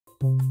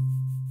And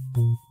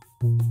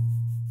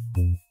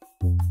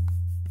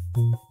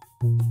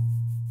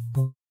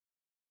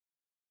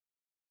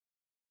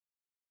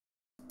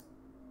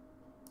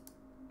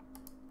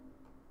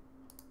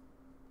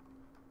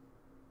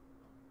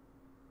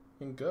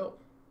go.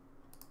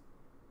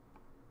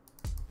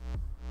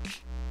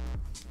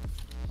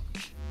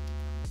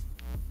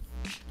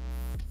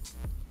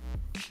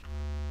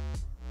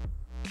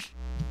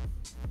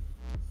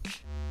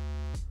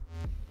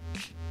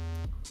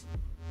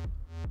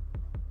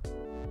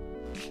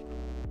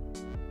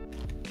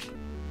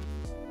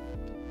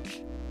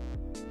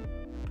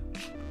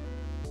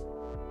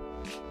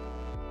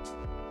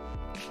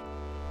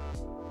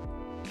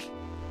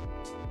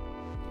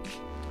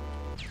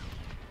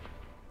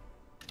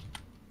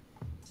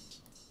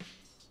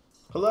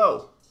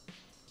 Hello.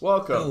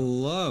 Welcome.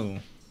 Hello.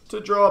 To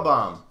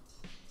DrawBomb.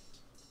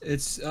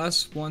 It's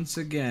us once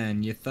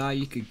again. You thought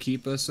you could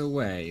keep us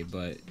away,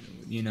 but,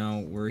 you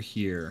know, we're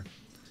here.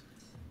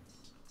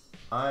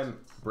 I'm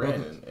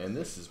Brandon, and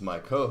this is my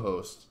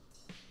co-host,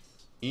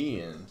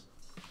 Ian.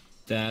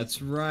 That's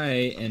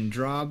right, and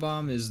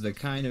DrawBomb is the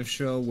kind of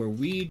show where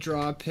we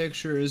draw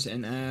pictures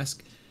and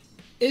ask,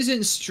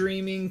 isn't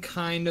streaming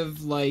kind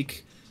of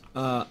like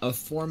a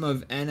form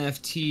of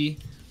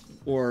NFT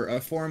or a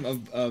form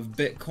of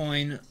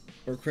Bitcoin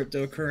or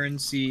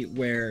cryptocurrency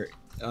where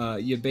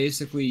you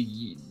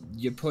basically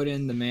you put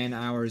in the man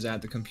hours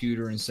at the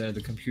computer instead of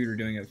the computer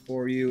doing it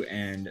for you,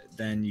 and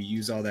then you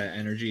use all that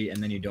energy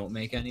and then you don't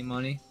make any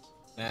money?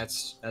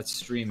 That's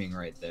streaming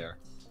right there.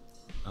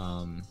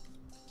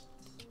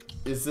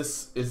 Is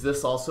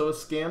this also a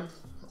scam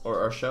or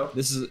our show?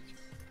 This is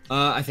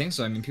I think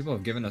so. I mean, people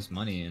have given us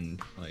money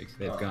and like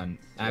they've gotten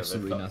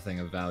absolutely nothing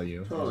of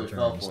value in Totally return,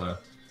 fell for so. it.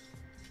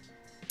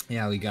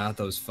 Yeah, we got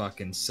those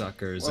fucking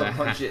suckers. What a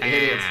bunch of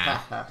idiots.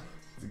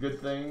 It's a good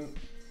thing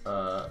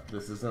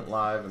this isn't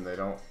live and they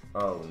don't...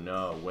 Oh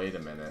no, wait a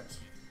minute.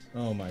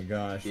 Oh my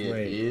gosh, It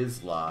wait.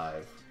 is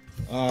live.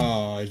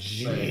 Oh,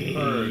 They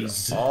heard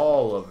jeez.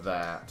 all of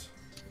that.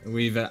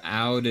 We've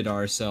outed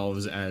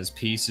ourselves as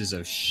pieces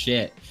of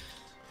shit.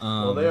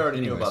 Well, they already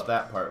knew anyways, about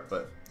that part,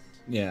 but...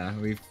 Yeah,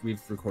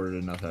 we've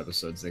recorded enough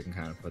episodes they can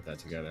kind of put that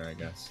together, I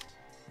guess.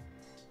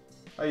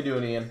 How you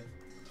doing, Ian?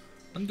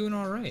 I'm doing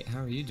all right.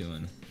 How are you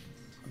doing?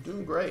 I'm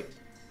doing great.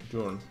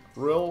 Doing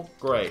real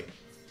great.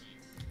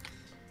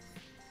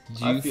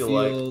 Do I you feel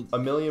like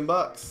 $1 million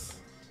bucks.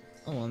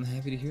 Oh, I'm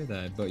happy to hear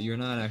that. But you're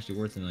not actually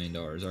worth $1 million,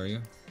 are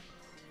you?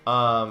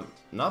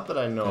 Not that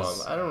I know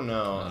of. I don't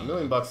know. $1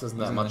 million bucks isn't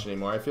that much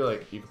anymore. I feel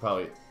like you could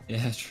probably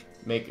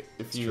make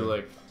if you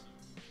like.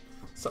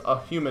 So a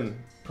human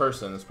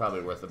person is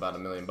probably worth about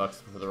 $1 million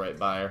bucks for the right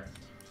buyer.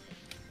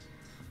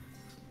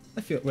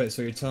 I feel. Wait,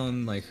 so you're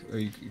telling like, are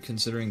you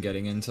considering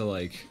getting into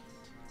like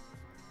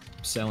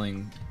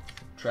selling?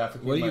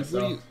 Trafficking What do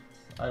myself? you?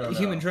 I don't know.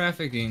 Human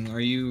trafficking? Are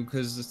you?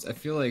 Because I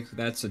feel like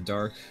that's a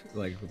dark.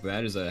 Like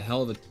that is a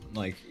hell of a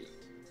like.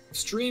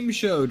 Stream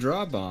show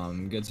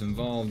DrawBomb gets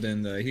involved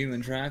in the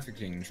human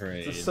trafficking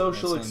trade. It's a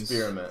social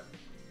experiment.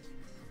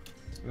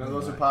 You know,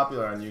 those are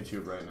popular on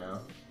YouTube right now.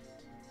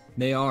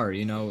 They are,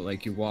 you know,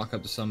 like you walk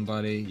up to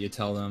somebody, you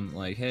tell them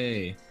like,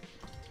 "Hey,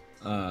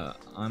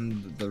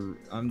 I'm the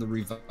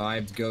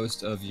revived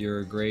ghost of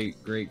your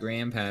great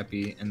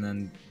grandpappy," and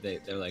then they're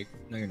like,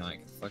 "No, you're not.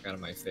 Get the fuck out of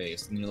my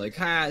face." And you're like,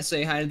 "Hi,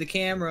 say hi to the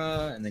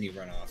camera," and then you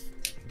run off.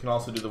 You can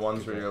also do the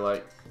ones where you're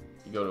like,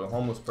 you go to a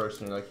homeless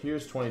person, you're like,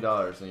 "Here's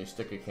 $20," and you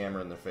stick a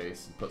camera in their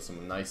face and put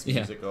some nice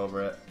music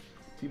over it.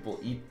 People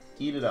eat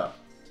it up.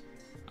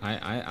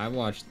 I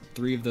watch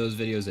 3 of those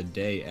videos a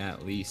day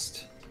at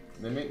least.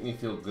 They make me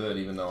feel good,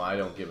 even though I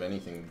don't give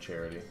anything to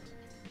charity.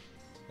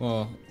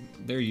 Well,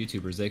 they're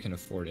YouTubers; they can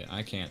afford it.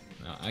 I can't.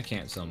 I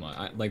can't so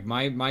much. Like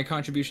my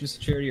contributions to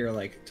charity are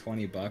like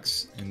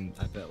 $20, and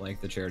I bet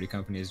like the charity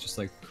company is just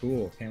like,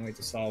 cool. Can't wait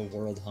to solve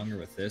world hunger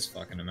with this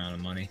fucking amount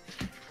of money.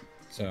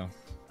 So.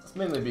 It's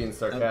mainly being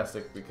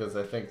sarcastic because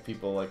I think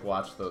people like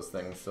watch those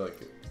things, so like,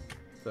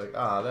 it's like,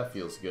 ah, that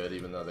feels good,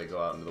 even though they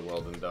go out into the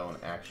world and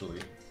don't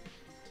actually.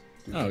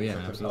 Do Oh things yeah,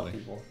 that could help absolutely.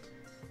 people.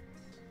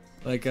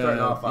 Like Starting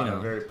off on you know, a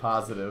very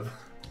positive.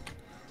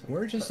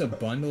 we're just a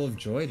bundle of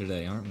joy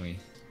today, aren't we?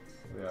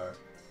 We are.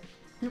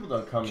 People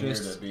don't come here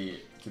to be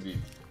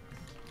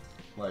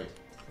like.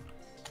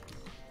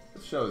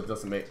 This show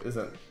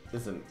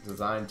isn't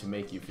designed to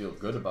make you feel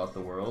good about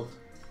the world.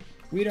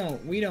 We don't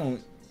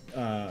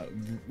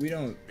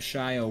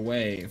shy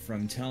away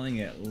from telling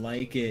it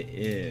like it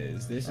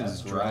is. This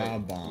is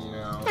DrawBomb.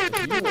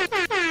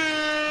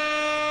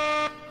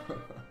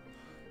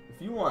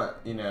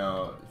 You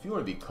know, if you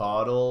want to be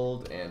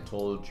coddled and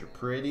told you're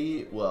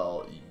pretty,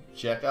 well,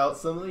 check out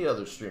some of the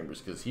other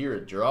streamers, because here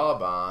at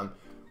DrawBomb,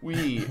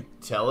 we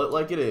tell it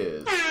like it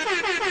is.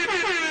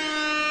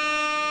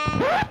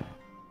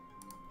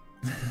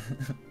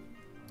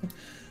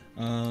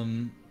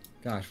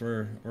 Gosh,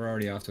 we're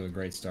already off to a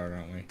great start,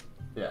 aren't we?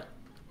 Yeah.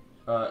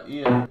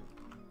 Ian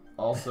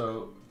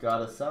also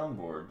got a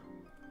soundboard.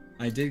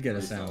 I did get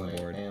recently, a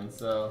soundboard. And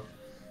so,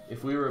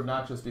 if we were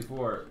obnoxious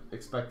before,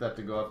 expect that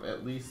to go up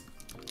at least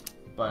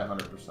by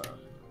 100%.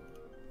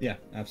 Yeah,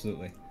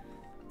 absolutely.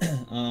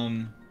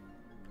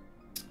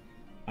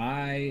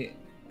 I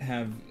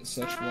have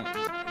such one.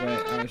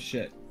 Wait, oh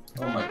shit.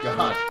 Oh my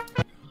god.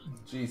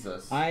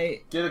 Jesus.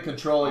 Get a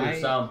control of your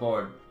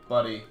soundboard,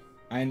 buddy.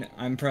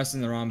 I'm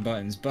pressing the wrong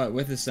buttons, but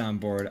with the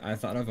soundboard, I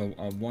thought of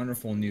a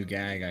wonderful new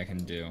gag I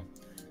can do.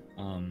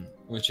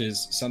 Which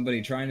is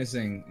somebody trying to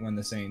sing When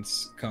the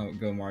Saints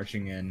Go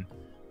Marching In,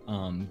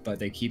 but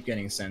they keep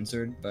getting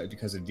censored, but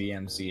because of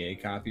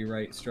DMCA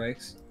copyright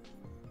strikes.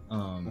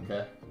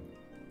 Okay.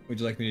 Would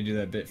you like me to do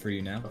that bit for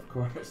you now? Of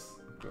course,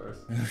 of course.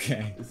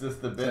 Okay. Is this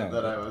the bit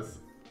that I was?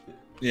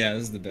 Yeah,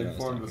 this is the bit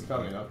informed was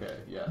coming. Okay,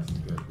 yes,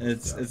 good.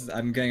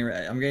 I'm getting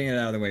it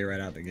out of the way right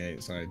out the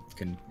gate, so I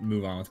can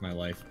move on with my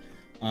life.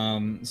 So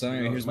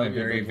anyway, here's my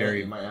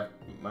very. You might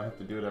have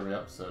to do it every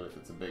episode if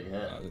it's a big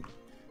hit.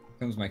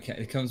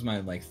 It comes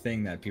my like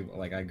thing that people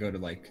like. I go to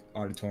like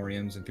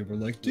auditoriums and people are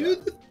like, "Do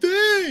the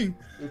thing."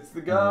 It's the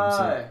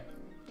guy.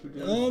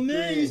 Oh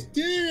man, he's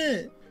doing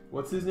it.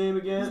 What's his name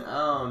again?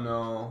 I don't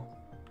know.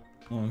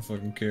 I don't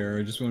fucking care.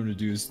 I just want him to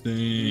do his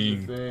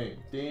thing. Do the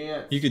thing.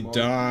 Dance. He could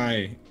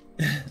die.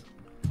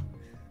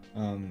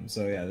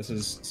 So yeah, this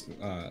is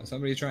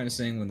somebody trying to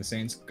sing When the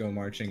Saints Go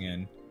Marching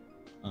In,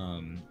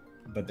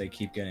 but they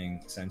keep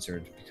getting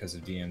censored because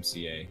of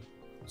DMCA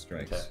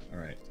strikes. Okay. All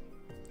right.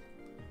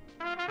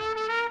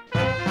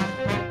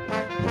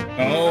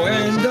 Oh,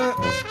 and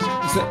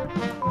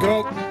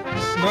go,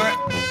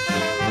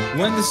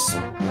 when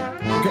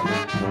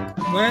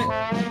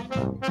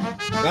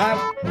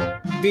I'll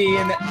be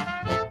in the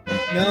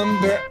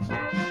number.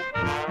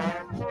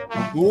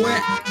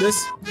 When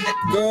this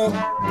go,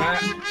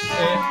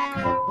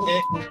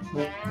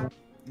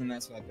 and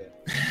that's my bit.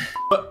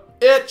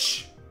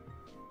 Itch.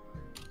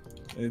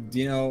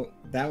 You know,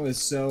 that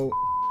was so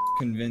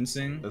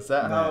convincing. Is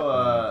that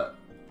how?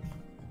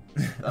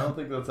 I don't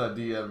think that's how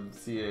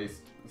DMCA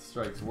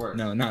strikes work.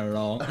 No, not at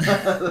all.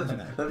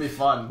 That'd be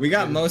fun. We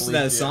got most of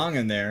that song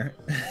in there.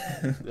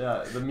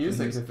 Yeah, the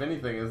music, if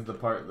anything, is the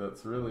part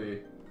that's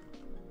really.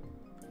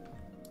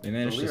 They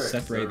managed to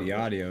separate the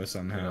audio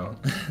somehow.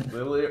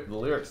 You know, the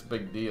lyrics,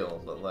 big deal,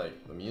 but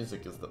like the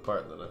music is the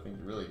part that I think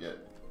you really get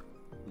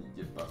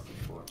busted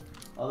for.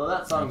 Although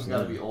that song's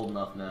got to be old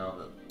enough now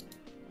that.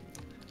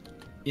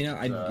 You know,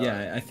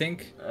 I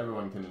think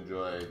everyone can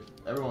enjoy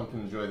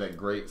that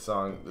great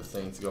song, "The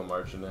Saints Go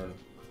Marching In."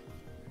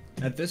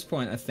 At this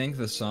point, I think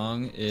the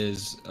song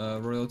is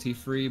royalty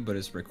free, but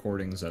it's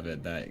recordings of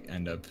it that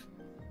end up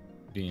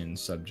being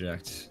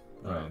subject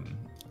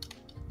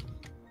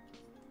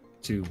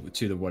to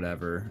the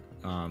whatever.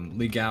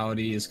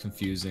 Legality is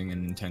confusing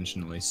and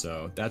intentionally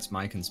so. That's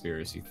my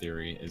conspiracy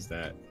theory, is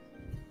that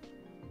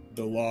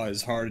the law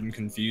is hard and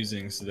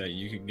confusing so that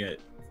you can get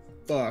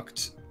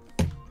fucked.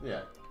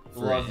 Yeah. The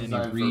law is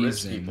designed for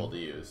rich people to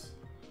use.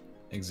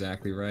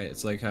 Exactly right.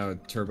 It's like how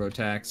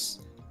TurboTax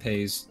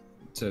pays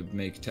to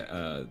make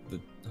the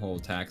whole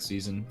tax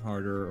season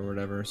harder or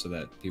whatever, so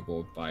that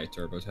people buy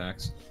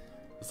TurboTax.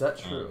 Is that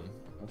true?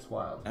 That's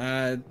wild.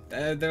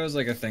 There was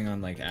like a thing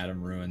on like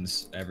Adam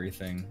Ruins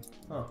Everything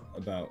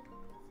about.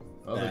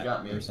 Oh, they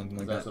got me. Or something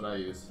like That's what I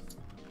use.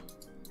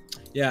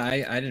 Yeah,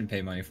 I didn't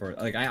pay money for it.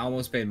 Like I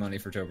almost paid money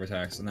for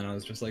TurboTax, and then I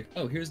was just like,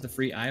 oh, here's the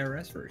free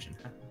IRS version.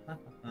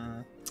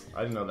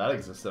 I didn't know that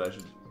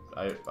existed.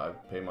 I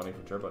pay money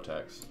for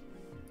TurboTax.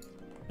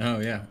 Oh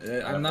yeah,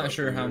 I'm not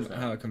sure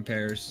how it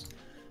compares.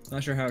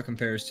 Not sure how it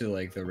compares to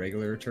like the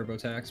regular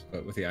TurboTax,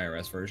 but with the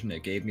IRS version,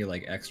 it gave me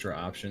like extra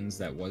options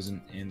that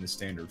wasn't in the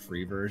standard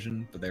free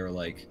version. But they were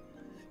like,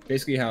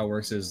 basically how it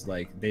works is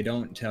like they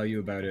don't tell you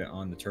about it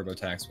on the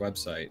TurboTax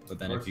website, but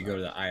then if you go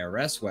to the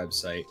IRS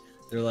website,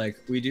 they're like,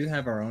 we do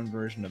have our own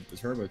version of the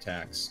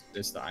TurboTax.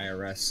 It's the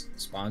IRS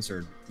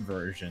sponsored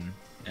version.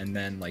 And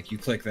then like you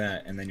click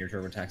that, and then your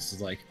TurboTax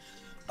is like,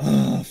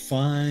 oh,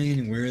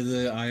 fine, we're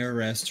the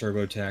IRS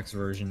TurboTax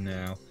version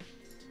now.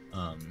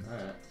 Alright,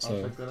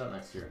 I'll check that out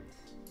next year.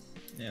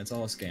 Yeah, it's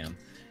all a scam.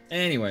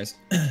 Anyways,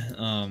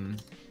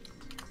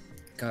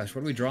 gosh,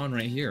 what are we drawing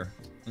right here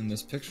in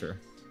this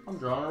picture? I'm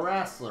drawing a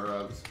wrestler.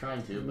 I was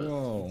trying to, but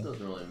it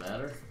doesn't really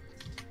matter.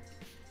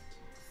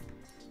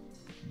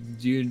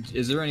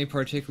 Is there any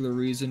particular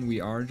reason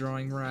we are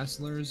drawing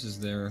wrestlers? Is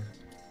there?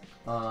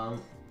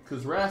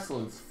 Because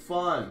wrestling's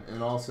fun,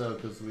 and also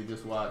because we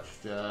just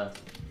watched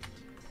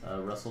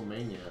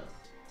Wrestlemania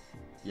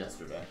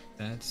yesterday.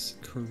 That's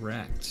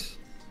correct.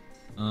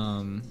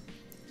 And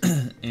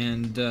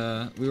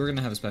we were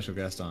gonna have a special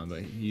guest on,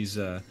 but he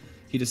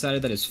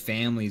decided that his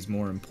family's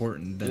more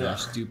important than our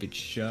stupid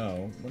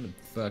show. What a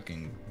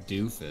fucking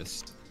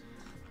doofus.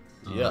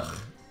 Yuck.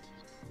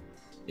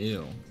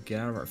 Ew. Get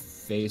out of our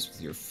face with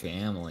your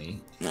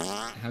family.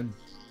 How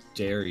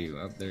dare you?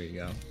 Oh, there you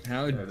go.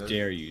 How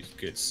dare you,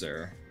 good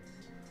sir.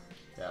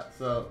 Yeah,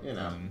 so, you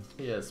know,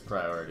 he has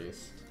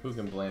priorities. Who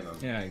can blame him?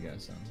 Yeah, I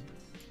guess so.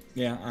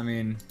 Yeah, I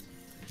mean,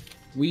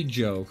 we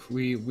joke.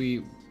 We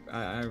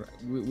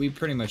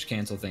pretty much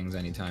cancel things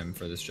anytime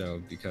for this show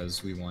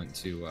because we want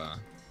to,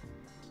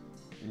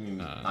 You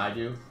mean I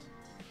do?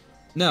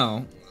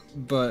 No,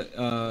 but,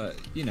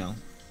 you know,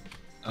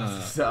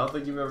 I don't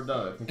think you've ever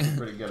done it. I think you're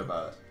pretty good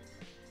about it.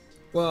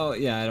 Well,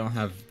 yeah, I don't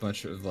have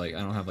much of like, I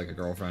don't have like a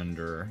girlfriend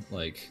or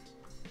like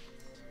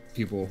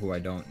people who I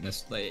don't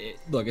necessarily.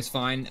 Look, it's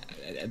fine.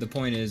 The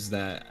point is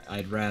that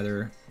I'd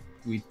rather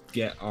we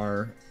get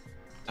our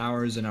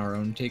hours and our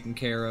own taken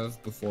care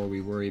of before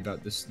we worry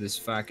about this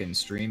fucking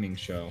streaming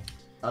show.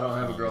 I don't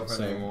have a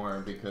girlfriend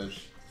anymore because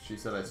she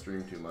said I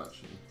stream too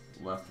much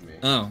and left me.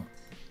 Oh,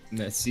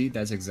 see,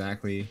 that's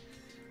exactly.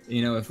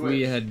 You know, if Twitch.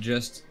 we had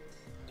just,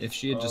 if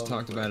she had just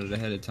talked about it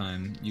ahead of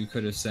time, you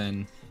could have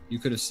said,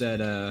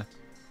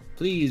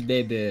 please,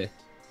 baby.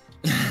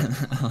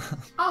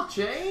 I'll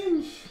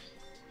change.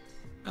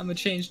 I'm a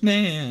changed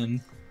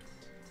man.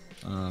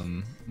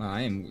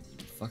 I am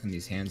fucking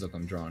these hands up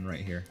I'm drawing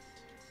right here.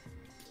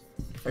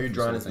 Are you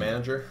drawing his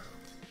manager?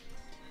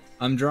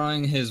 I'm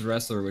drawing his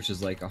wrestler, which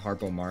is like a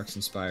Harpo Marx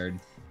inspired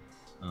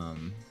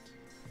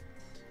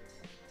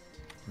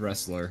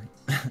wrestler.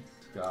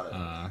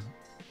 Got it.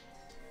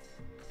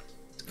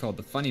 It's called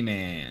the Funny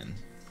Man.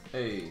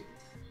 Hey,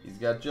 he's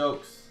got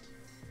jokes.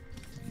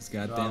 He's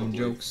got them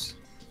jokes.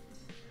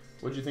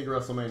 What'd you think of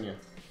WrestleMania?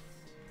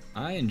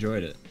 I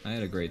enjoyed it. I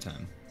had a great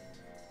time.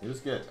 It was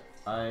good.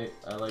 I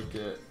liked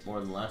it more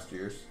than last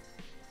year's.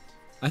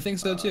 I think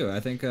so too. I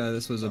think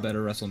this was a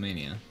better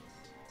WrestleMania.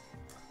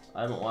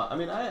 I haven't watched. I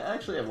mean, I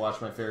actually have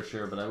watched my fair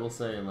share, but I will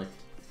say in like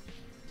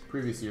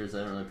previous years, I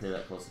didn't really pay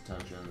that close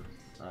attention.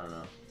 I don't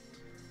know.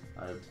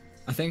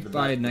 I think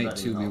by night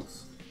 2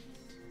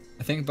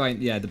 I think by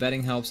the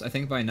betting helps. I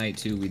think by night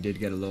 2 we did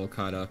get a little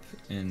caught up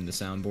in the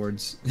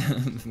soundboards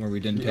where we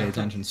didn't pay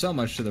attention so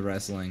much to the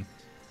wrestling.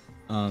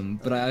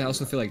 But I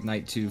also feel like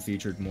night 2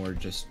 featured more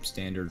just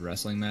standard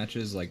wrestling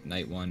matches. Like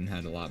night 1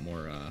 had a lot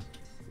more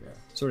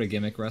sort of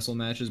gimmick wrestle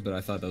matches, but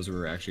I thought those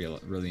were actually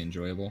really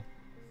enjoyable.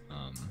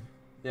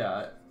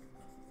 Yeah,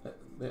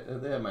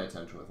 they had my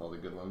attention with all the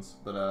good ones,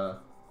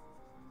 but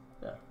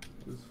yeah,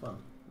 it was fun.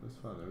 It was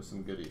fun. There was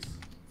some goodies.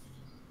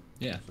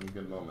 Yeah, some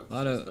good moments,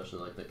 especially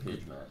like that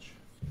cage match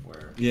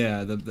where.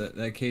 Yeah,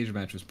 that cage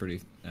match was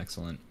pretty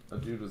excellent. A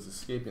dude was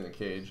escaping the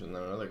cage, and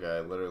then another guy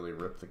literally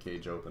ripped the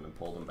cage open and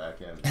pulled him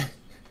back in.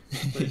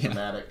 Pretty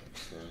dramatic.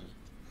 And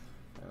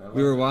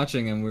we were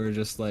watching and we were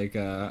just like,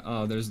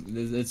 oh,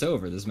 it's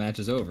over. This match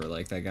is over.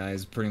 Like, that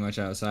guy's pretty much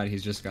outside.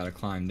 He's just got to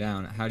climb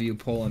down. How do you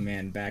pull a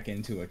man back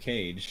into a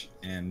cage?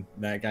 And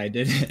that guy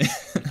did it.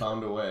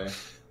 Found a way.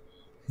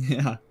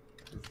 Yeah.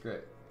 It's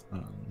great.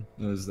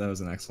 That was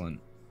an excellent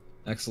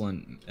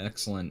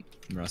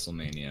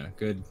WrestleMania.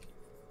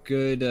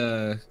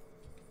 Good,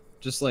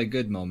 just like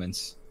good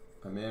moments.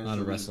 I managed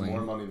to lose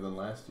more money than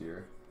last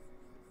year.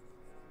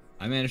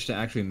 I managed to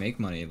actually make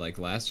money. Like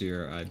last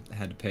year, I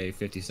had to pay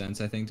 50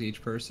 cents, I think, to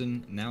each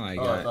person. Now I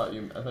got. I thought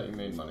you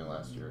made money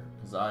last year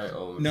because I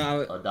owed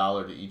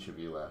 $1 to each of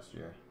you last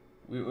year.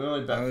 We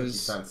only bet 50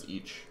 cents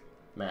each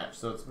match,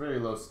 so it's very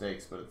low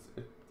stakes, but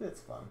it's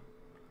fun.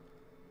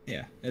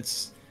 Yeah,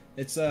 it's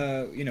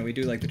you know, we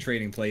do like the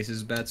trading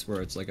places bets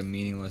where it's like a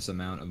meaningless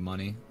amount of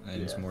money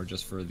and it's more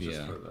just for the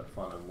for the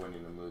fun of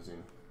winning and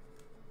losing.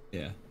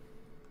 Yeah.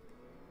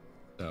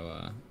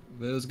 So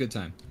but it was a good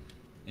time,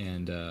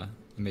 and I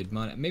made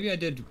money. Maybe I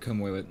did come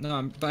away with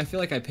but I feel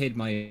like I paid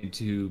money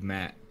to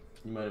Matt.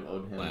 You might have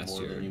owed him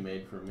more than you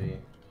made for me.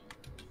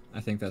 I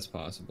think that's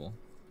possible.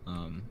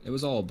 It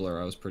was all a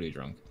blur. I was pretty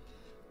drunk.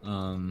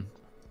 Matt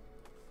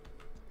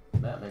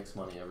makes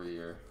money every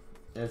year,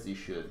 as he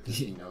should, because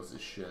he knows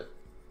his shit.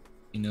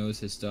 He knows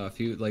his stuff.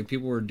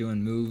 People were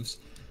doing moves,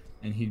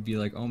 and he'd be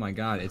like, "Oh my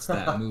god, it's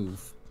that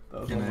move."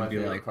 That was one of my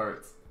favorite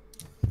parts.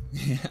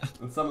 Yeah.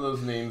 And some of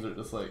those names are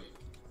just like,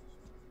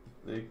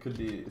 they could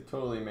be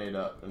totally made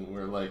up, and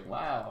we're like,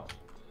 wow,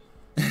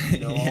 you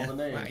know all the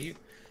names. Wow,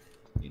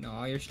 you know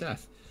all your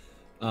stuff.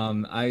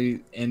 I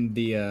in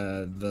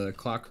the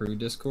Clock Crew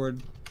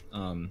Discord,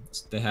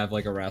 they have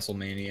like a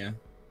Wrestlemania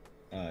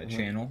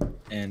channel,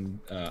 and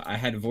I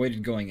had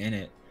avoided going in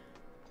it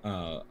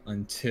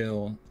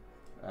until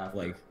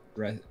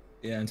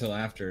until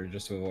after,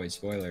 just to avoid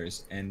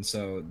spoilers. And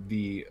so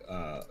the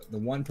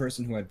one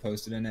person who had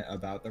posted in it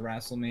about the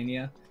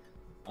WrestleMania,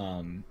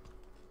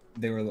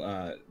 they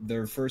were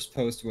their first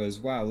post was,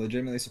 "Wow,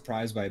 legitimately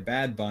surprised by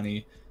Bad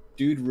Bunny,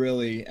 dude,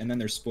 really?" And then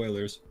there's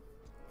spoilers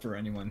for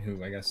anyone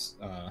who I guess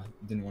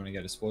didn't want to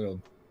get it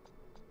spoiled.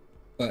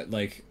 But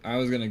like, I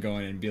was gonna go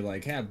in and be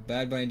like, "Yeah,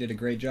 Bad Bunny did a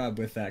great job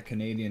with that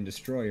Canadian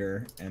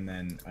Destroyer," and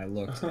then I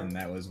looked, and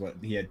that was what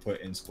he had put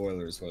in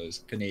spoilers,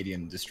 was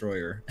Canadian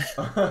Destroyer.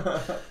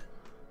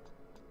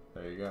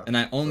 There you go. And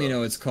I only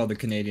know it's called the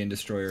Canadian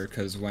Destroyer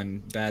because when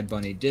Bad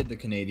Bunny did the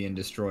Canadian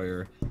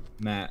Destroyer,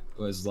 Matt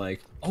was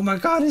like, "Oh my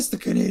God, it's the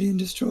Canadian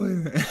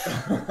Destroyer."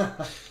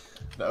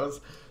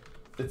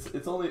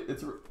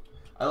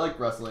 I like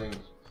wrestling,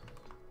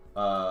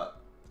 but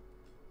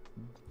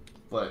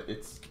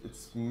it's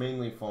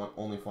mainly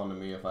only fun to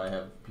me if I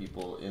have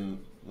people in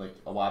like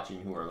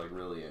watching who are like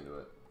really into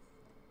it.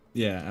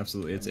 Yeah,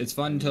 absolutely. It's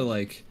fun to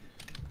like.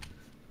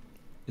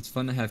 It's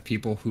fun to have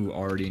people who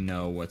already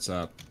know what's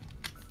up.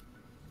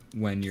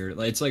 When you're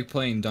like, it's like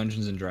playing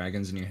Dungeons and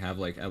Dragons and you have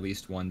like at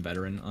least one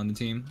veteran on the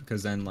team,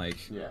 because then like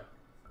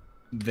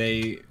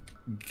they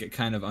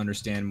kind of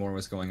understand more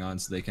what's going on,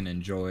 so they can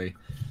enjoy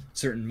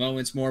certain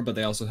moments more, but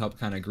they also help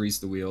kind of grease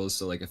the wheels.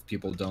 So like if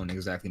people don't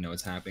exactly know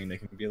what's happening, they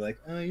can be like,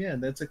 oh yeah,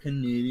 that's a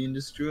Canadian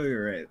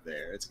destroyer right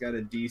there. It's got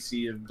a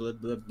DC of blah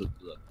blah blah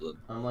blah blah.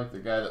 I'm like the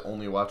guy that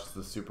only watches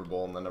the Super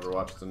Bowl and then never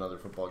watches another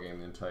football game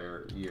the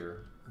entire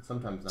year. And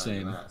sometimes not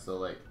even that. So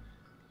like,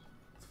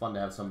 it's fun to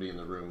have somebody in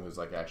the room who's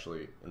like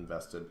actually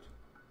invested.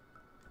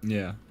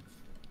 Yeah.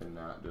 And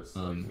not just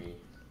like me.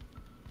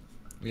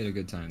 We had a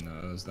good time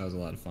though. That was a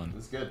lot of fun.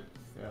 It's good.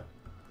 Yeah.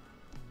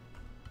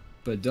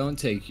 But don't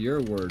take your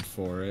word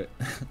for it.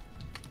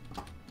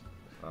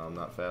 I'm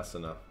not fast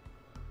enough.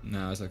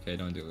 No, it's okay.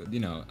 Don't do it. You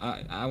know,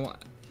 I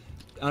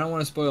don't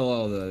want to spoil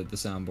all the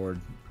soundboard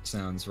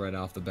sounds right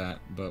off the bat,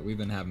 but we've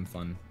been having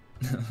fun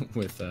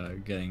with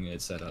getting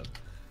it set up.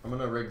 I'm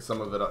gonna rig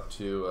some of it up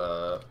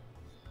to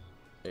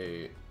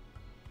a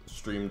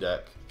stream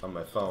deck on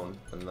my phone,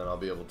 and then I'll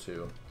be able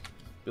to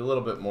be a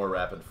little bit more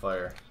rapid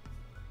fire.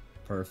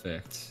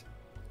 Perfect.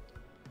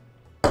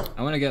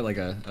 I want to get like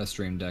a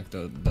stream deck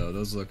though.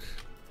 Those look.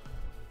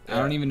 Yeah.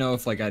 I don't even know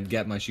if like I'd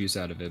get much use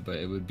out of it, but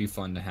it would be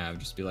fun to have.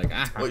 Just be like,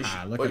 look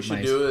at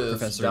my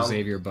Professor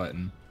Xavier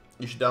button.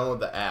 You should download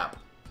the app,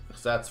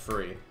 because that's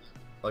free.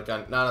 Like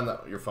not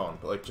on your phone,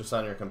 but like just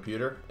on your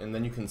computer, and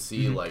then you can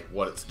see like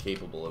what it's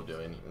capable of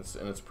doing,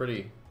 and it's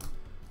pretty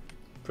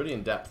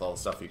in depth, all the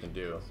stuff you can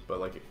do. But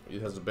like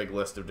it has a big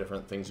list of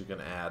different things you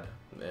can add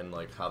and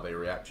like how they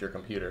react to your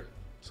computer.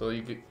 So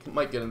you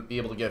might be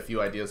able to get a few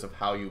ideas of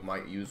how you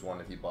might use one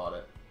if you bought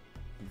it.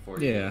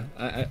 Yeah,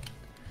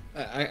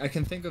 I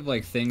can think of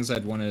like things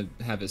I'd want to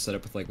have it set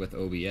up with, like with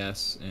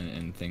OBS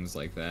and things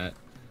like that.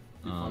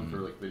 Fun for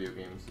like video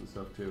games and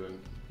stuff too, and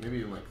maybe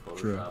even like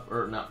Photoshop,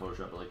 or not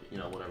Photoshop, but like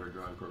whatever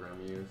drawing program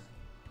you use.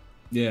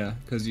 Yeah,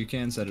 because you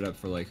can set it up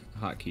for like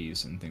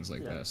hotkeys and things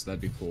like that. So that'd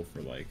be cool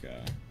for like.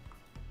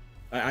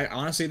 I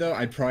honestly though,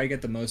 I'd probably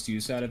get the most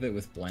use out of it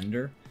with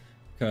Blender,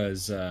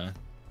 because.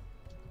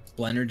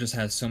 Blender just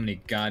has so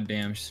many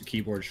goddamn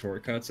keyboard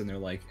shortcuts, and they're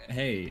like,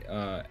 hey,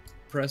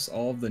 press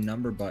all of the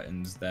number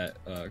buttons that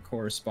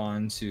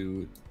correspond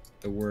to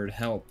the word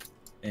help,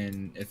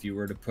 and if you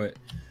were to put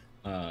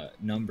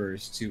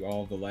numbers to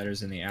all the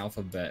letters in the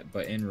alphabet,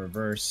 but in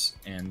reverse,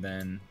 and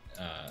then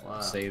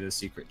say the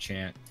secret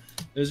chant.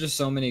 There's just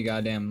so many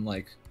goddamn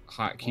like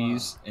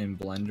hotkeys in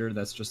Blender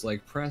that's just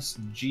like press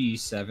G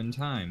 7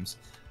 times.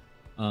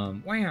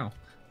 Wow.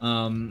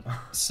 Wow.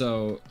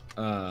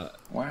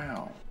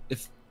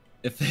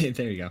 If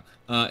there you go.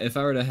 If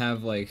I were to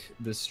have like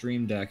the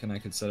stream deck and I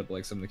could set up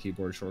like some of the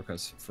keyboard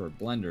shortcuts for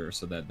Blender,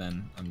 so that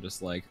then I'm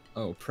just like,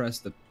 oh, press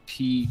the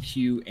P,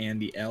 Q,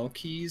 and the L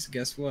keys.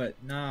 Guess what?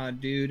 Nah,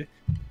 dude.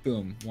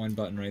 Boom, one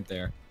button right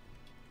there.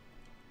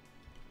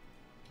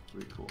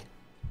 Pretty cool.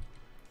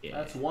 Yeah.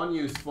 That's one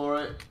use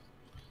for it.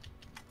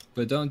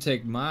 But don't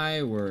take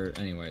my word.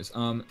 Anyways,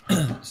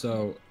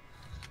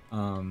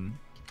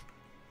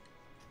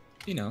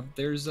 you know,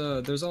 there's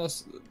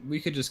also, we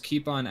could just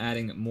keep on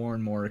adding more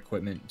and more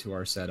equipment to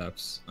our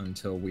setups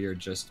until we are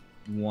just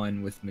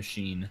one with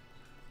machine.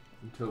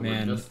 Until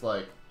we're just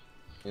like,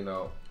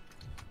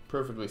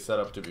 perfectly set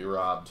up to be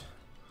robbed.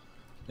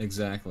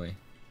 Exactly.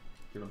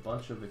 Get a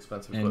bunch of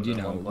expensive equipment. And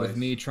in one place. with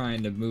me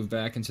trying to move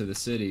back into the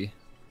city,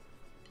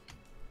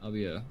 I'll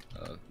be a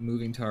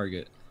moving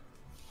target.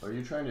 Are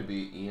you trying to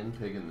be Ian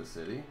Pig in the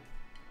City?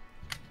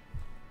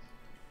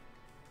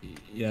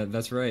 Yeah,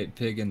 that's right.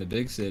 Pig in the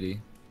big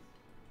city.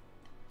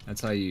 That's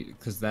how you,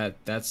 because that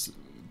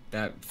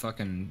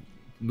fucking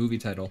movie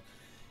title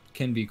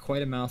can be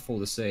quite a mouthful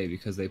to say,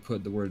 because they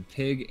put the word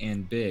pig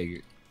and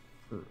big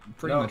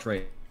pretty much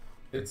right.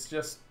 It's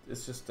just I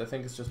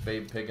think it's just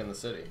Babe Pig in the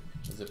City.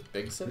 Is it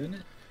Big City? Isn't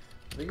it?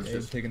 I think it's Babe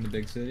just Pig in the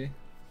big city.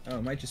 Oh,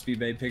 it might just be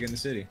Babe Pig in the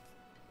City.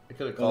 I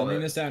could have called it. They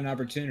missed out an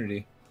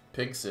opportunity.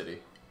 Pig City.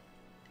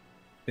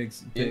 Pig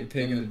in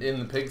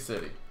the Pig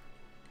City.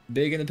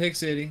 Big in the Pig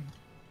City.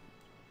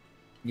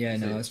 Yeah,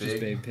 no, it's just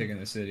Babe Pig in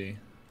the City.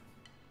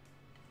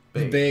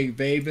 Babe Big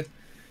in the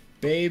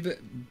Pig in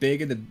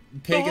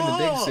the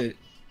Big City.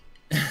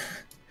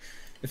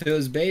 If it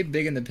was Babe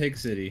Big in the Pig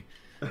City,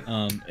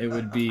 it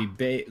would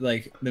be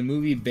like the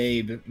movie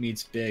Babe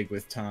meets Big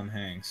with Tom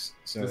Hanks.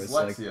 So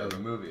Dyslexia, it's like the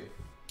movie.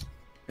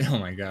 Oh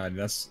my god,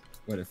 that's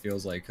what it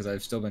feels like, because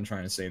I've still been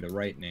trying to say the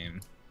right name,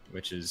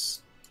 which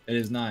is it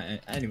is not.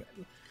 Anyway,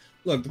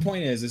 look, the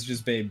point is, it's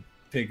just Babe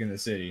Pig in the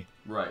City.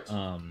 Right.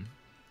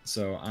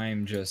 So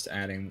I'm just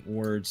adding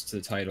words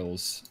to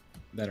titles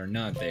that are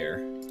not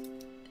there.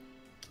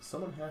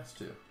 Someone has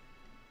to.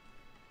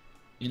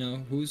 You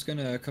know, who's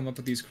gonna come up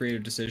with these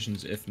creative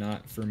decisions if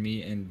not for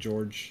me and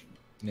George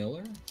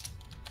Miller?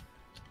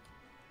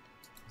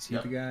 Is he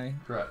the guy?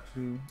 Correct.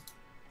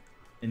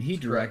 And he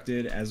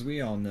directed, as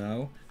we all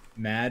know,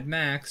 Mad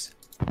Max.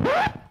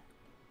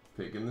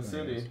 Pig in the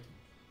City.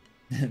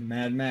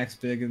 Mad Max,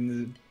 Pig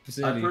in the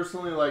City. I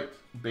personally liked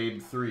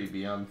Babe 3,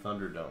 Beyond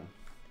Thunderdome.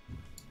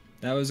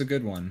 That was a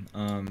good one.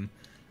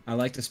 I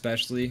liked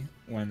especially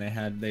when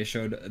they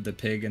showed the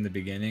pig in the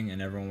beginning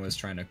and everyone was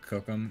trying to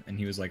cook him, and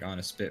he was like on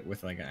a spit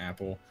with like an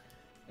apple,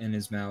 in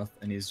his mouth,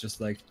 and he's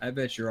just like, I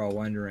bet you're all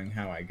wondering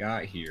how I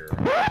got here.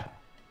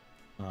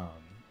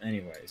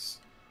 Anyways.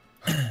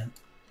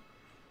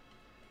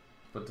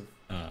 But the...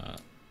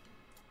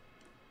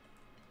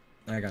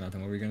 I got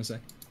nothing. What were you gonna say?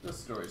 This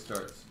story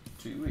starts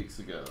 2 weeks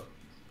ago.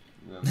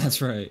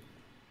 That's right.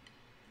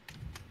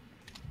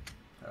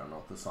 I don't know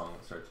what the song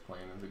that starts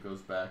playing as it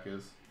goes back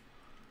is.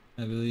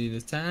 I believe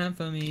it's time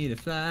for me to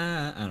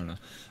fly. I don't know.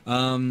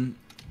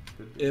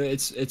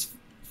 It's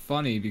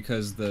funny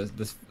because the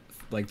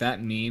like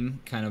that meme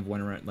kind of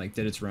went around, like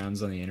did its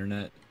rounds on the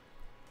internet.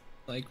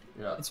 Like,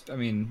 yeah. I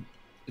mean,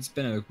 it's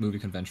been a movie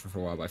convention for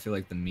a while, but I feel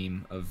like the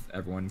meme of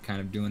everyone kind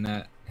of doing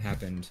that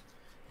happened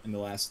in the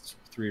last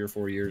 3 or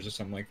 4 years or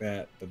something like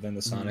that. But then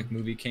the Sonic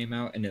movie came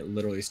out, and it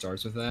literally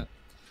starts with that.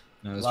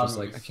 And I was just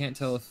like, I can't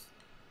tell if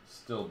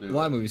still do. A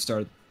lot of movies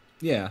start,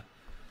 yeah.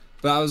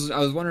 But I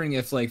was wondering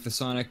if like the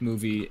Sonic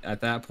movie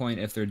at that point,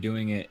 if they're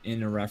doing it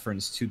in a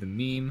reference to the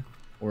meme,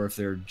 or if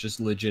they're just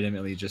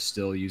legitimately just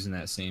still using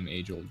that same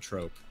age-old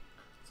trope.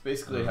 It's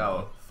basically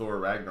how Thor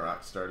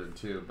Ragnarok started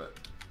too, but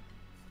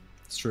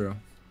it's true.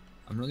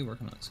 I'm really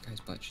working on this guy's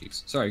butt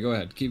cheeks. Sorry, go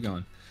ahead, keep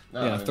going.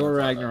 No, yeah, I mean, Thor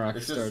Ragnarok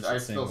starts I the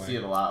same still way. see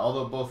it a lot,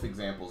 although both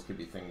examples could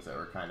be things that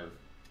were kind of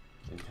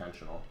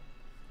intentional.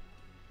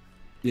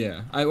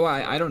 Yeah,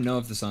 I don't know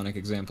if the Sonic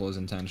example is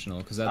intentional,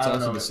 because that's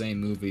also the same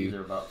movie.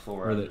 Either about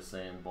Thor, I'm just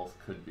saying both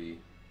could be,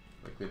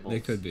 like they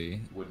could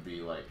be, would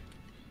be like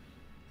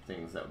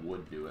things that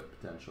would do it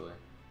potentially.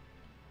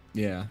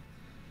 Yeah,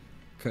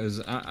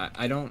 because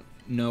I don't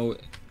know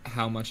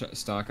how much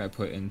stock I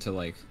put into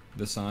like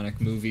the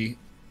Sonic movie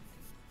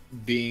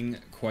being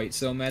quite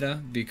so meta,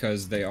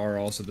 because they are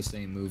also the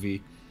same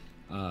movie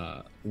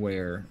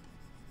where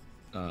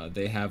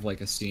they have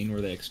like a scene where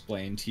they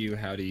explain to you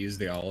how to use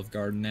the Olive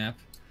Garden app.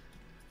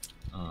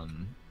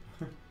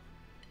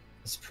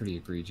 It's pretty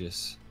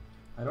egregious.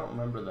 I don't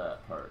remember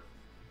that part,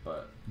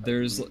 but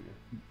there's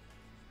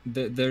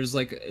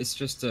like it's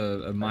just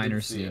a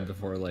minor scene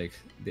before like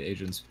the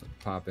agents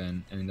pop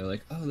in and they're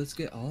like, oh, let's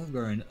get Olive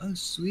Garden, oh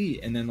sweet,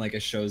 and then like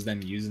it shows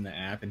them using the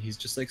app and he's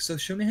just like, so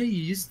show me how you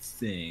use this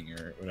thing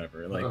or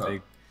whatever. Like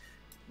they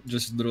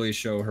just literally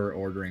show her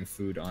ordering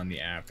food on the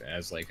app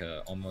as like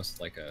a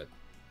almost like a,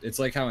 it's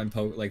like how in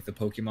like the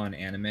Pokemon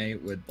anime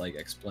would like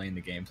explain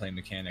the gameplay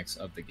mechanics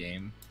of the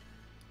game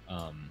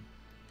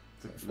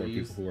for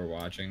people who are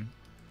watching.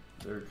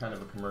 They're kind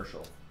of a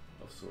commercial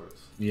of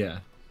sorts. Yeah.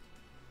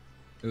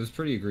 It was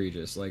pretty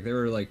egregious. Like, there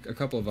were, like, a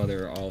couple of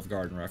other Olive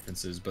Garden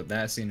references, but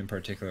that scene in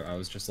particular, I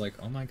was just like,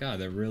 oh my god,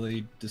 they're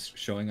really just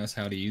showing us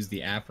how to use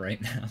the app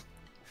right now.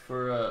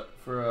 For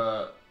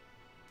a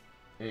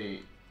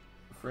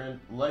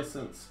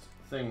licensed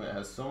thing that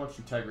has so much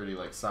integrity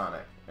like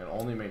Sonic and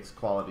only makes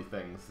quality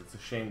things, it's a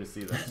shame to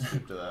see them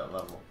stoop to that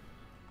level.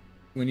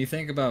 When you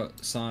think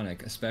about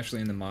Sonic,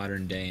 especially in the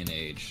modern day and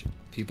age,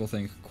 people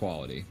think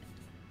quality.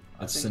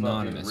 It's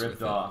synonymous with it.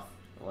 Ripped off.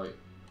 Like,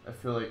 I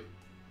feel like,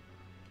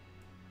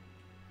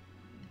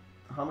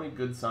 how many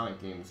good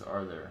Sonic games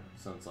are there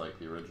since like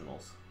the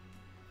originals?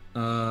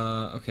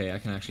 Okay, I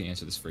can actually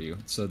answer this for you.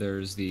 So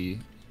there's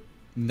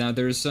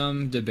there's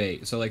some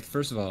debate. So like,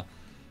 first of all,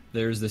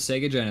 there's the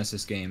Sega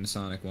Genesis games,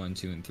 Sonic 1,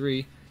 2, and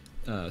 3,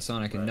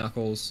 Sonic and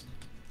Knuckles.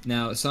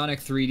 Now,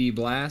 Sonic 3D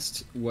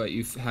Blast,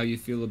 how you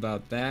feel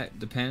about that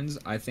depends.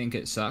 I think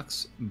it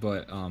sucks,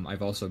 but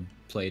I've also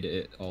played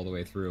it all the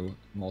way through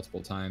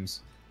multiple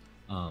times.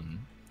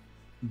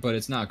 But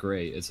it's not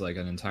great. It's like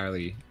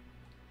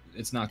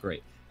it's not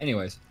great.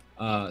 Anyways,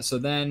 so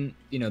then,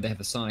 you know, they have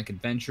the Sonic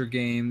Adventure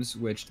games,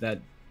 which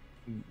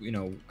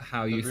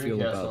how you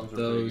feel about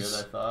those.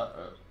 Pretty good, I thought.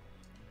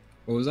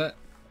 What was that?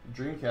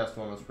 Dreamcast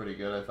one was pretty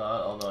good, I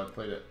thought, although I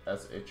played it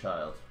as a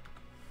child.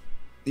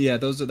 Yeah,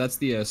 that's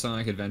the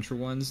Sonic Adventure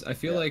ones. I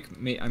feel like,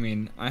 I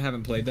mean, I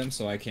haven't played them,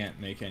 so I can't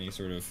make any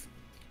sort of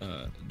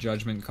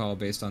judgment call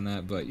based on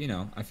that, but, you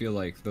know, I feel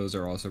like those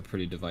are also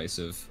pretty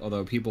divisive,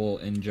 although people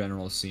in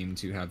general seem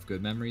to have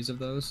good memories of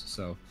those,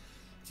 so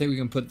I think we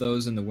can put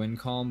those in the win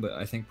column, but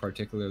I think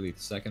particularly the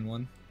second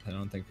one. I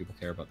don't think people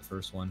care about the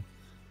first one.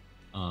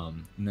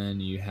 And then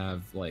you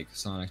have, like,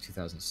 Sonic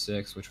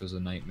 2006, which was a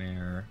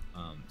nightmare,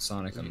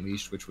 Sonic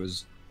Unleashed, which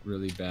was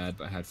really bad,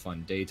 but had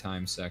fun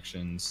daytime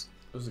sections.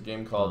 There was a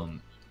game called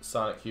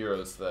Sonic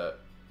Heroes that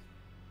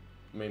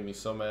made me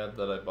so mad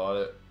that I bought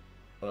it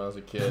when I was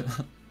a kid.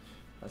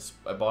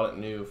 I bought it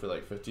new for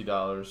like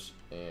 $50,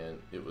 and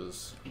it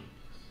was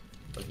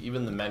like,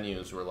 even the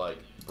menus were like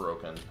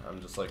broken.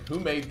 I'm just like, who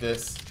made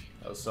this?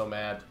 I was so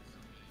mad.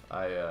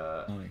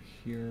 Sonic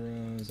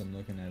Heroes, I'm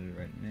looking at it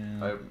right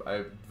now.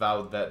 I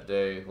vowed that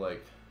day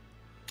like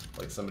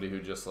somebody who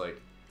just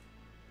like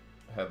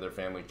had their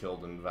family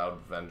killed and vowed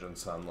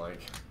vengeance on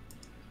like.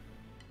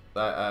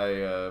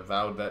 I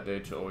vowed that day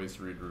to always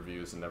read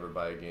reviews and never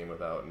buy a game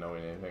without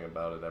knowing anything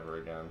about it ever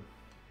again.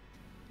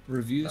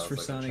 Reviews for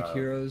Sonic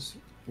Heroes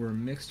were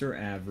mixed or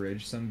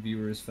average. Some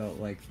viewers felt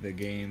like the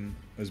game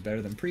was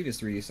better than previous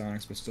 3D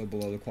Sonics, but still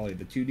below the quality of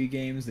the 2D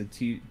games. The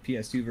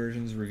PS2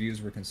 version's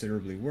reviews were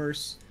considerably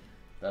worse.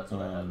 That's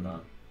what I had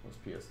on, was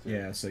PS2.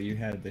 Yeah, so you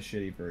had the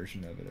shitty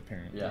version of it,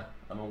 apparently. Yeah,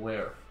 I'm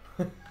aware.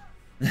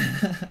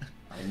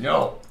 I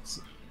know.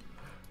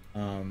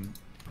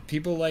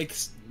 People like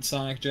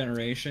Sonic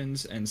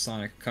Generations and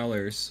Sonic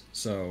Colors,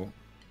 so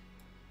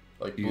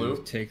like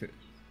blue. Take it.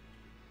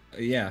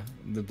 Yeah,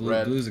 the blue.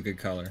 Red. Blue's a good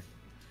color.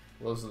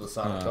 Those are the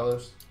Sonic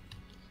colors.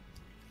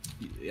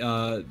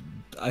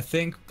 I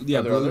think blue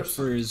others?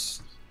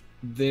 is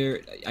there.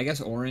 I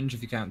guess orange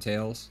if you count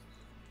Tails.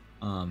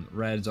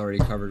 Red's already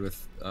covered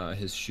with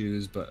his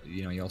shoes, but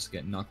you know you also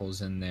get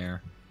Knuckles in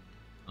there.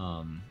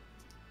 No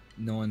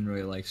one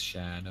really likes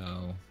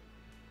Shadow.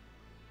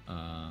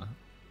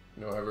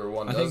 You know,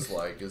 everyone does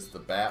like is the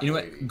Bat You know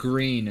Lady. what?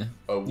 Green.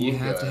 Awooga, you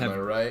have to have. Am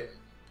I right?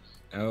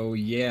 Oh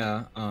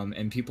yeah.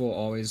 And people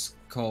always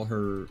call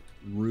her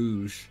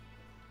Rouge.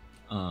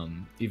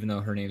 Even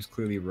though her name's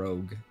clearly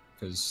Rogue,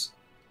 because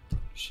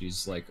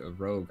she's like a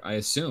rogue. I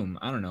assume.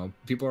 I don't know.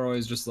 People are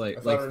always just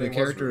like the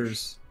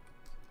characters.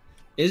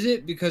 Is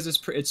it because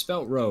it's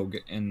spelled Rogue,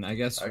 and I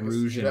guess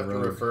Rouge and Rogue. You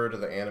have to refer to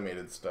the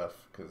animated stuff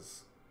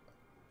because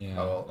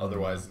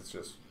otherwise it's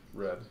just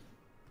red.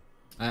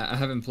 I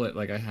haven't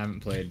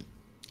played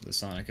the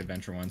Sonic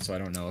Adventure one, so I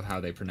don't know how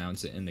they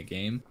pronounce it in the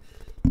game.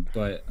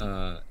 But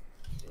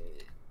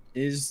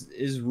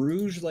is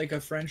Rouge like a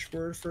French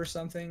word for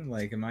something?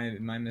 Like, am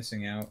I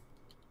missing out?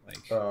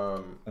 Like,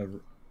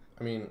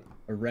 I mean,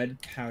 a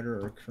red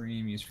powder or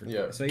cream used for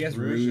so I guess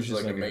Rouge is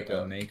like a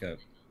makeup.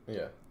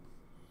 Yeah.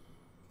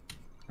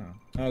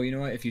 Oh, you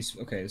know what? If you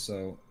so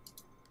so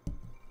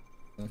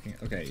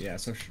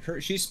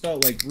she's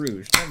spelled like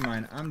Rouge. Never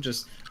mind. I'm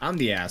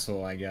the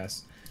asshole, I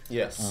guess.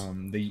 Yes.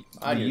 The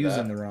U's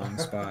in the wrong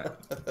spot.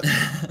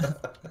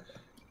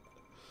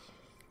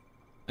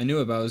 I knew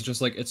it, but I was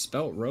just like, it's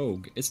spelled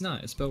Rogue. It's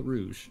not. It's spelled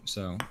Rouge.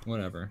 So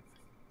whatever.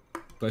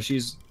 But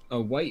she's a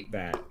white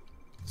bat.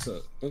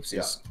 So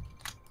oopsies.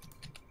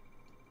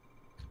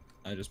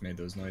 Yeah. I just made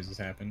those noises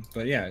happen.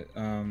 But yeah.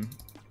 A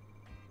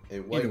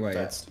white either way,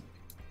 bat. it's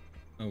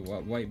a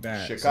white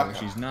bat. Chicago. So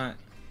she's not.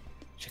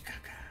 Chicago.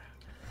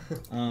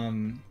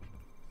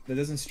 That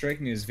doesn't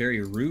strike me as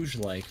very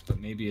Rouge-like, but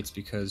maybe it's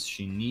because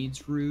she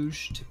needs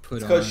rouge to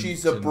put on. Because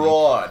she's a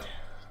broad.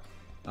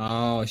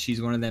 Oh,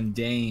 she's one of them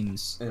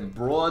dames. And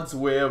broads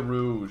wear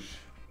rouge.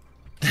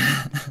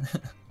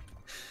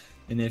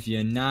 And if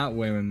you're not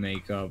wearing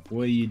makeup,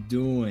 what are you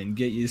doing?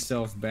 Get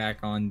yourself back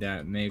on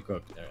that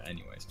makeup.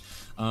 Anyways,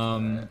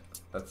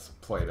 that's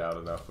played out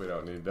enough. We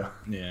don't need to.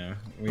 Yeah.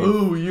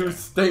 Boo! You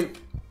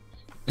stink.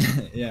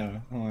 Yeah.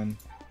 On.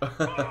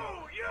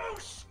 Oh, you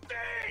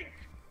stink!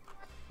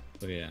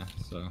 So yeah.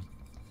 So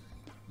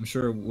I'm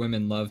sure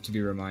women love to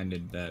be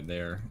reminded that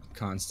they're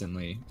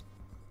constantly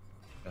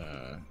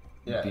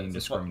being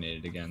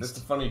discriminated against. It's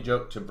a funny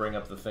joke to bring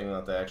up the thing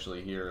that they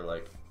actually hear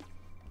like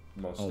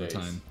most all days. The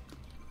time.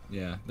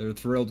 Yeah, they're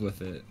thrilled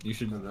with it. You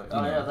should.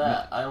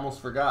 That I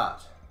almost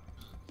forgot.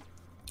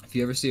 If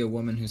you ever see a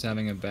woman who's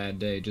having a bad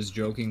day, just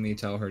jokingly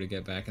tell her to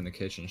get back in the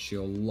kitchen.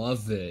 She'll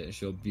love it.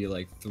 She'll be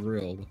like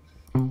thrilled.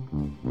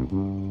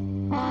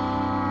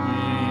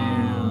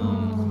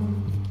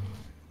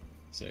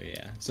 So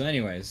yeah. So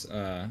anyways,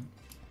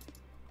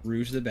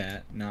 Rouge the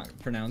Bat, not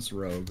pronounced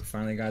Rogue.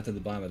 Finally got to the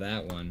bottom of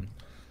that one.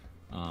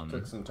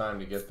 Took some time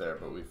to get there,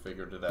 but we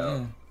figured it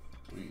out.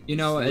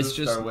 Yeah. It's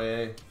just our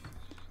way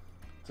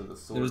to the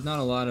source. There's not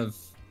a lot of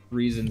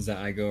reasons that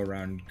I go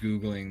around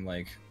Googling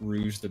like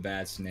Rouge the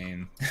Bat's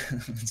name.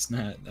 It's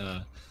not.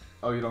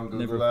 Oh, you don't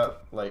Google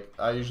that? Like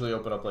I usually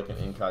open up like an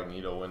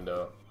incognito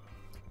window.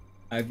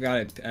 I've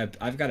got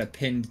a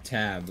pinned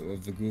tab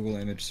of the Google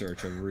image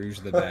search of Rouge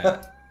the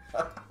Bat.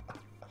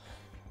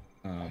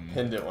 I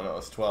pinned it when I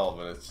was 12,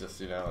 and it's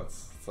just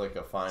it's like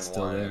a fine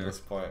wine at this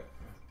point.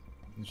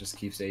 It just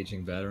keeps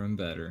aging better and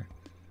better.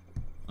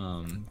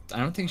 I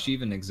don't think she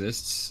even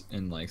exists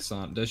in like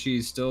Sonic. Does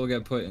she still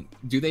get put in?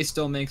 Do they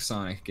still make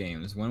Sonic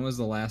games? When was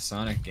the last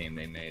Sonic game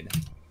they made?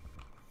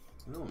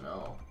 I don't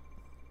know.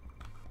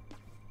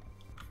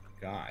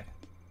 God.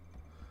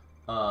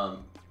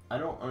 I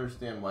don't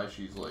understand why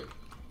she's like.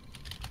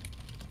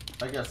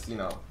 I guess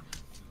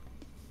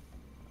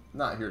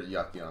not here to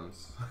yuck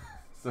yums,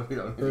 so we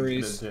don't need to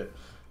get into it.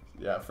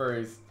 Yeah,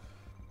 furries,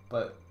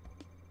 but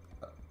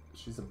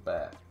she's a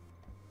bat.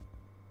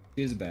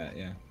 She's a bat,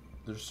 yeah.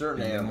 There's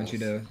certain animals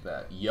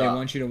that yuck. They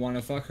want you to want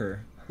to fuck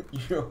her.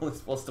 You're only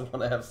supposed to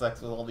want to have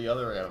sex with all the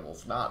other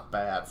animals, not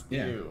bats.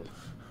 Yeah. Ew.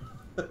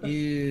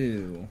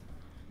 Ew.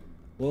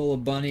 Little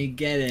bunny,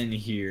 get in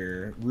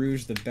here.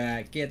 Rouge the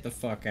Bat, get the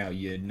fuck out,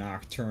 you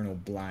nocturnal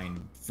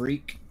blind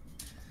freak.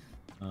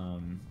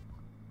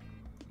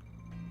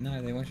 No,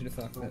 they want you to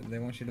fuck. They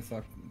want you to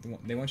fuck.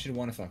 They want you to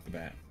want to fuck the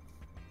bat.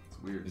 It's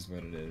weird. Is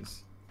what it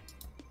is.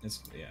 It's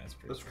pretty.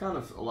 That's kind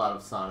of a lot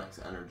of Sonic's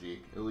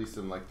energy, at least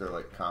in like their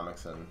like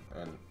comics and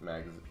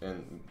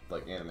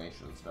like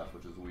animation and stuff,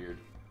 which is weird.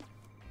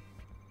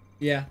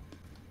 Yeah.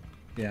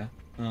 Yeah.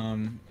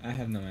 I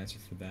have no answer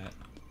for that.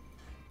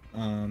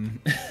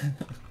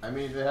 I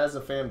mean, it has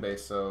a fan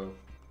base, so.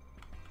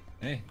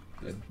 Hey.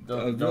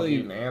 Don't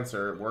need an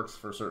answer. It works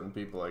for certain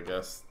people, I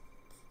guess.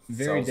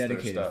 Very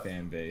dedicated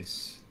fan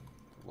base.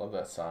 Love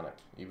that Sonic,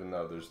 even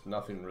though there's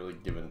nothing really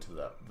given to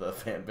the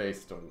fan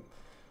base to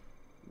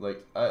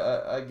Like,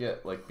 I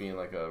get, like, being,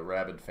 like, a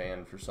rabid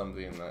fan for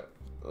something that,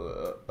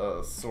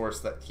 a source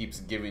that keeps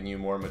giving you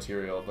more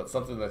material, but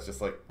something that's just,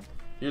 like,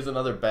 here's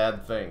another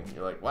bad thing.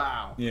 You're like,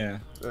 wow. Yeah.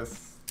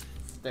 This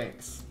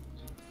stinks.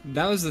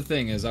 That was the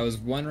thing, is I was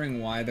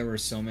wondering why there were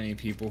so many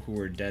people who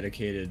were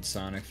dedicated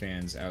Sonic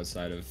fans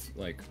outside of,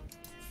 like,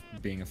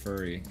 being a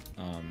furry,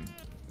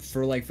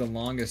 for, like, the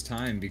longest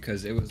time,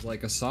 because it was,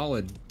 like, a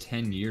solid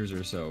 10 years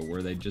or so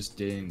where they just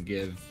didn't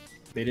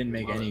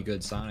make any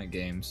good Sonic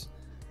games.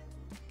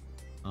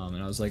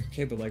 And I was like,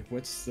 okay, but, like,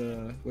 what's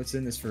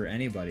in this for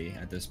anybody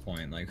at this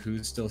point? Like,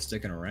 who's still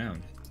sticking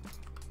around?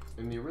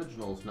 And the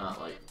original's not,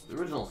 like, the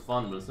original's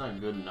fun, but it's not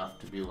good enough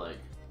to be, like,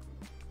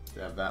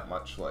 to have that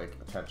much, like,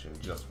 attention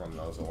just from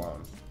those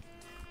alone.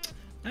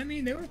 I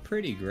mean, they were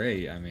pretty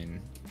great. I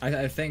mean,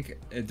 I think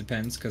it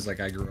depends, because,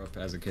 like, I grew up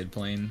as a kid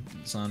playing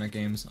Sonic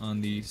games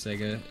on the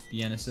Sega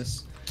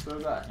Genesis. So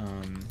did I.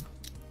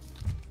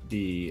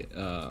 The,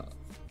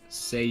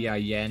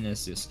 Sega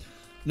Genesis.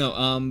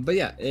 No, but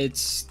yeah,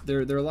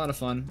 they're a lot of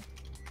fun.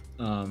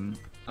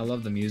 I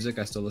love the music.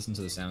 I still listen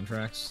to the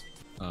soundtracks.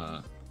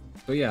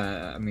 But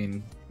yeah, I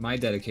mean, my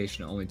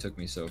dedication only took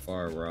me so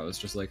far, where I was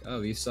just like,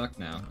 oh, these suck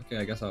now. Okay,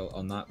 I guess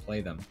I'll not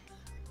play them.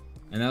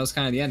 And that was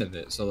kind of the end of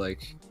it. So,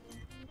 like,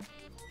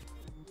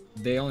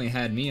 they only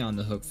had me on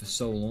the hook for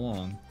so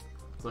long.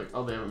 It's like,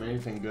 oh, they haven't made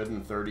anything good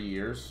in 30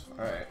 years?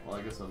 Alright, well,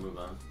 I guess I'll move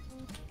on.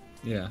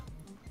 Yeah.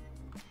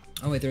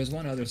 Oh wait, there was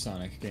one other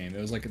Sonic game. It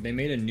was like, they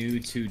made a new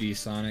 2D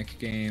Sonic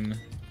game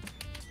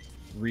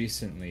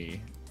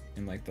recently,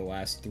 in like the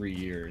last 3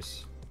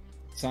 years.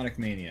 Sonic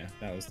Mania,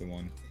 that was the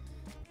one.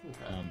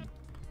 Okay.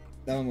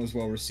 That one was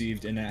well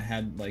received, and it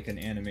had like an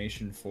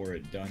animation for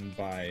it done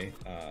by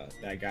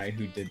that guy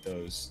who did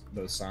those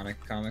Sonic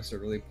comics that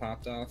really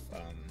popped off.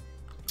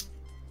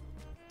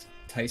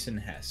 Tyson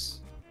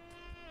Hess.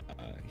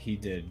 He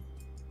did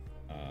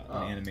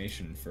an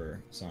animation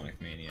for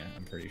Sonic Mania,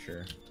 I'm pretty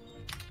sure.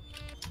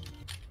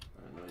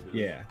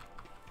 Yeah.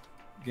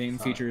 Game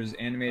features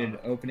animated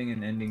opening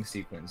and ending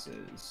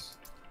sequences.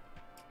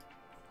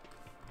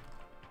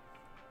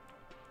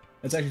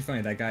 That's actually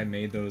funny. That guy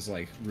made those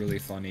like really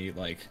funny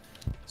like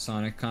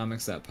Sonic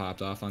comics that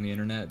popped off on the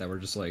internet that were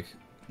just like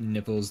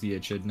Nipples the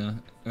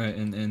Echidna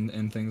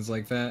and things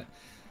like that.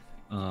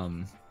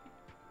 And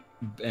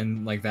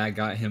like that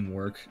got him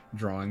work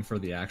drawing for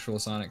the actual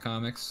Sonic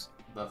comics.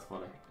 That's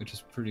funny. Which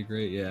is pretty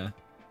great, yeah.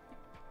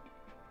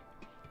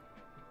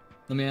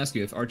 Let me ask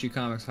you, if Archie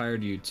Comics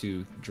hired you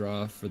to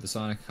draw for the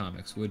Sonic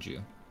comics, would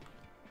you?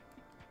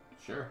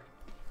 Sure.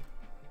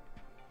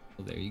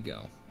 Well, there you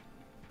go.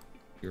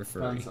 You're a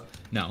furry.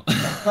 No.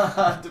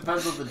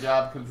 Depends what the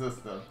job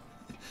consists of,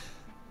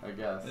 I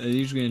guess. It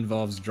usually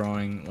involves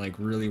drawing like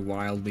really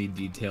wildly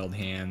detailed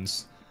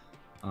hands.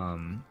 I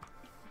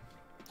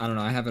don't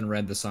know, I haven't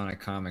read the Sonic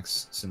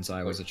comics since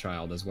I was a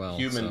child as well.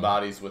 Human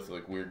bodies with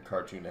like weird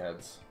cartoon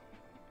heads.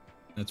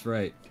 That's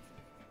right.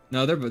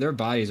 No, their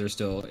bodies are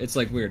still, it's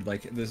like weird,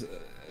 like this,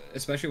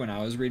 especially when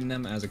I was reading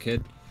them as a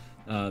kid,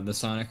 the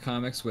Sonic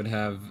comics would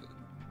have,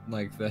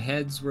 like, the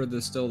heads were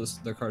still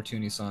the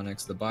cartoony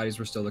Sonics, the bodies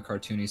were still the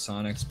cartoony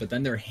Sonics, but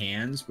then their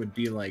hands would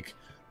be like,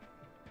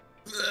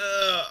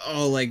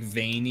 all like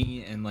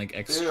veiny and like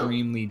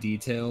extremely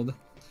detailed.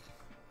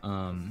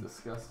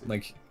 Disgusting.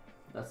 Like,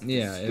 that's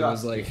yeah, disgusting. it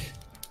was like,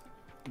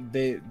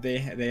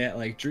 they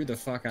like drew the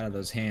fuck out of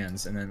those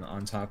hands, and then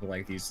on top of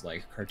like these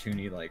like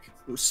cartoony like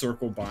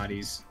circle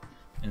bodies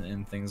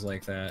and things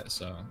like that.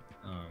 So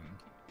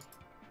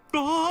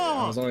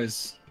I was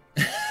always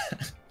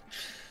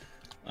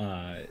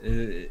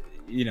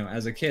you know,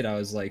 as a kid I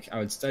was like, I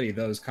would study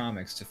those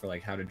comics for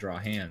like how to draw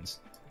hands.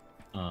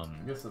 I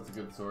guess that's a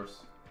good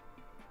source.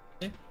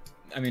 Yeah.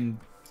 I mean,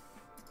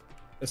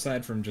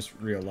 aside from just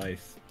real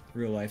life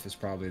is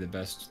probably the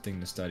best thing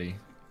to study,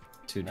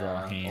 to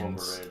draw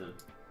hands.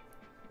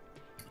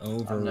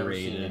 Overrated. I've never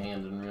seen a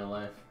hand in real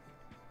life.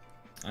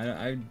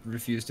 I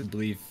refuse to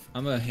believe.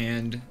 I'm a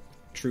hand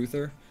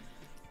truther.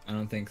 I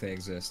don't think they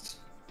exist.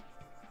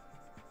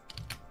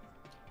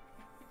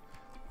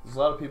 There's a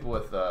lot of people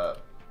with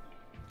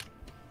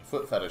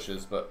foot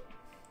fetishes, but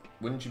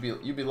wouldn't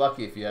you'd be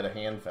lucky if you had a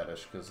hand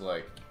fetish, because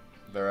like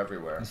they're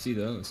everywhere. I see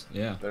those,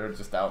 yeah. They're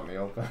just out in the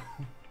open.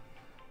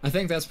 I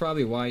think that's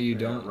probably why you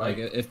don't like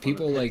if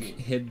people like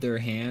hid their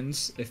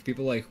hands, if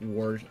people like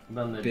wore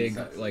big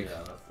like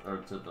or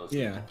to those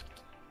yeah. people.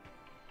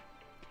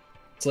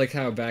 It's like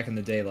how back in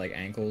the day like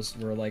ankles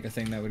were like a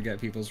thing that would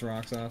get people's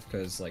rocks off,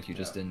 because like you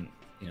just didn't,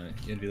 you know,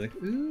 you'd be like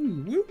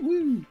ooh woo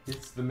woo.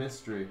 It's the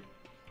mystery.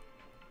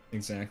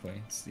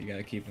 Exactly. You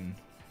gotta keep them.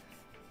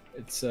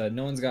 It's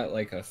no one's got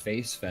like a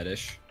face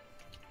fetish.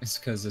 It's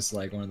because it's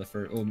like one of the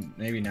first. Well,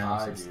 maybe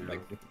now since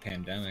like with the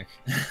pandemic.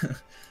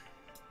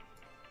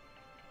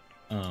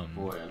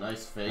 Boy, a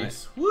nice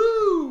face.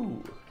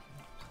 Woo!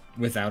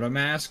 Without a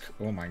mask?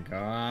 Oh my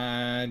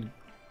god.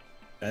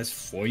 That's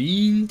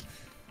fine.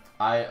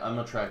 I'm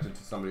attracted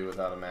to somebody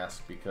without a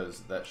mask because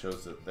that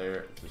shows that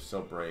they're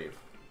so brave.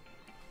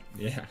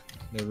 Yeah,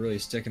 they're really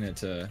sticking it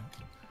to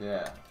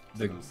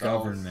the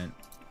government.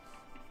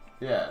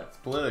 Yeah, it's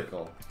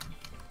political.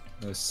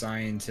 Those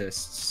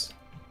scientists.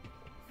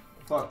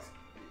 Fuck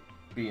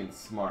being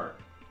smart.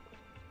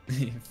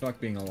 Fuck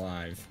being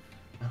alive.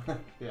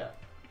 Yeah.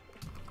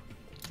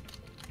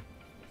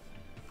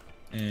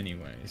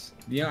 Anyways,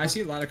 yeah, I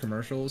see a lot of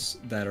commercials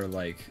that are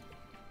like,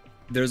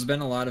 there's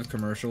been a lot of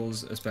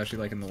commercials, especially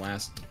like in the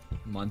last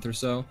month or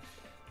so,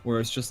 where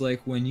it's just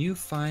like, when you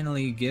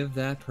finally give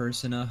that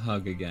person a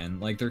hug again,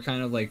 like they're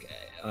kind of like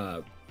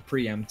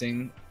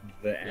preempting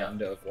the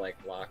end of like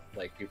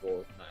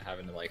people not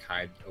having to like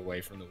hide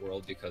away from the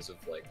world because of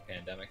like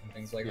pandemic and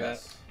things like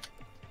that.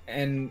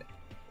 And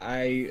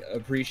I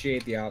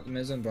appreciate the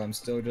optimism, but I'm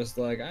still just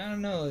like, I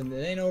don't know, it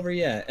ain't over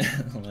yet.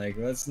 Like,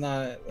 let's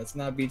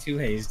not be too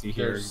hasty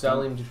here. They're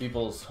selling to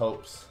people's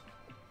hopes.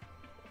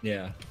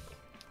 Yeah.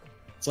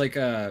 It's like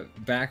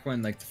back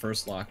when like the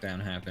first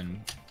lockdown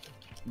happened,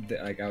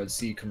 like I would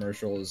see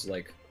commercials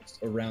like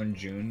around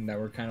June that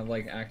were kind of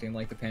like acting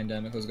like the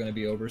pandemic was going to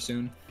be over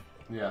soon.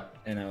 Yeah.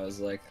 And I was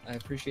like, I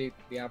appreciate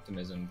the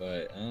optimism,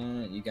 but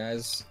you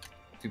guys,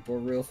 people are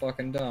real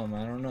fucking dumb.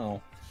 I don't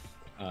know.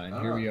 And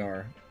here we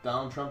are.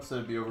 Donald Trump said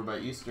it'd be over by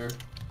Easter.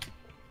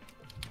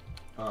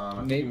 I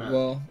think Maybe, he meant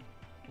well,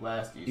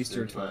 last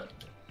Easter, but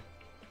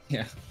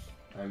yeah.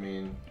 I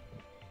mean,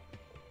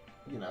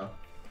 you know,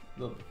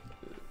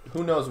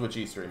 who knows which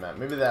Easter he meant?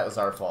 Maybe that was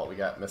our fault. We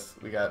got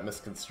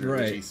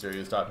misconstrued which Easter he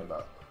was talking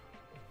about.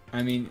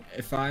 I mean,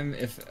 if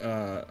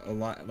a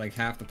lot, like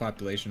half the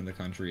population of the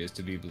country is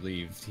to be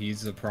believed,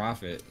 he's a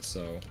prophet,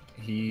 so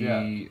he's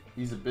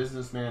a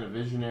businessman, a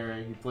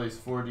visionary. He plays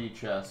 4D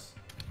chess,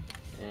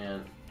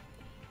 and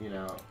you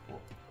know,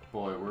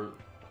 boy,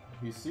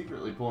 he's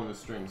secretly pulling the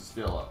strings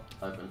still up,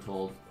 I've been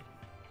told.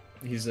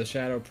 He's a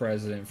shadow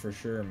president for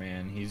sure,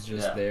 man. He's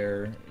just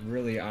there,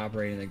 really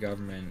operating the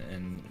government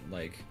and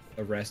like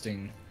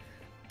arresting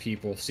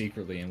people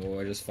secretly, and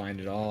we'll just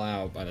find it all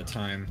out by the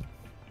time.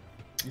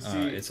 You see,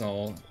 it's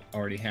all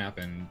already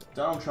happened.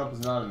 Donald Trump is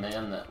not a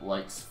man that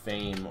likes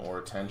fame or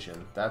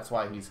attention. That's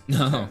why he's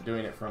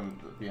doing it from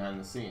behind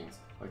the scenes.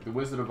 Like the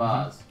Wizard of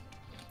Oz.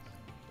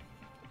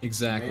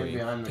 Exactly.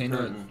 Behind the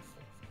curtain.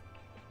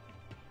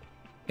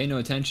 Pay no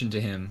attention to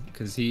him,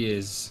 because he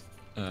is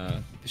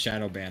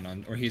shadow banned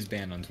on, or he's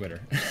banned on Twitter.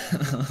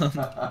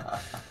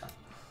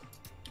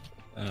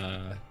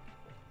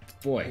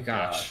 Boy,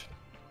 gosh.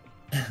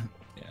 Yeah.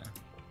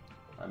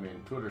 I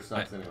mean, Twitter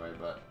sucks anyway,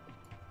 but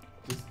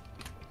just...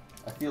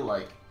 I feel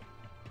like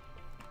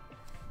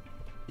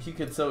he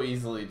could so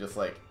easily just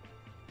like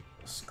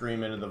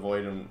scream into the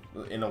void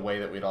in a way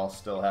that we'd all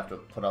still have to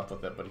put up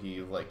with it, but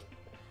he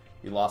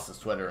lost his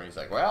Twitter and he's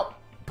like, well,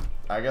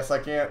 I guess I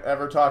can't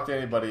ever talk to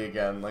anybody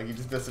again. Like he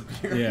just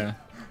disappeared. Yeah.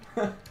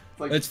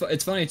 Like,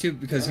 it's funny too,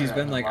 because he's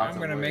been like, I'm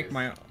gonna make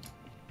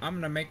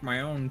my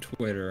own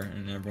Twitter,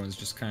 and everyone's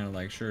just kind of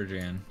like, sure,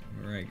 Jan,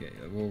 right,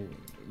 we'll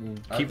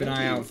keep an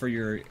eye out for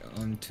your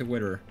on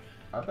Twitter.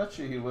 I bet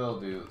you he will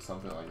do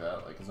something like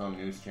that, like his own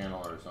news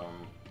channel or his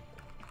own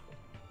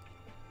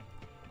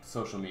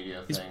social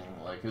media thing,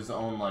 like his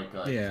own like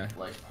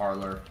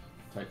parlor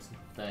type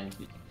thing.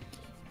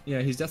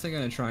 Yeah, he's definitely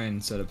gonna try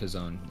and set up his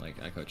own like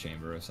echo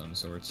chamber of some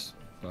sorts,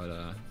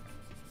 but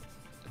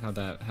how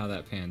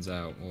that pans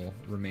out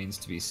remains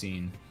to be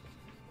seen.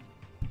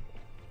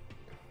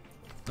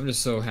 I'm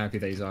just so happy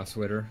that he's off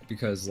Twitter,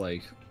 because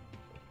like,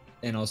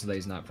 and also that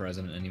he's not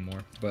president anymore,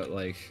 but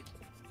like.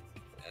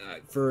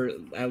 For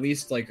at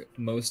least like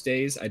most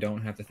days, I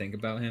don't have to think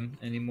about him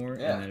anymore,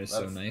 and that is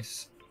so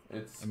nice.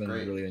 I've been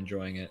really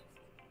enjoying it.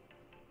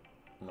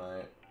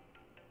 My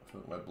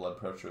blood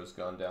pressure has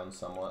gone down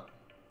somewhat.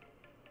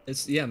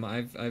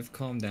 I've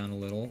calmed down a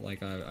little.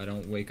 Like I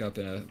don't wake up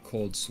in a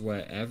cold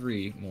sweat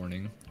every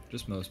morning,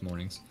 just most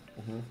mornings.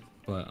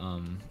 But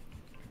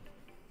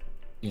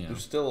you know,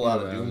 there's still a lot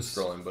of doom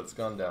scrolling, but it's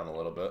gone down a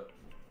little bit.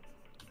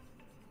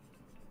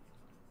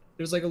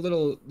 There's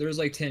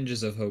like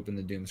tinges of hope in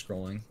the doom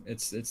scrolling.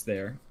 It's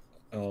there,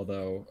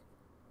 although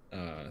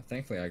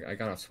thankfully I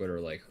got off Twitter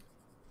like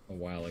a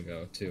while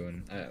ago too,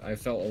 and I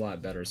felt a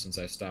lot better since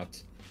I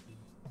stopped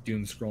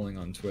doom scrolling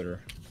on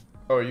Twitter.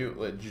 Oh,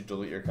 did you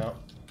delete your account?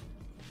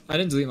 I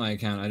didn't delete my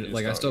account.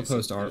 I still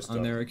post art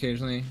on there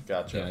occasionally.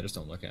 Gotcha. Yeah, I just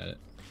don't look at it.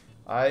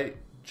 I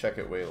check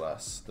it way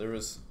less. There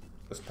was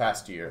this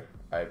past year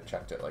I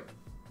checked it like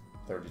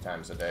 30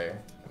 times a day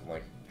and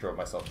like drove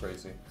myself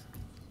crazy.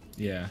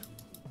 Yeah.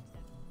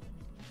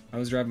 I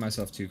was driving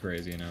myself too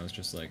crazy, and I was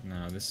just like,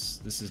 no, this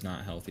is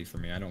not healthy for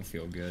me. I don't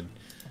feel good.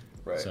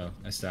 Right. So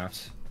I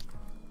stopped.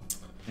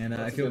 And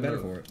I feel better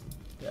for it.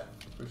 Yeah,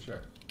 for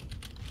sure.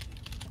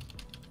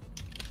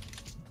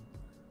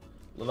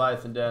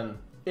 Leviathan Den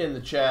in the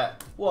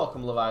chat.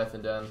 Welcome,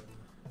 Leviathan Den.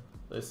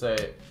 They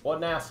say, what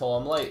an asshole,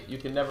 I'm late. You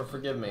can never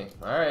forgive me.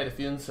 Alright, if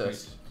you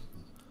insist.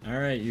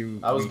 Alright,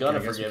 I was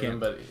gonna forgive him,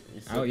 but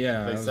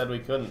they said we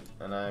couldn't,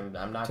 and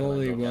I'm not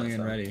totally willing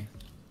and ready.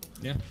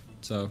 Yeah.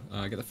 So,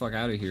 get the fuck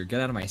out of here.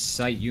 Get out of my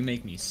sight. You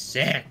make me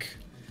sick.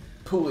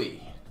 Pooey.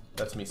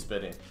 That's me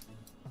spitting.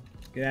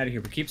 Get out of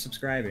here, but keep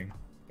subscribing.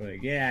 But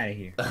get out of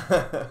here.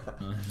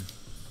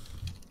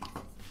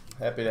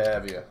 Happy to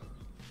have you.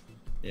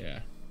 Yeah.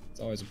 It's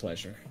always a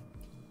pleasure.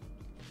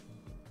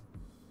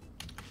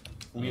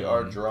 We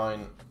are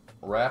drawing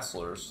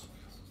wrestlers.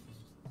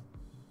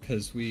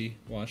 Because we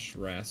watched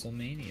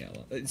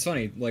Wrestlemania. It's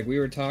funny, like, we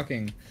were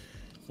talking,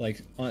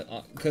 like,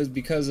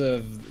 because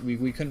of,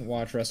 we couldn't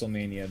watch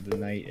Wrestlemania the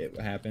night it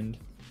happened.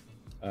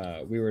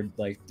 We were,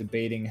 like,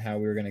 debating how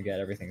we were going to get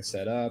everything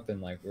set up,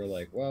 and, like, we were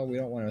like, well, we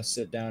don't want to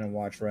sit down and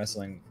watch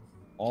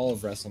all of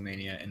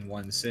Wrestlemania in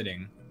one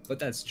sitting. But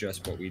that's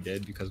just what we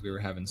did, because we were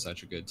having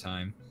such a good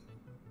time.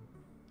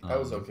 I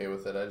was okay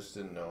with it, I just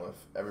didn't know if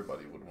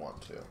everybody would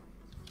want to.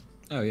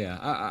 Oh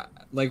yeah,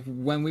 like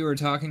when we were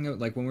talking,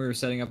 like when we were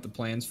setting up the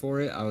plans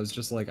for it, I was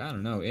just like, I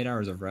don't know, 8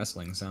 hours of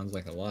wrestling sounds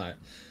like a lot.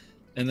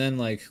 And then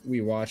like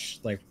we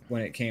watched, like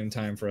when it came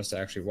time for us to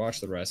actually watch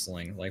the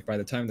wrestling, like by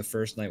the time the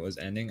first night was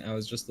ending, I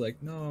was just like,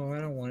 no, I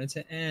don't want it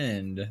to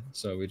end.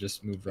 So we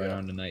just moved right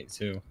on to night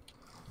 2. It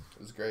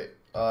was great.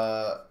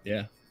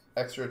 Yeah.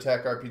 Extra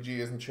Attack RPG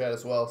is in chat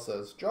as well.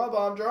 Says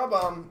DrawBomb,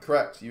 DrawBomb.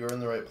 Correct, you are in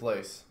the right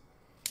place.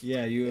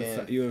 Yeah, you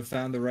have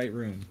found the right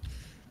room.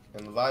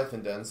 And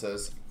Leviathan Den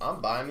says,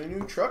 I'm buying a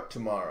new truck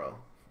tomorrow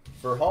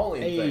for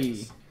hauling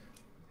things.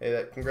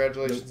 Hey,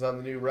 congratulations on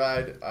the new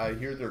ride. I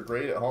hear they're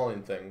great at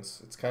hauling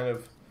things. It's kind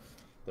of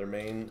their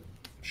main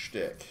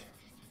shtick.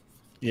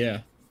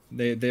 Yeah,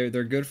 they're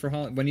good for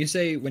hauling. When you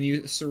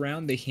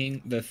surround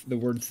the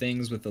word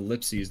things with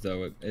ellipses,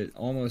 though, it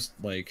almost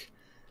like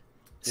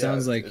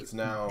sounds like it's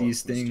now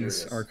these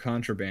mysterious. things are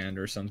contraband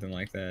or something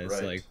like that.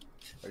 It's like,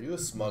 are you a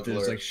smuggler?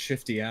 There's like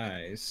shifty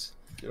eyes.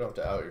 You don't have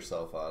to out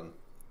yourself on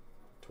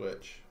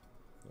Twitch,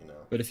 you know.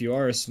 But if you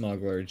are a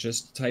smuggler,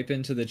 just type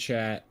into the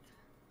chat,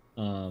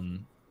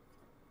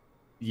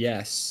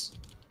 yes,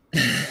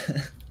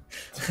 and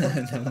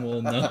then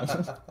we'll know.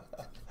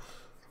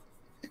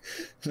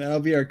 That'll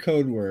be our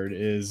code word.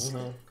 Is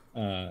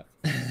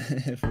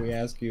if we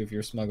ask you if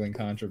you're smuggling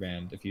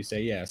contraband, if you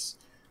say yes,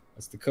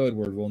 that's the code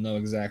word. We'll know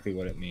exactly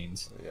what it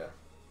means. Yeah.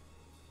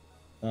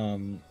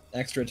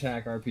 Extra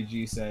Attack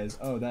RPG says,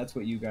 "Oh, that's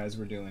what you guys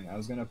were doing. I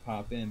was gonna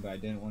pop in, but I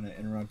didn't want to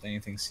interrupt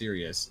anything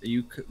serious.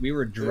 We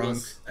were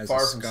drunk as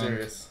far a from skunk.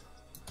 serious.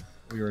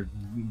 We were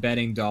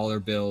betting dollar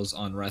bills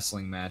on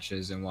wrestling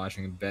matches and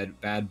watching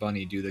Bad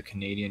Bunny do the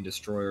Canadian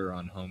Destroyer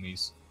on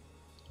homies.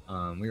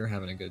 We were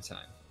having a good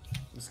time. It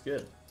was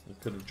good. You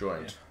could have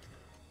joined. Yeah.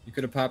 You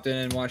could have popped in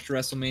and watched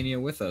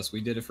WrestleMania with us.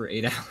 We did it for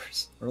 8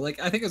 hours, or like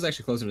I think it was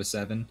actually closer to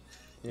 7,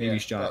 maybe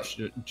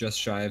just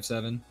shy of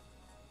 7.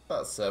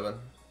 About 7.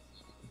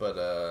 But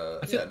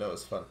it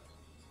was fun.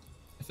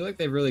 I feel like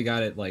they really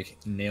got it like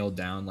nailed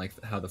down, like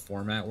how the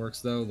format works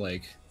though.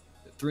 Like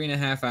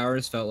 3.5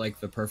 hours felt like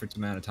the perfect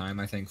amount of time,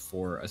 I think,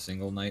 for a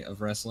single night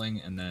of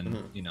wrestling. And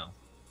then you know,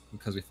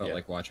 because we felt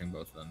like watching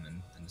both of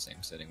them in the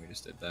same sitting, we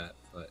just did that.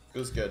 But it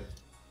was good.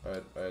 I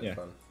had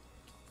fun.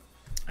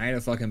 I had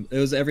it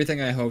was everything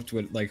I hoped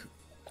would. Like,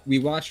 we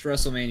watched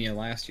WrestleMania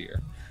last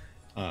year,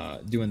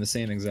 doing the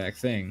same exact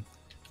thing,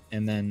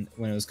 and then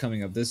when it was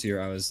coming up this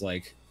year, I was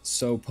like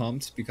so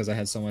pumped because I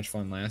had so much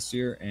fun last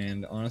year,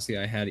 and honestly,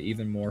 I had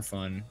even more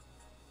fun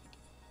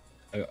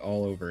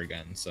all over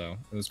again. So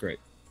it was great.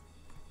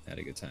 I had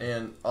a good time.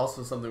 And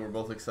also something we're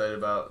both excited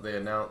about. They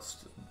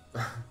announced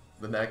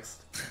the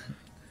next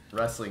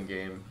wrestling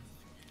game,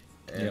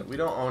 and we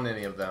don't own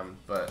any of them,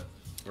 but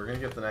we're gonna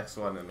get the next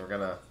one, and we're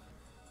gonna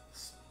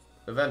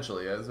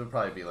eventually. This will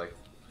probably be like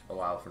a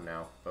while from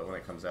now, but when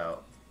it comes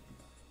out,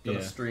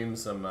 gonna stream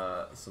some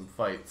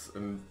fights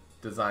and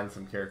design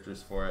some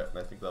characters for it, and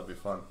I think that'll be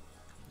fun.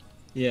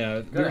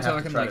 Yeah, we were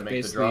talking to try to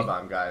make the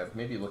DrawBomb guy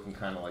maybe looking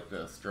kind of like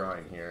this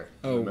drawing here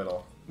in the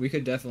middle. We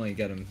could definitely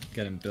get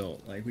him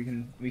built. Like we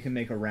can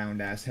make a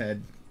round ass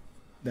head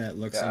that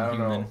looks inhuman. I don't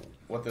know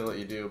what they let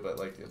you do, but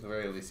like at the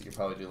very least, you could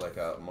probably do like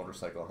a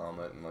motorcycle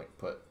helmet and like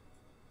put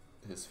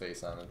his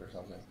face on it or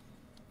something.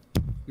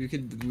 We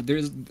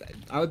could.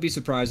 I would be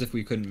surprised if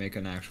we couldn't make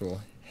an actual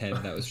head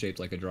that was shaped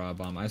like a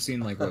DrawBomb. I've seen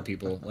like what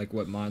people like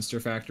what Monster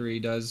Factory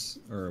does,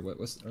 or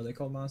are they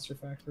called Monster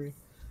Factory?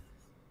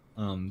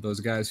 Those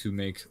guys who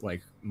make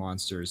like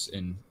monsters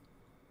and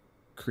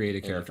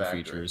create character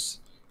features.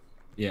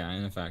 Yeah,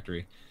 in a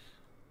factory.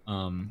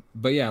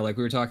 But yeah, like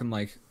we were talking,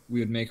 like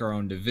we would make our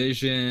own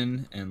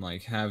division and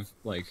like have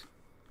like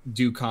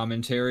do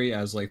commentary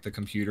as like the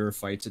computer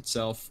fights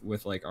itself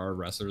with like our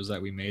wrestlers that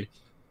we made.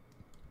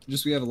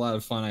 Just we have a lot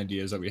of fun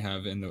ideas that we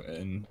have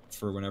in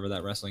for whenever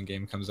that wrestling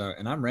game comes out,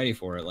 and I'm ready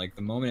for it. Like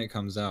the moment it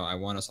comes out, I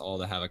want us all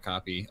to have a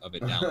copy of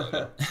it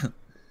downloaded.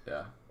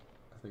 Yeah,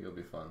 I think it'll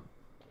be fun.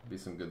 It'll be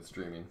some good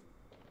streaming.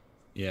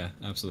 Yeah,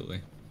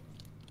 absolutely.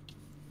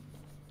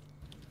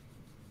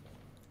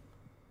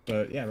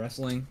 But yeah,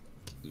 wrestling,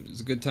 it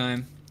was a good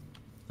time.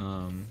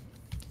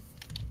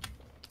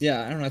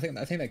 Yeah, I don't know. I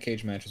think that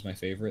cage match was my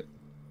favorite.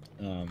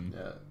 Yeah,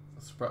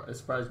 it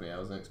surprised me. I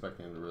wasn't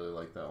expecting to really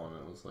like that one.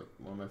 It was like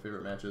one of my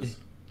favorite matches.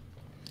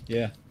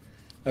 Yeah,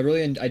 I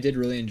did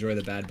really enjoy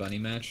the Bad Bunny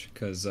match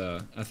because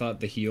I thought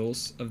the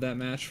heels of that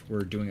match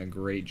were doing a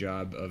great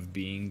job of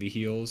being the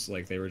heels.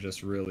 Like they were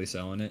just really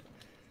selling it.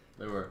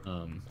 They were.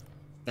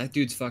 That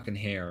dude's fucking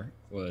hair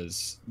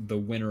was the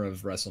winner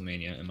of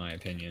WrestleMania, in my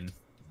opinion.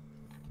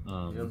 He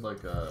had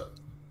like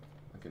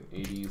an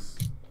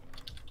 80s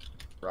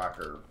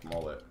rocker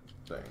mullet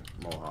thing,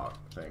 mohawk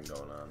thing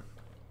going on.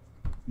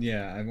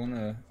 Yeah, I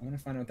wanna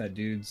find out that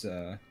dude's.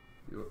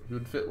 He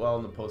would fit well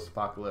in the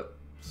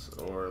post-apocalypse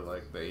or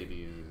like the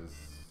 80s.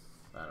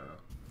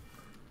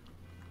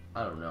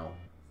 I don't know.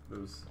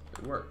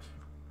 It worked.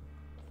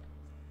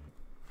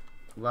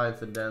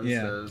 Leviathan Den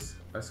says,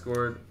 I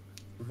scored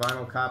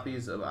vinyl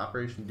copies of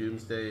Operation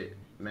Doomsday,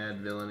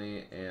 Mad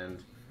Villainy,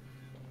 and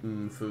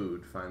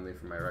Food finally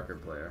for my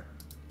record player.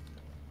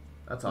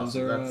 That's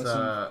awesome.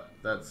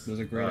 Those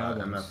are great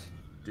albums. MF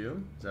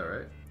Doom, is that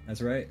right?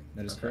 That's right.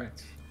 That is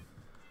correct.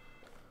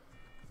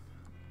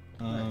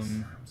 Nice.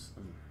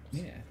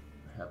 Yeah.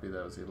 Happy that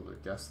I was able to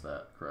guess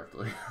that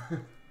correctly.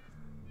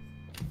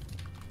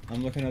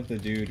 I'm looking up the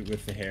dude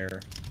with the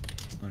hair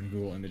on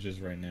Google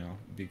Images right now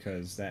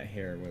because that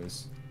hair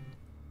was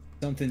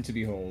something to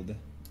behold.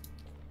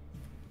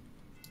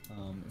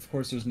 Of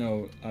course, there's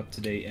no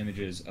up-to-date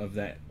images of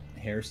that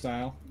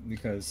hairstyle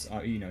because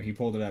you know, he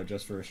pulled it out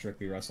just for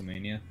strictly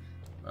Wrestlemania.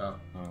 Oh.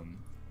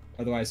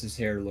 Otherwise, his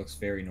hair looks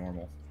very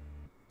normal.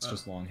 It's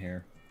just long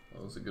hair.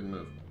 That was a good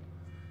move.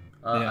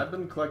 Yeah. I've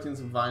been collecting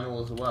some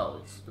vinyl as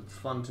well. It's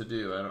fun to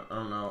do. I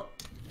don't know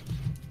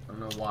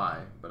why,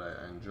 but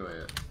I enjoy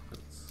it.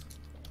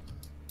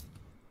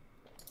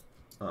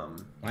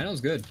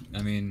 Vinyl's good.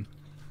 I mean,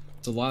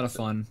 it's a lot of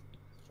fun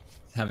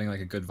having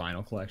like a good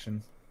vinyl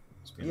collection.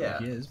 Yeah.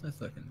 Like, yeah, it's my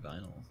fucking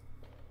vinyl.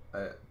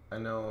 I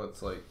know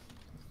it's like,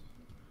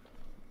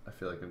 I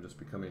feel like I'm just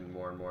becoming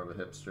more and more of a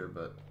hipster,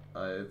 but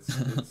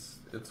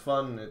it's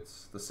fun. It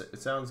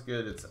sounds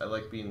good. I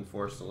like being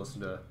forced to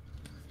listen to.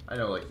 I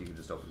know like you can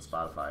just open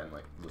Spotify and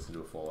like listen to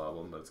a full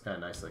album, but it's kind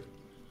of nice like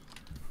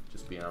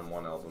just being on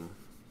one album.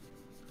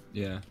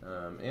 Yeah.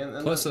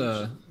 And plus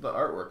the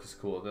artwork is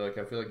cool. Like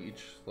I feel like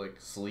each like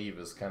sleeve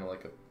is kind of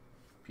like a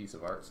piece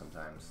of art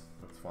sometimes.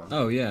 It's fun.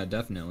 Oh yeah,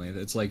 definitely.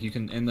 It's like you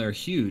can, and they're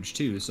huge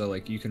too. So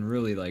like you can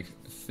really like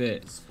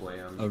fit display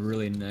them. a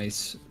really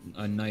nice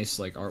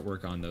like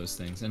artwork on those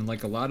things. And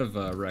like a lot of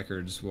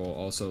records will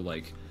also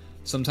like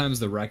sometimes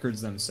the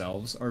records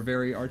themselves are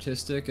very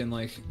artistic and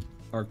like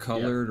are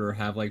colored or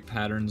have like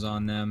patterns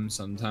on them.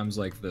 Sometimes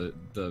like the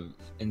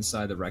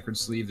inside the record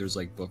sleeve there's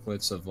like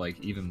booklets of like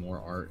even more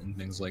art and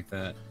things like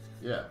that.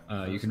 Yeah.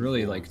 You can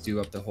really like do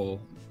up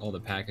all the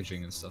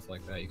packaging and stuff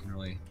like that. You can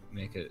really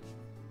make it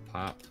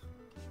pop.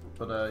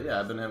 But yeah,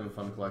 I've been having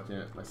fun collecting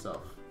it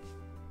myself.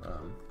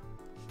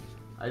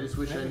 I just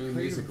wish I knew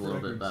music a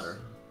little bit better.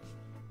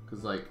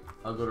 Cause like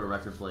I'll go to a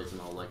record place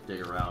and I'll like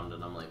dig around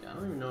and I'm like, I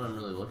don't even know what I'm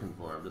really looking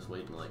for. I'm just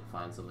waiting to like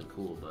find something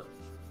cool. But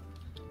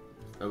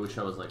I wish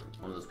I was like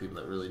one of those people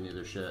that really knew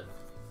their shit.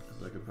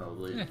 Cause I could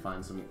probably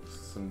find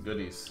some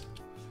goodies.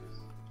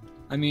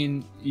 I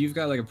mean, you've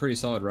got like a pretty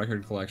solid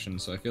record collection,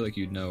 so I feel like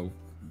you'd know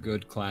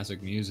good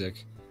classic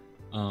music.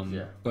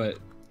 But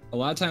a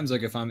lot of times,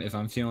 like if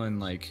I'm feeling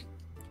like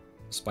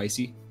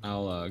spicy,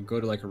 I'll go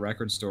to like a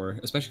record store,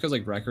 especially because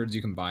like records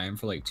you can buy them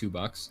for like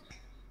 $2,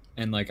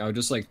 and like I would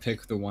just like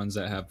pick the ones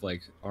that have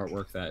like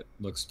artwork that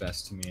looks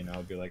best to me, and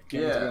I'll be like,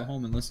 let's go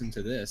home and listen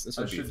to this. This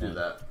would be fun.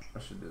 I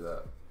should do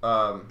that.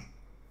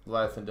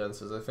 Leviathan Den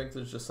says, I think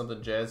there's just something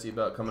jazzy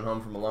about coming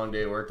home from a long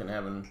day of work and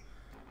having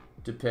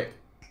to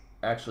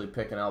actually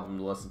pick an album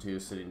to listen to,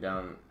 sitting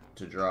down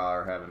to draw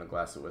or having a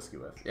glass of whiskey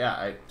with. Yeah,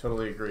 I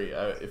totally agree.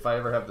 If I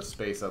ever have the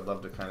space, I'd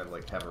love to kind of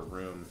like have a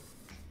room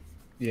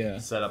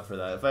set up for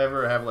that. If I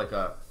ever have like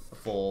a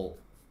full...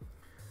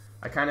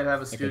 I kind of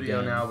have a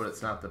studio now, but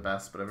it's not the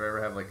best. But if I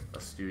ever have like a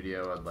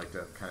studio, I'd like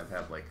to kind of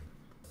have like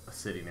a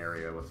sitting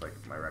area with like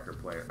a record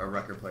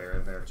player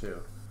in there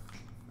too.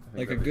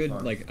 Like a good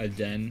fun. Like a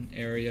den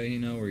area, you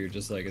know, where you're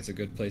just like, it's a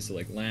good place to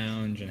like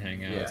lounge and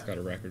hang out. It's got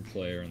a record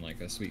player and like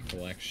a sweet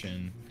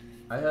collection.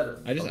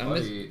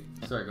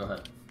 Sorry, go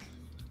ahead.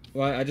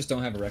 Well, I just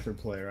don't have a record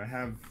player. I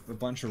have a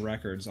bunch of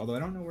records, although I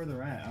don't know where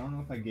they're at. I don't know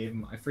if I gave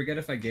them. I forget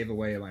if I gave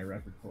away my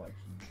record collection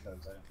because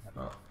I don't have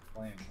them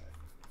playing.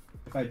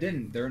 But if I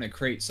didn't, they're in a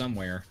crate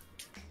somewhere.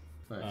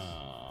 Nice.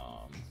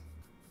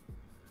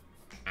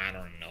 I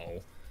don't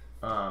know.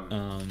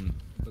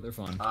 But they're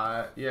fun.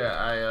 I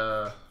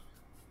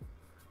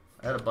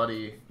had a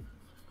buddy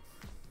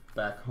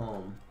back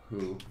home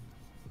who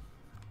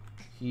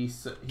he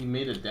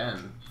made a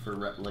den for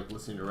like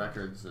listening to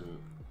records and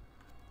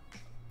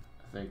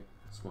I think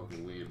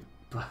smoking weed,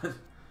 but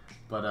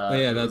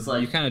that's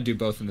like, you kind of do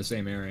both in the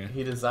same area.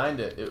 He designed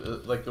it. It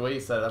was, like the way he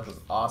set it up was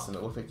awesome.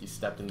 It looked like he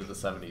stepped into the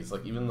 70s.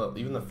 Like even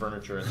the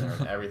furniture in there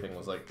and everything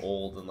was like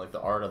old, and like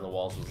the art on the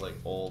walls was like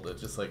old. It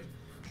just like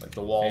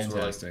the walls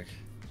were like,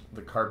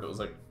 the carpet was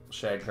like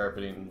shag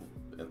carpeting.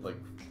 Like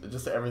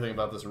just everything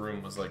about this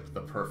room was like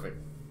the perfect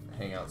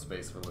hangout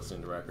space for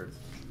listening to records.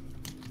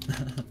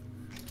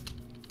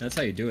 That's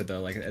how you do it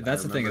though. Like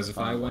that's the thing is, if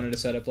I wanted to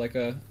set up like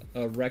a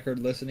record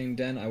listening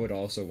den, I would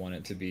also want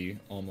it to be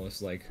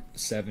almost like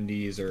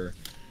 70s or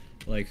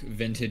like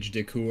vintage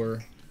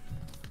decor.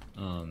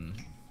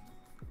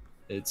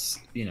 It's,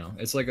 you know,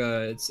 it's like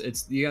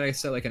it's you gotta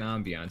set like an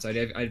ambiance.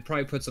 I'd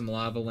probably put some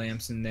lava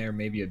lamps in there,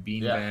 maybe a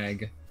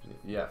beanbag.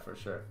 Yeah, for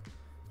sure.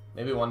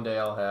 Maybe one day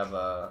I'll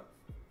have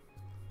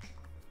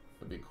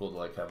It'd be cool to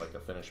like have like a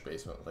finished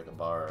basement with like a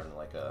bar and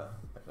like a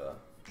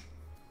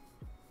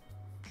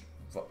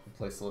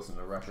place to listen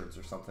to records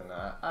or something.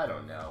 I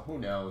don't know. Who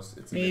knows?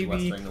 It's a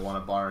Midwest thing to want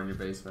a bar in your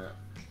basement.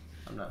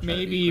 I'm not.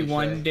 Maybe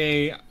one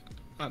day.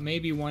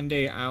 Maybe one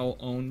day I'll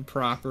own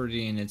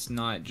property and it's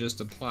not just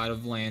a plot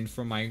of land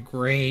for my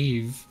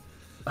grave.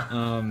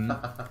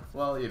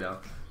 Well, you know,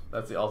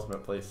 that's the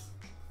ultimate place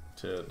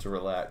to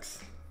relax.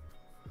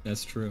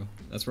 That's true.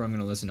 That's where I'm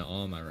going to listen to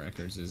all my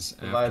records is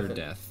after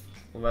death.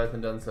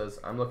 Leviathan Dunn says,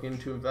 I'm looking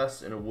to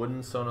invest in a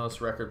wooden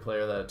Sonos record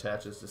player that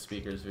attaches to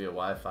speakers via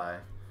Wi-Fi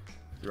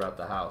throughout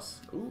the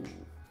house. Ooh,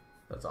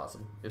 that's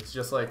awesome. It's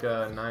just like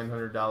a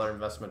 $900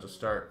 investment to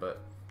start,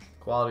 but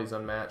quality's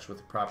unmatched with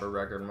a proper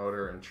record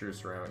motor and true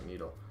ceramic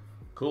needle.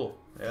 Cool.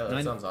 Yeah,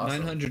 that sounds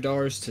awesome.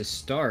 $900 to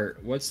start.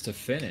 What's to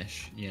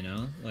finish? You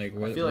know, like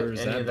I feel like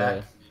any of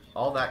that,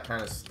 all that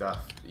kind of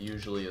stuff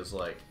usually is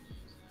like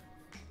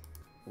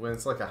when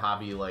it's like a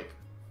hobby like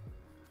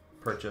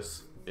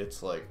purchase.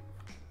 It's like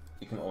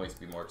it can always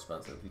be more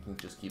expensive. You can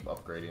just keep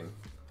upgrading.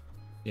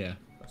 Yeah,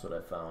 that's what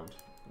I found.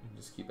 You can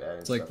just keep adding.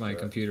 It's like my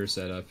computer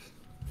setup.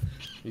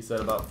 He said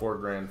about $4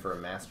 grand for a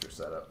master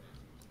setup.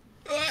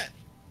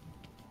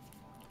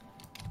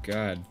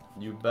 God.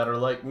 You better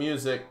like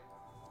music.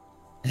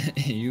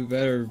 you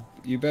better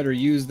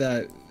use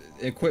that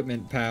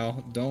equipment,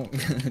 pal.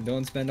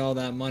 Don't spend all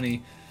that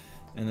money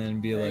and then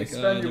be like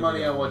spend your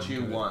money on what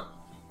you want.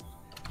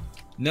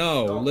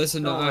 No,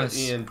 listen to us.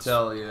 Ian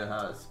tell you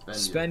how to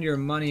spend your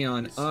money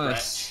on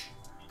us.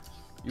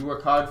 You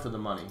work hard for the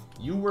money.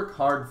 You work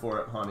hard for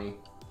it, honey.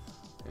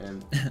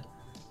 And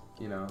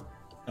you know.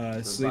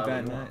 Sleep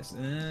at night.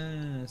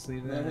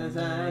 Sleep at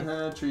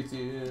night. Treat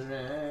you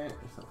right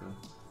or something.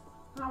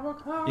 I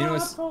work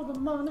hard for the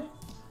money.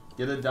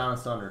 Get a Donna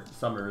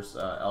Summers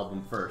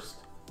album first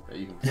that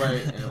you can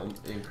play, and it'll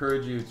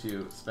encourage you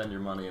to spend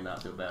your money and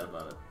not feel bad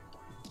about it.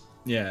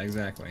 Yeah,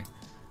 exactly.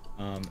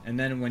 And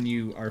then when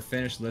you are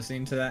finished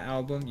listening to that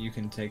album, you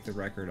can take the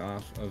record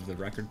off of the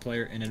record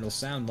player, and it'll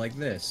sound like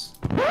this.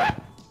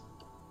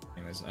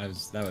 Anyways,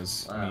 that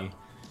was me.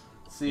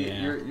 See,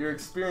 yeah. You're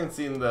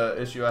experiencing the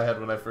issue I had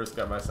when I first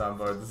got my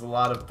soundboard. There's a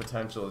lot of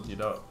potential. You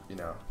know,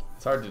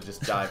 it's hard to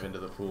just dive into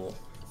the pool.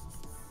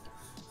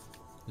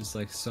 There's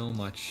like so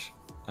much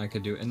I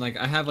could do, and like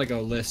I have like a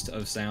list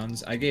of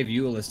sounds. I gave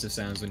you a list of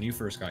sounds when you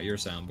first got your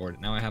soundboard.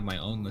 Now I have my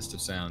own list of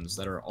sounds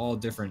that are all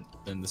different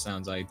than the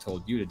sounds I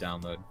told you to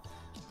download.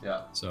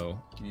 Yeah. So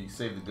you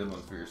save the good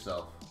ones for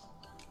yourself.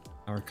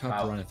 Our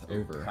cup runneth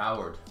over.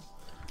 Coward.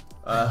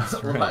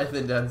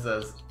 Leviathan Den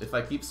says, if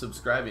I keep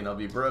subscribing, I'll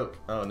be broke.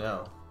 Oh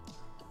no.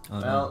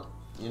 Well,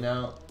 you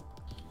know,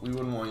 we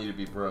wouldn't want you to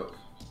be broke.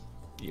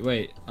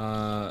 Wait,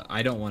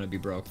 I don't want to be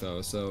broke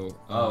though. So.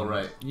 Oh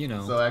right. You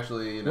know. So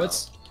actually, you know.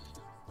 What's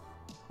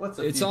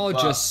it's all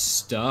bucks? Just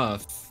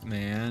stuff,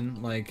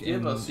 man. Like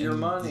give us your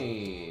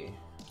money.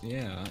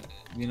 Yeah,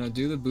 you know,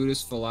 do the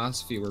Buddhist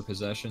philosophy where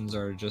possessions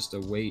are just a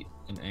weight,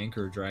 an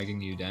anchor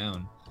dragging you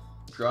down.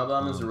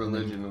 DrawBomb is a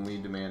religion, and we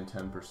demand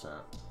 10%.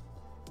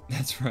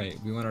 That's right.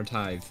 We want our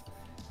tithe.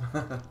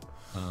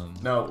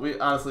 No, we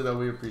honestly though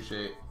we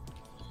appreciate.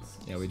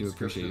 Yeah, we do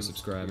appreciate you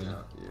subscribing.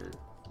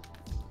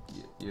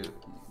 You know,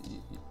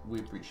 we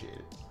appreciate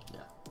it.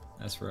 Yeah.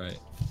 That's right.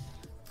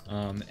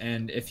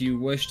 And if you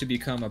wish to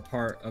become a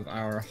part of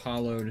our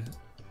hallowed,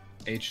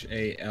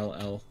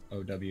 HALLOW,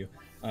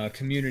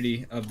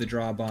 community of the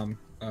DrawBomb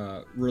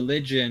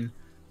religion,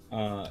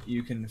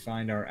 you can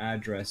find our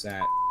address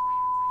at.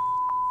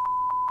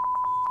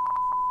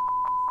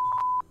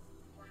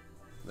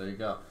 There you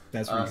go.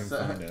 That's where you can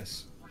find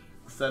us.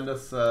 Send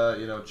us,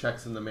 you know,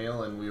 checks in the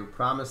mail, and we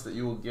promise that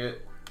you will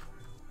get.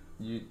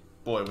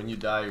 Boy, when you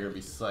die, you're gonna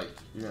be psyched.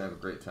 You're gonna have a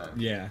great time.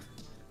 Yeah,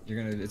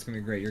 it's gonna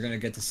be great. You're gonna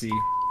get to see.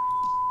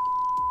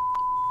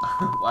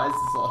 Why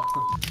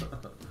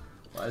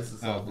is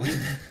this all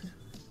bleeding?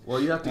 Well,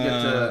 you have to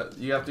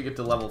get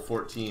to level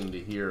 14 to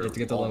hear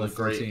all the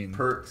great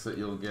perks that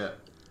you'll get.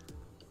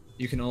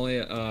 You can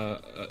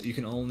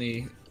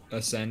only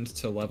ascend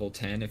to level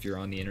 10 if you're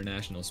on the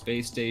International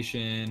Space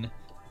Station,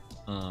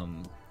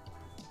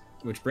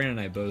 which Brandon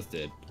and I both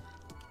did.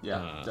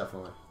 Yeah,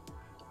 definitely.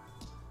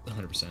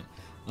 100%.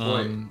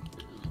 Boy,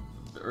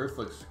 the Earth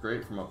looks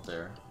great from up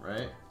there,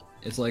 right?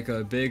 It's like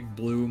a big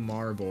blue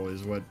marble,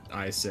 is what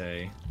I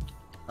say.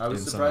 I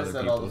was surprised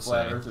that all the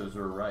flat earthers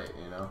were right,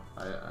 you know?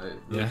 I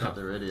really thought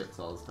they were idiots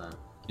all this time.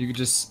 You could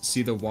just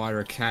see the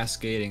water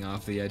cascading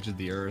off the edge of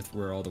the earth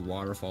where all the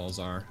waterfalls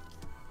are.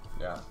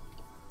 Yeah.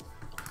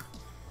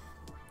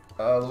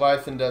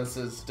 Leviathan Den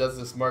says, does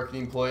this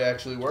marketing ploy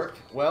actually work?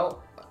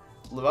 Well,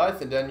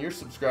 Leviathan Den, you're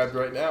subscribed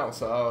right now,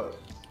 so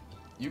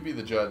you be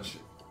the judge.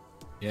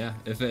 Yeah,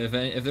 if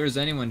there's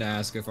anyone to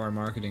ask if our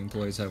marketing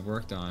ploys have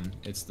worked on,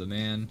 it's the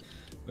man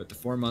with the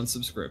 4-month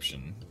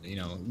subscription. You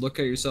know, look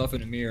at yourself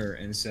in a mirror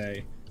and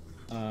say,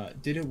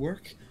 did it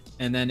work?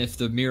 And then if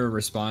the mirror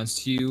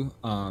responds to you,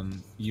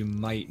 you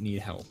might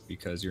need help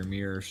because your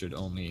mirror should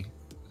only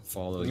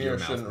follow your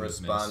mouth movements. The mirror shouldn't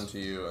respond to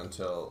you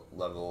until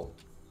level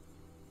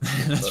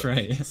That's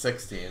right.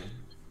 16.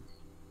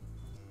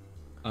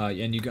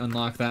 And you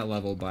unlock that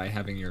level by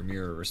having your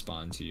mirror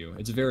respond to you.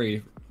 It's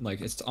very,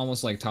 like, it's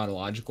almost like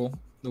tautological,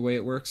 the way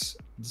it works,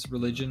 this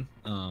religion.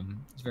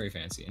 It's very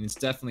fancy. And it's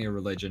definitely a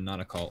religion, not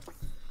a cult.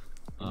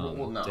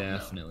 Well, no,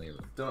 definitely.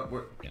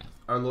 No. Yeah.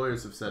 Our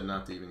lawyers have said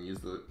not to even use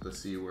the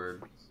C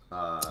word.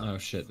 Oh,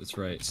 shit, that's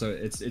right. So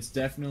it's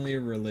definitely a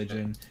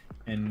religion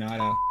and not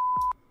a...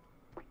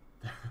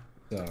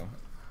 So...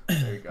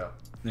 There you go.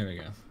 There we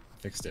go.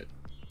 Fixed it.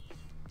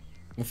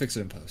 We'll fix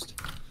it in post.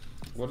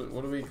 What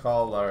do we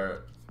call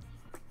our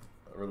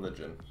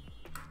religion?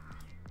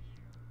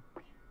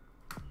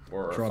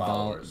 Or our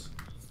followers?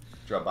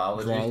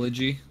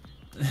 Drawology.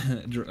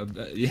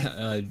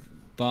 Yeah,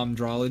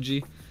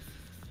 bombdrology.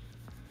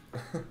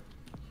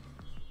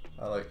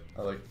 I like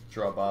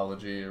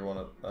drawbology or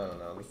I don't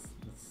know.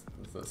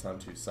 Does that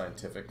sound too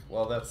scientific?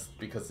 Well, that's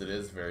because it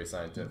is very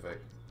scientific.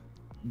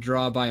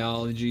 Draw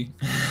biology.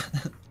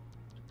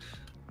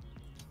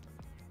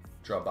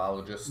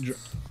 Drawbologists.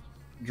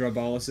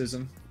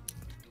 Drawbolicism.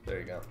 There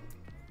you go.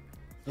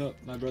 Oh,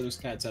 my brother's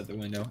cat's at the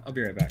window. I'll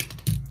be right back.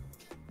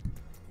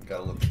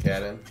 Gotta let the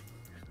cat in.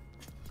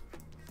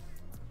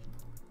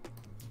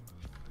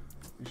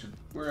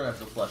 We're gonna have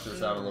to flesh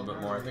this out a little bit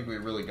more. I think we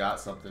really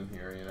got something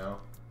here, you know?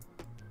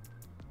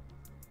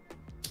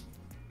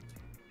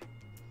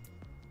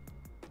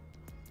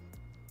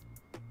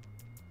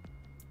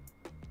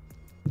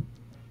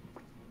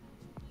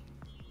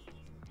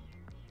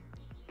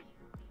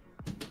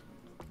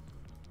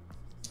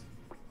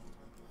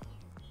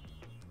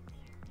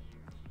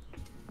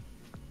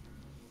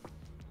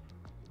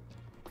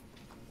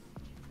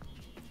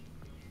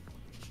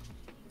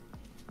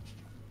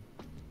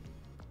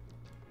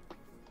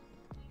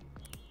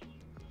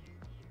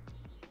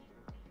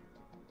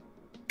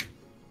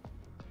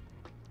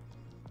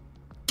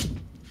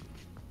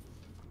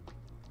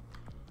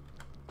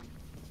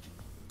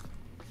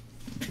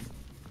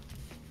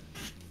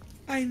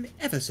 I'm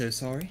ever so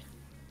sorry.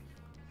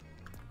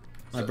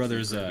 My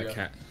brother's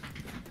cat.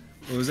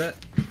 What was that?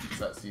 Is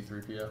that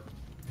C-3PO?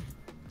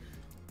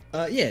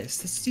 Yes,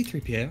 that's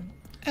C-3PO.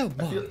 Oh,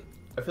 boy.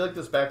 I feel like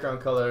this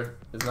background color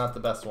is not the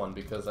best one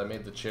because I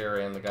made the chair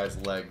and the guy's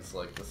legs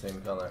like the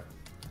same color.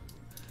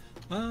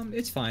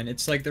 It's fine.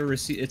 It's like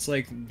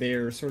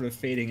they're sort of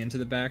fading into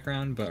the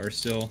background, but are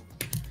still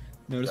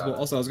noticeable.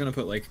 Also, I was gonna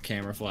put like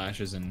camera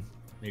flashes and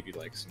maybe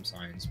like some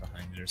signs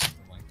behind it or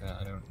something like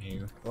that. I don't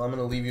know. Well, I'm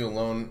gonna leave you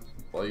alone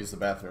while I use the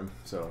bathroom.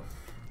 So.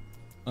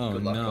 Oh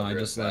no! I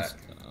just left.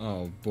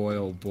 Oh boy!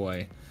 Oh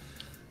boy!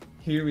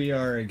 Here we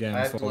are again,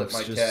 I have folks. to let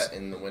my cat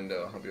in the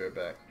window. I'll be right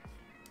back.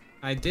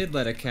 I did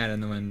let a cat in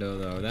the window,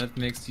 though. That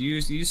makes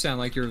you sound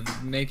like you're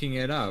making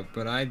it up,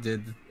 but I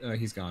did.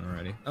 He's gone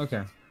already.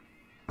 Okay.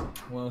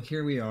 Well,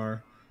 here we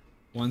are,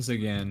 once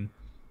again.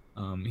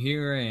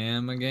 Here I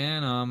am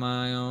again on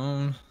my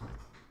own.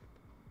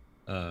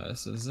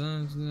 This is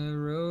the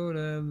road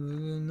I've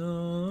been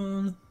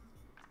on.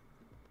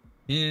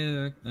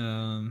 Yeah.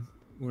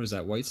 What is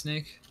that? White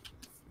Snake?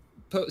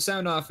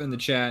 Sound off in the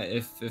chat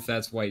if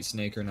that's White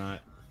Snake or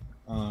not.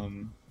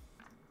 And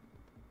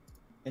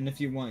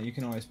if you want, you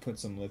can always put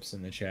some lips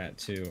in the chat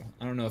too.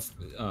 I don't know if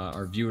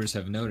our viewers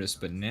have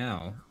noticed, but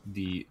now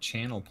the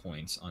channel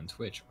points on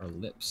Twitch are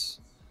lips.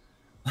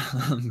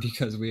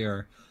 Because we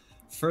are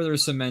further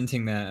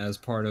cementing that as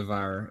part of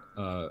our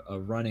a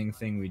running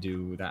thing we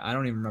do. That I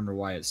don't even remember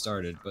why it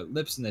started, but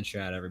lips in the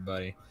chat,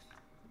 everybody.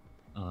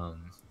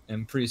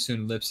 And pretty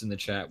soon, lips in the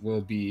chat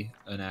will be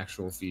an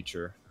actual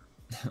feature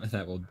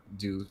that will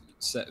do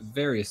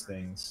various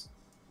things.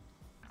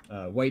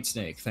 White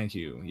Snake, thank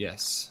you.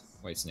 Yes,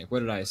 White Snake. What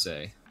did I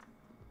say?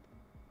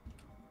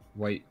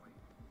 White.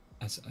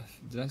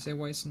 Did I say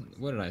White Snake?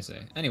 What did I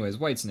say? Anyways,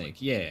 White Snake.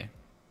 Yeah.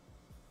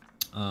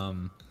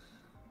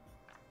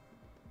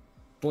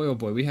 Boy, oh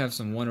boy, we have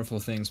some wonderful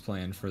things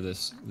planned for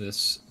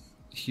this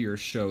here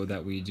show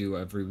that we do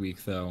every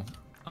week, though.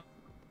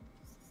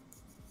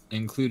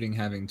 Including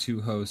having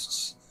two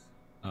hosts,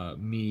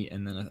 me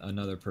and then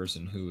another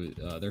person who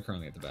they're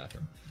currently at the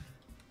bathroom.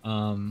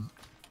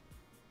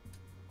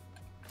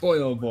 Boy,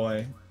 oh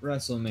boy,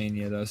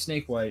 Wrestlemania though.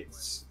 Snake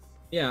Whites.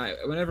 Yeah,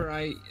 whenever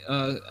I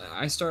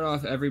start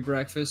off every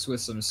breakfast with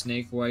some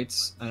snake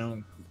whites. I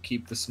don't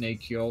keep the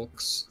snake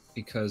yolks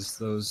because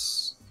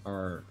those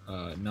are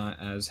not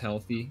as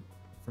healthy,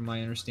 from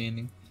my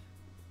understanding.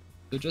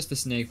 So just the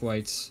snake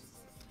whites.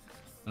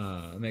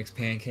 Makes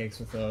pancakes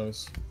with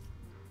those.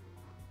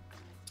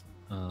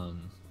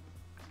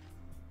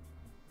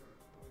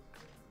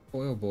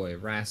 Boy, oh boy,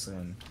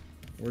 wrestling.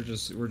 We're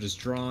just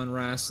drawing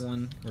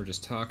wrestling. We're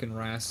just talking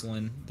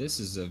wrestling. This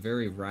is a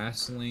very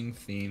wrestling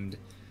themed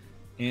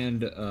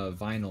and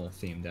vinyl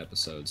themed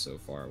episode so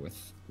far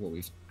with what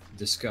we've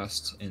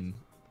discussed and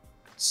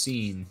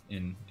seen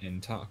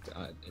and talked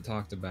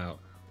about.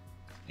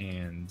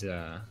 And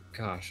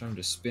gosh, I'm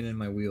just spinning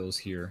my wheels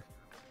here.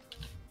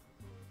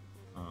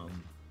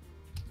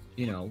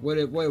 You know, what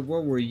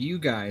were you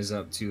guys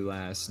up to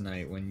last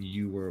night when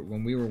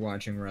we were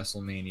watching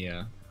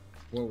WrestleMania?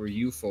 What were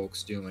you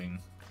folks doing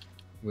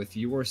with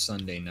your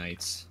Sunday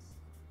nights?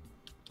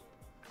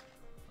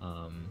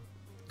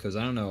 because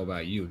I don't know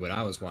about you, but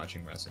I was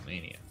watching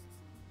WrestleMania.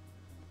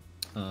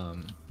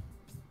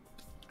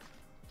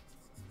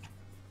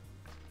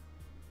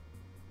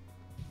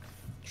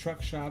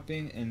 Truck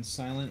shopping and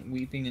silent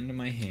weeping into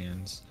my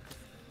hands.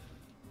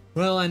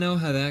 Well, I know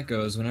how that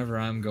goes. Whenever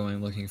I'm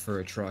going looking for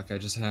a truck, I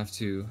just have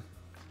to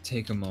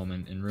take a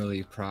moment and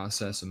really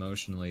process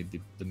emotionally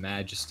the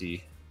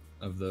majesty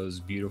of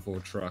those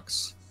beautiful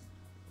trucks.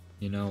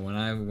 You know,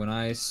 when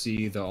I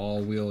see the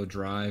all-wheel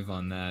drive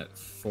on that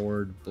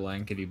Ford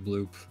blankety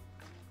bloop,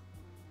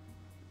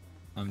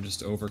 I'm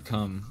just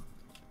overcome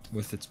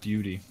with its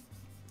beauty,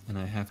 and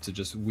I have to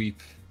just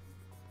weep.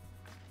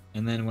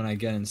 And then when I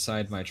get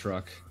inside my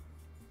truck,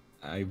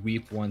 I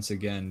weep once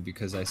again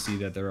because I see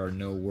that there are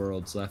no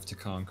worlds left to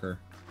conquer.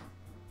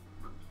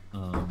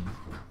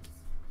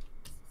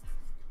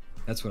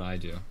 That's what I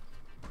do.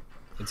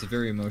 It's a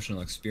very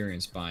emotional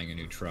experience buying a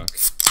new truck.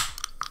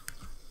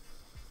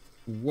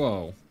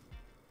 Whoa.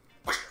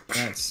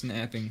 That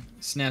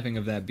snapping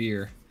of that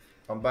beer.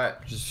 I'm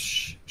back.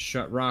 Just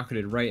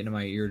rocketed right into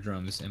my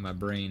eardrums and my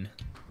brain.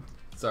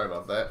 Sorry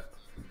about that.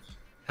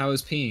 How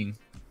is peeing?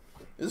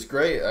 It's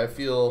great. I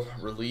feel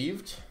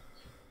relieved.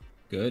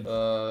 Good.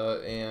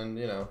 And,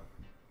 you know,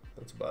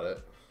 that's about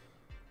it.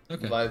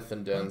 Okay.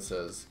 Leviathan Den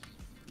says,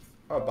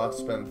 I'm about to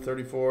spend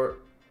 34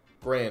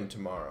 grand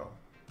tomorrow.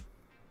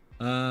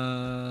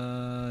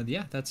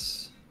 Yeah,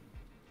 that's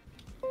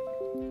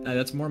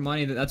more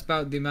money. That's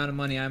about the amount of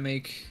money I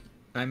made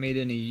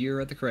in a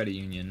year at the credit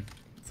union.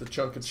 It's a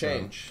chunk of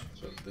change.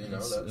 But, you know,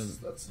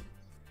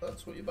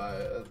 that's what you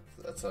buy.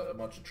 That's how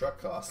much a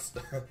truck costs.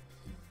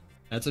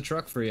 That's a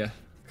truck for you.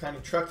 What kind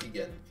of truck you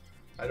getting?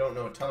 I don't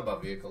know a ton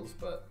about vehicles,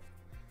 but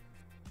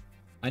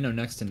I know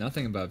next to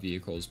nothing about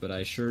vehicles, but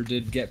I sure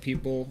did get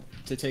people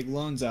to take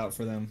loans out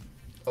for them.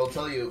 I'll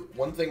tell you,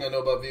 one thing I know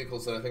about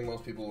vehicles that I think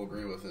most people will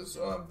agree with is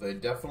they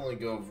definitely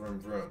go vroom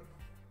vroom.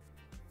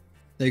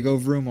 They go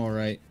vroom all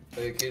right.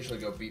 They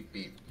occasionally go beep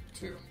beep,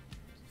 too.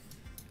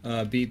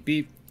 Beep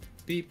beep,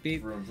 beep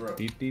beep, vroom vroom.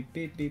 Beep beep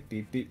beep beep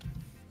beep beep.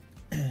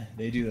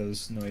 They do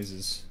those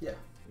noises. Yeah.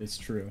 It's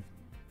true.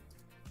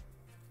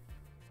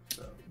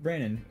 So,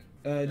 Brandon,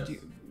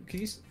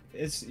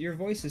 yes. Your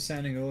voice is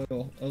sounding a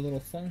little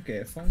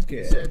funky.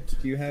 Do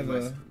you have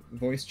a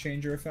voice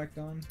changer effect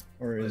on,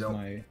 or is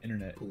my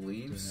internet?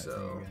 Believe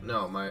so.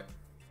 No,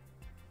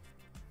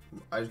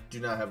 I do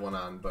not have one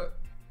on. But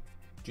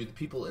do the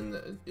people in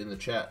the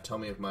chat tell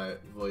me if my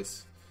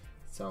voice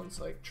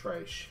sounds like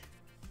trash?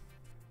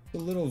 A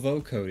little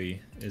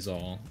vocody is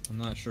all. I'm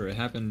not sure. It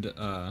happened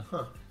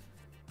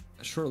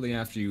shortly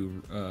after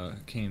you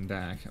came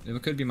back.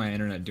 It could be my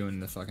internet doing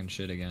the fucking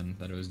shit again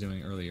that it was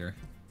doing earlier.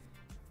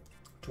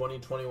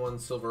 2021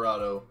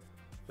 Silverado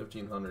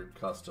 1500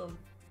 custom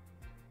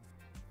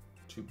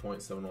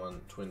 2.71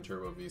 twin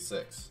turbo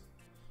V6.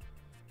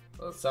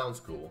 Well, that sounds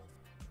cool.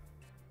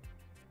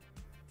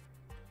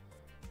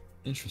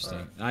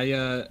 Interesting.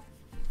 I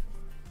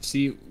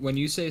see when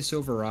you say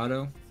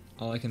Silverado,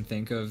 all I can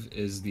think of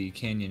is the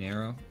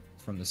Canyonero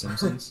from The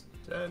Simpsons.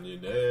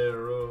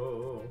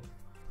 Canyonero.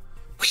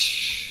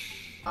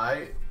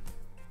 I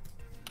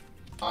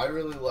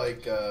really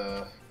like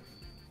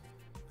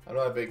I'm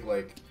not a big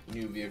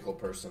new vehicle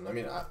person. I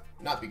mean,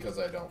 not because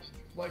I don't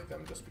like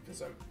them, just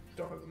because I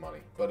don't have the money.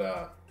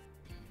 But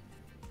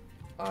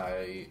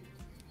I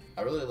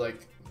really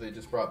like they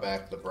just brought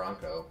back the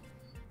Bronco,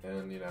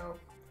 and you know,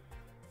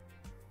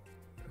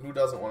 who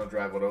doesn't want to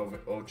drive what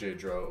OJ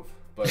drove?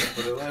 But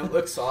it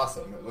looks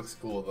awesome. It looks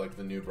cool, like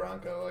the new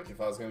Bronco. Like if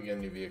I was gonna get a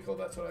new vehicle,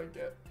 that's what I'd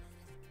get.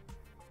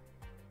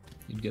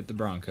 You'd get the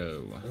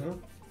Bronco. Mm-hmm.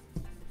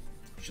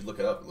 You should look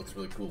it up. It looks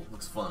really cool. It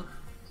looks fun.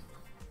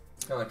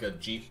 It's kind of like a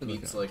Jeep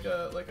meets like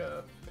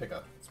a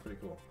pickup. It's pretty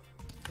cool.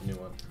 A new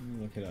one. Let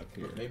me look it up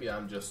here. But maybe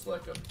I'm just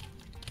like a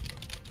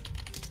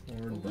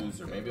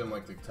loser. Maybe I'm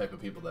like the type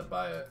of people that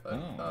buy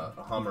a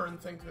Hummer and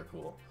think they're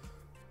cool.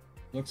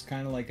 Looks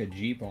kind of like a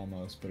Jeep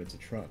almost, but it's a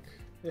truck.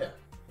 Yeah,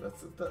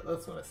 that's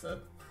what I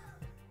said.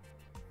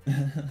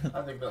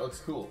 I think that looks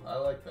cool. I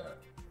like that.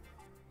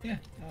 Yeah,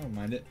 I don't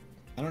mind it.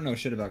 I don't know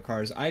shit about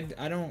cars. I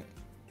don't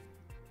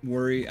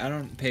worry. I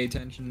don't pay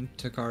attention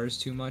to cars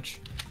too much.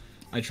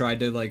 I tried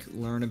to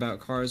learn about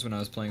cars when I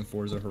was playing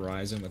Forza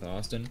Horizon with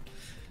Austin.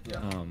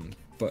 Yeah.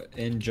 But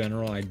in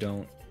general, I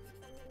don't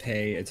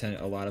pay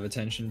a lot of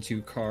attention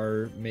to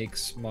car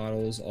makes,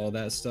 models, all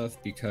that stuff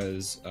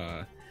because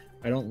I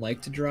don't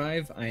like to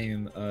drive. I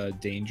am a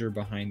danger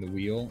behind the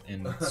wheel,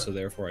 and so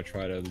therefore I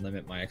try to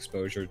limit my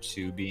exposure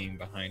to being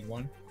behind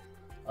one.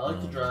 I like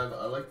to drive.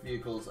 I like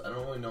vehicles. I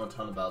don't really know a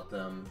ton about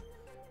them.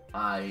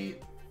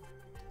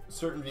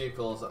 Certain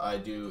vehicles I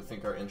do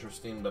think are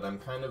interesting, but I'm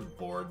kind of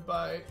bored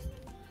by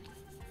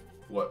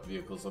what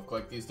vehicles look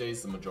like these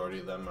days. The majority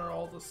of them are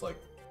all just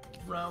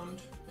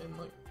round and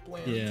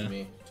bland to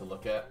me to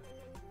look at.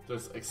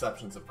 There's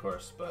exceptions, of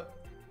course, but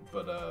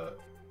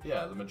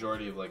yeah, the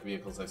majority of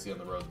vehicles I see on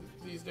the road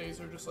these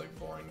days are just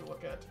boring to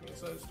look at to me,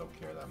 so I just don't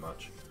care that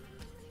much.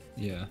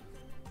 Yeah.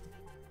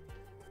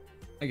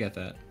 I get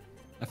that.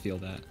 I feel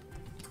that.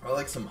 I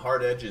like some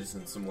hard edges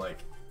and some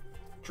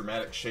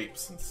dramatic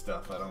shapes and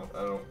stuff. I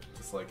don't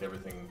just like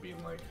everything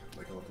being like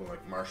looking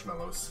like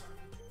marshmallows.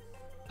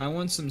 I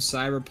want some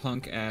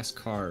cyberpunk-ass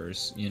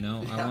cars, you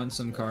know? Yeah. I want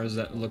some cars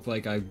that look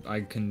like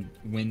I can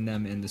win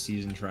them in the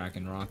season track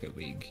in Rocket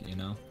League, you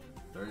know?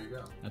 There you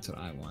go. That's what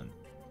I want.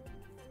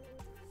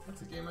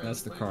 That's a game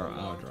That's the car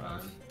I'll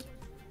drive. Time.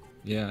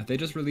 Yeah, they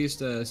just released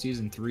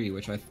season 3,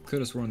 which I could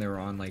have sworn they were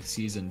on like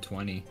season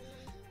 20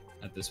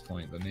 at this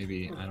point, but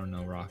maybe I don't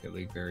know Rocket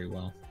League very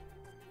well.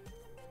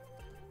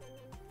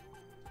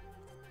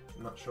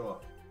 I'm not sure.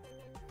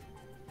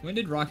 When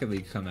did Rocket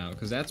League come out?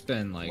 Because that's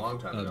been like Long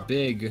time ago.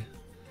 big.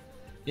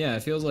 Yeah,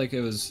 it feels like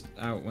it was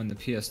out when the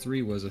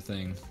PS3 was a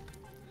thing.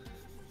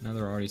 Now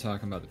they're already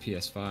talking about the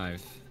PS5.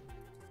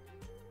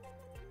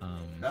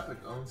 Epic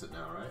owns it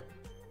now, right?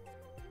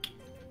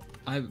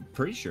 I'm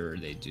pretty sure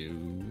they do.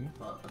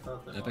 I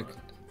thought they Epic. owned it.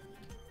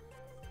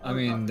 I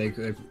mean, they I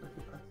could. feel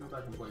like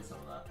I can play some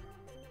of that.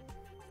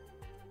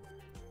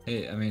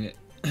 Hey, I mean,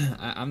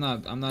 I'm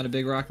not a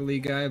big Rocket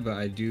League guy, but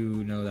I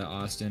do know that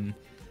Austin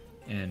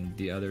and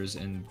the others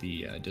in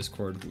the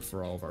Discord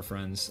for all of our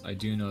friends, I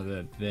do know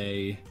that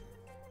they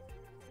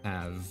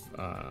have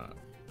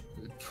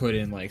put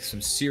in like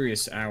some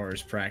serious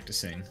hours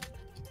practicing.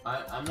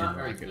 I'm not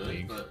very Rocket good,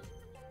 League. but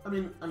I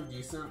mean, I'm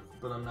decent,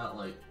 but I'm not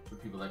like the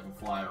people that can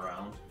fly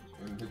around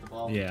and hit the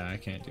ball. Yeah, I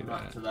can't do I'm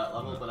that. not to that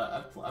level, but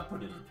I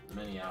put in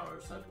many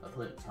hours. I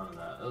played a ton of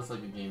that. That was like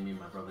a game me and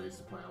my brother used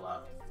to play a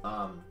lot.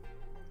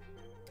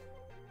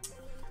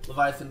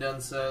 Leviathan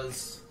Den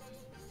says,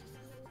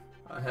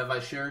 have I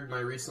shared my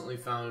recently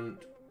found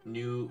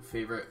new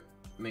favorite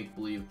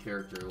make-believe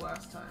character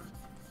last time?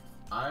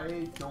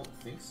 I don't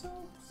think so.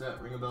 Does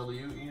that ring a bell to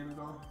you, Ian, at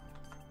all?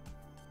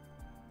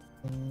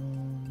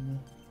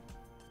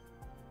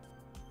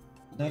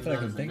 Not that I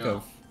can think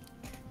of.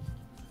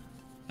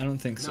 I don't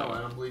think so. No,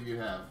 I don't believe you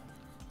have.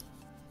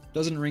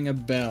 Doesn't ring a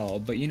bell,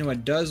 but you know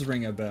what does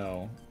ring a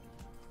bell?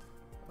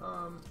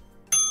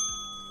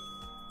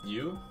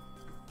 You?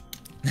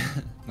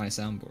 My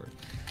soundboard.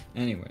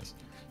 Anyways,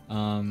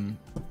 whoa,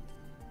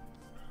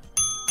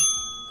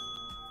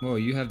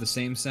 you have the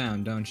same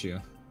sound, don't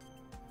you?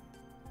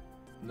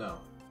 No.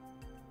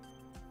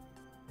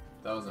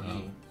 That wasn't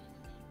me.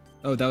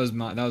 Oh, that was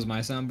my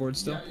soundboard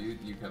still? Yeah,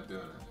 you kept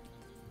doing it.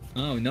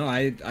 Oh no,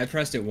 I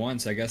pressed it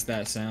once. I guess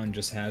that sound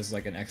just has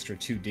like an extra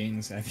 2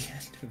 dings at the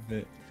end of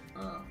it.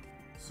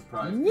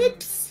 Surprise.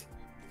 Whoops!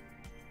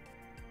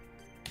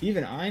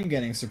 Even I'm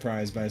getting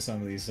surprised by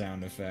some of these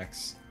sound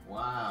effects.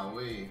 Wow,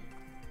 wait.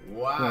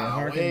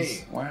 Wow,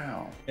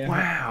 Wow.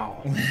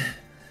 Wow.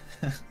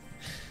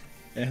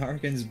 It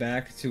harkens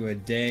back to a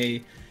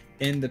day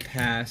in the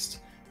past.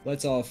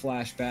 Let's all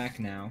flash back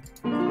now.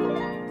 Is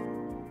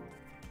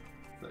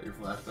that your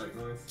flashback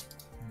noise?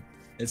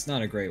 It's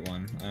not a great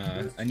one.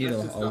 I need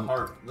that's just a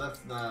harp.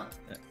 That's not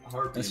a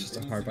harp. That's just it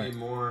a needs harp. to be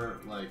more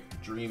like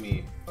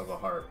dreamy of a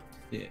harp.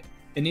 Yeah.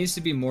 It needs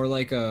to be more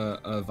like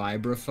a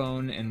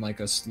vibraphone and like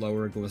a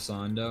slower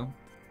glissando,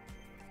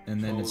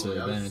 and then Totally.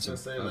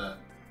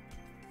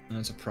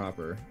 it's a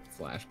proper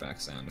flashback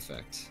sound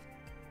effect.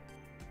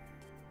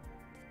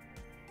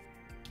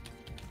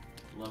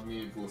 Love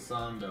me a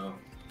glissando.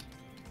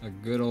 A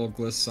good old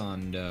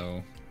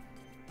glissando.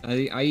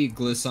 I eat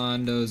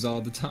glissandos all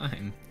the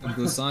time. A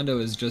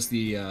glissando is just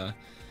the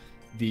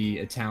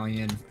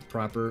Italian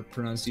proper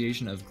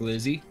pronunciation of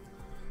glizzy.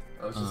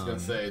 I was just gonna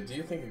say, do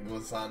you think a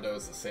glissando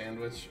is a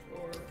sandwich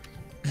or?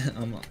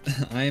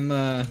 I'm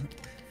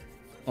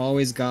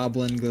always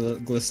gobbling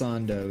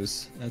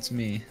glissandos. That's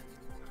me.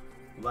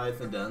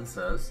 Leviathan Den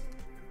says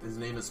his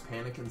name is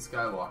Panakin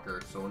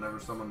Skywalker, so whenever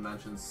someone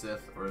mentions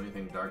Sith or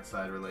anything dark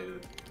side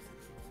related,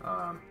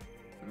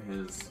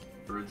 his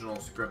original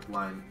script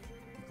line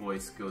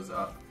voice goes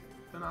up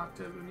an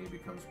octave and he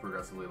becomes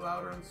progressively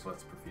louder and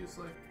sweats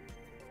profusely.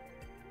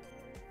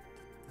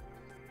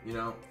 You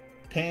know,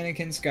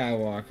 Panakin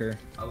Skywalker.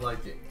 I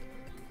like it.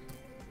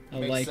 I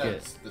Makes like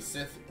sense. The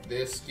Sith,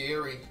 they're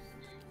scary.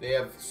 They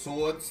have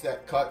swords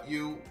that cut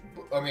you.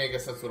 I mean, I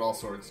guess that's what all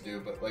swords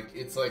do, but like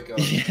it's like a,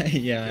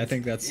 yeah, I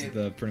think that's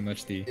pretty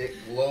much the. It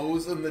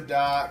glows in the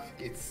dark.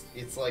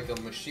 It's like a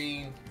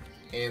machine,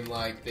 and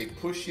like they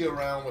push you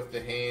around with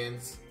the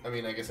hands. I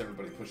mean, I guess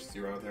everybody pushes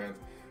you around with their hands,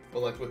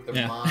 but like with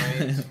their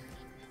mind,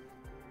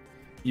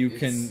 you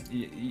can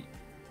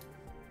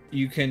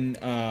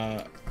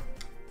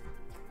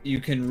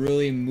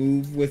really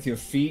move with your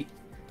feet.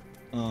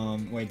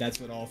 Wait, that's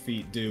what all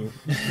feet do.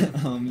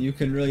 You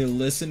can really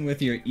listen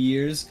with your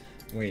ears.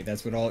 Wait,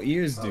 that's what all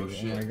ears do.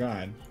 Oh my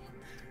god.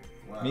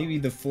 Wow. Maybe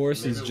the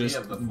Force is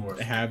just Force.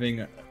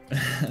 having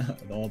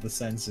all the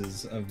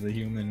senses of the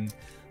human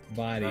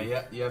body.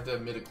 You have to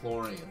have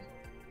midichlorian.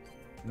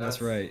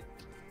 That's right.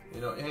 You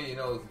know, hey, you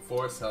know the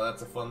Force, how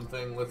that's a fun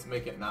thing? Let's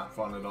make it not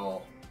fun at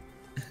all.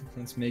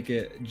 Let's make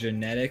it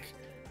genetic,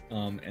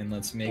 and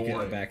let's make it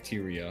a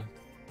bacteria.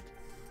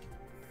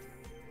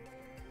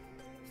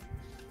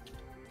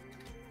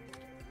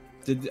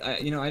 I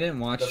didn't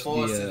watch the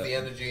Force is the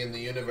energy in the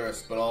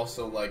universe, but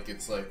also like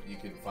it's like you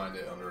can find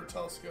it under a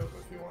telescope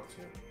if you want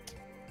to.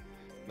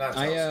 Not a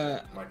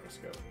telescope,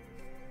 microscope.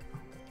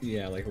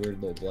 Yeah, like a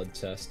weird little blood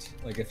test.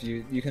 Like if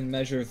you can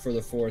measure for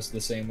the Force the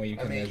same way you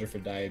can measure for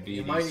diabetes.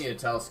 You might need a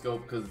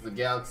telescope because the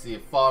galaxy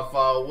is far,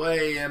 far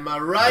away. Am I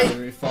right?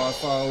 Very far,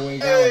 far away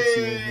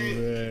galaxy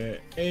over there.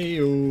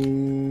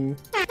 Ayo.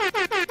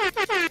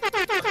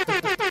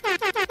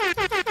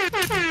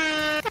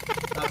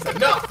 That's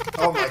enough.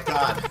 Oh my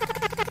god.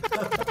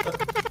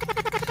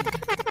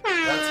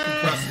 That's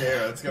compressed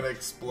air. It's gonna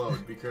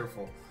explode. Be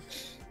careful.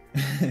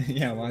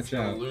 Yeah, watch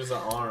out. Gonna lose an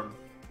arm.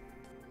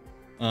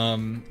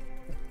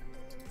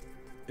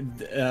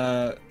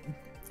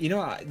 You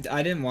know,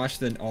 I didn't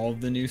watch all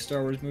of the new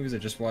Star Wars movies. I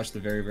just watched the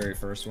very, very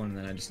first one, and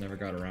then I just never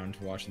got around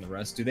to watching the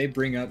rest. Do they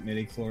bring up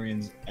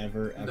midi-chlorians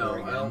ever No,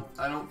 again?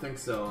 I don't think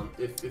so.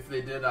 If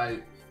they did, I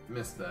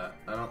missed that.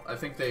 I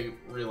think they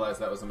realized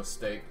that was a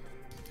mistake.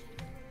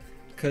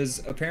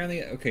 Because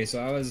apparently, okay, so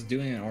I was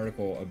doing an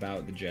article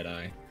about the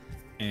Jedi,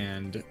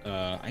 and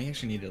I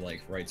actually need to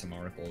like write some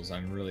articles.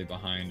 I'm really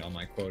behind on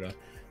my quota,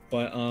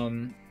 but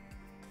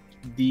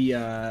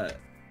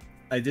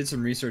I did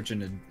some research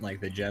into like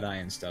the Jedi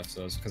and stuff.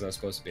 So because I was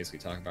supposed to basically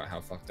talk about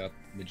how fucked up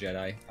the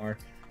Jedi are,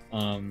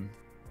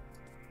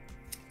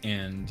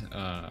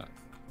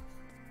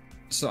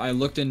 so I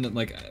looked into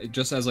like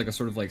just as like a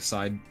sort of like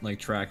side like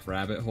track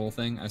rabbit hole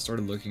thing. I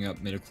started looking up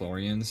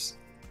midichlorians.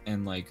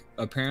 And like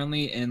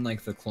apparently in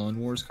like the Clone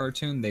Wars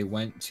cartoon, they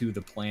went to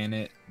the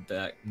planet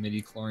that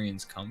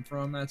midichlorians come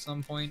from at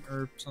some point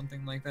or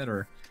something like that,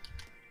 or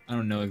I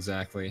don't know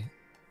exactly.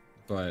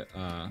 But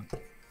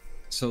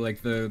so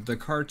like the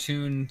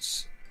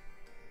cartoons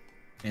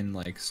and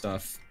like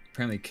stuff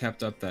apparently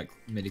kept up that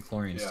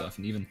midichlorian stuff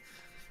and even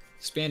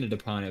expanded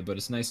upon it. But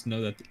it's nice to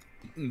know that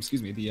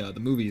excuse me, the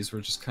movies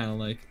were just kind of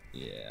like,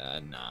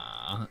 yeah,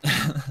 nah.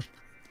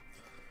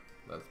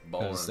 That's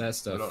boring. That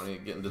stuff, we don't need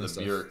to get into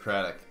the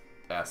bureaucratic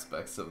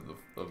aspects of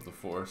the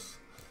Force.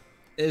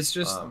 It's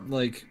just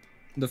like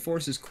the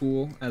Force is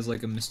cool as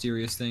like a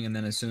mysterious thing, and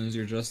then as soon as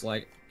you're just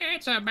like,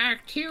 it's a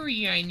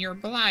bacteria in your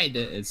blood,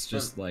 it's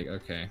just like,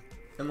 okay.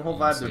 And the whole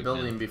vibe they're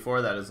building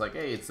before that is like,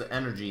 hey, it's the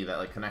energy that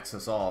like connects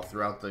us all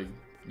throughout the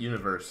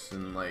universe,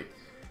 and like,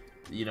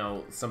 you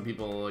know, some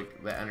people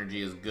like the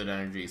energy is good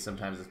energy,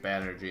 sometimes it's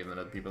bad energy, and then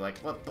other people are like,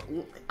 what?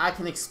 I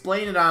can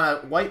explain it on a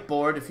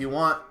whiteboard if you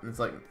want. And it's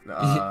like,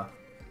 oh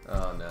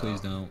no.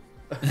 Please don't.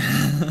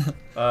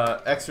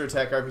 Extra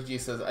Attack RPG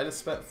says, I just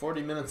spent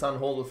 40 minutes on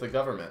hold with the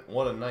government.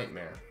 What a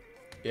nightmare.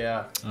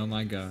 Yeah. Oh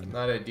my god.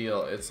 Not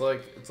ideal. It's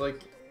like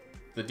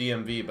the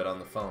DMV but on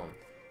the phone.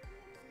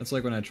 That's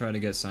like when I tried to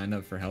get signed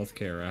up for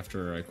healthcare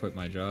after I quit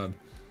my job.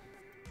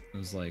 It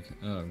was like,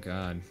 oh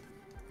god.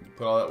 You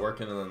put all that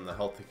work in, and then the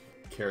health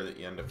care that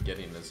you end up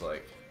getting is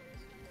like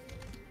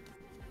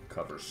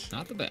covers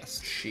not the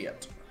best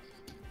shit.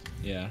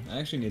 Yeah, I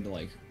actually need to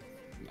like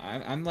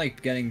I'm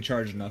like getting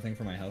charged nothing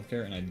for my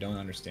healthcare, and I don't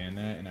understand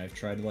that, and I've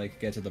tried to like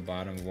get to the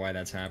bottom of why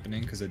that's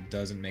happening because it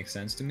doesn't make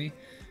sense to me.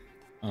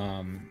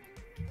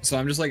 So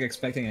I'm just like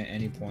expecting at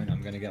any point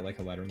I'm gonna get like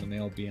a letter in the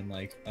mail being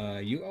like,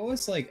 you owe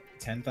us like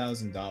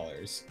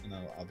 $10,000, and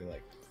I'll be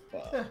like,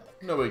 fuck. Yeah,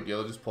 no big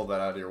deal. Just pull that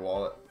out of your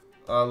wallet.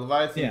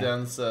 Leviathan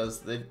Den says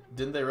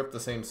didn't they rip the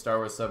same Star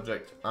Wars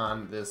subject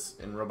on this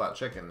in Robot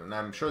Chicken, and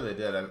I'm sure they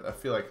did. I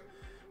feel like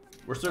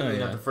we're certainly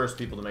not the first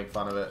people to make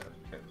fun of it,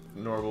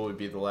 nor will we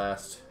be the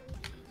last.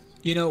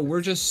 You know,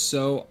 we're just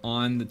so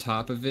on the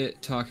top of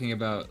it, talking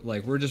about,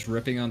 like, we're just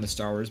ripping on the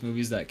Star Wars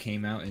movies that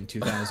came out in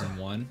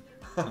 2001.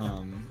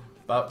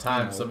 About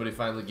time somebody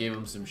finally gave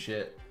them some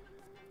shit.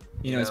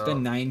 You know, it's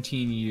been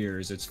 19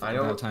 years. It's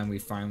about time we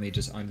finally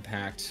just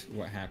unpacked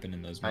what happened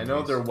in those movies. I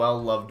know they're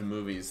well-loved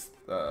movies,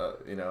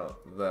 you know,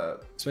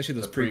 especially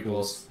those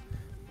prequels.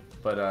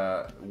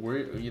 But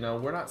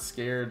we're not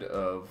scared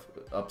of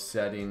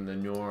upsetting the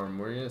norm.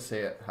 We're gonna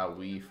say it how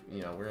we're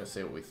gonna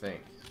say what we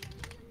think.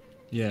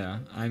 Yeah,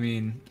 I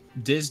mean,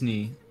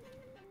 Disney,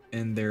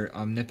 in their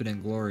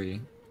omnipotent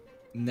glory,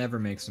 never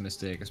makes a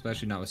mistake,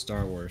 especially not with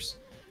Star Wars.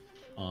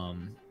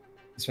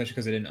 Especially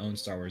because they didn't own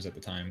Star Wars at the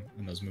time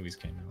when those movies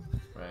came out.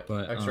 Right.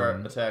 But Extra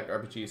Attack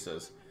RPG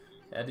says,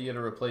 had to get a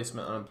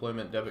replacement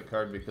unemployment debit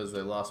card because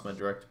they lost my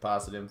direct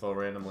deposit info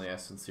randomly. I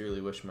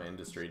sincerely wish my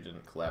industry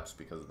didn't collapse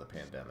because of the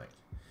pandemic.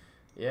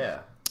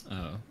 Yeah.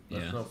 Oh, yeah.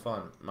 That's no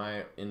fun.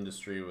 My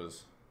industry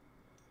was...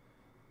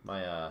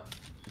 My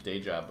day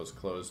job was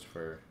closed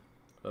for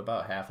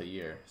about half a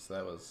year. So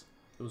it was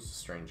a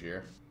strange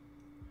year.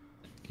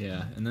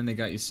 Yeah, and then they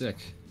got you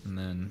sick. And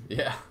then...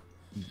 Yeah.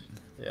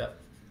 Yeah.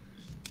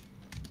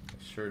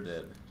 Sure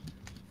did.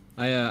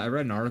 I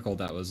read an article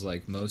that was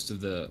like most of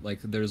the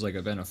there's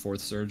like been a fourth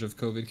surge of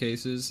COVID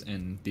cases,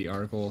 and the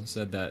article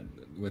said that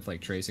with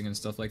like tracing and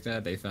stuff like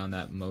that, they found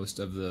that most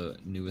of the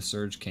newest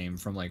surge came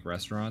from like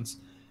restaurants,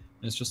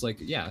 and it's just like,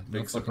 yeah,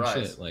 big no surprise.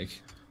 Fucking shit. Like,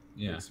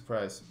 yeah, big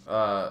surprise.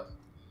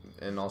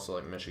 And also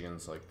like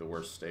Michigan's like the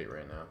worst state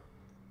right now.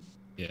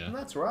 Yeah, and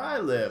that's where I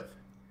live.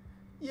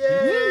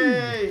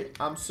 Yay! Woo!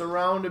 I'm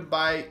surrounded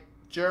by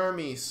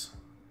germies.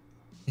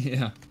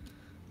 Yeah.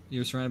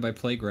 You're surrounded by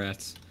plague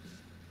rats.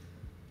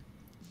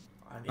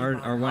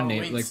 Our one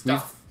name, like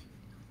stuff.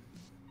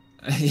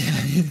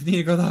 yeah, you need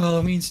to go to the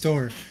Halloween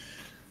store.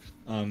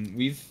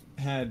 We've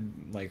had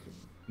like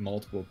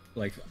multiple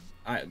like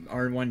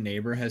our one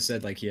neighbor has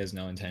said like he has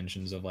no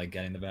intentions of like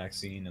getting the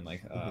vaccine, and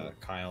like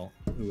Kyle,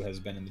 who has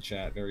been in the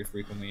chat very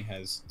frequently,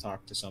 has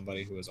talked to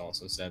somebody who has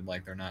also said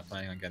like they're not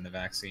planning on getting the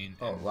vaccine.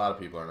 Oh, a lot of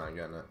people are not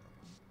getting it.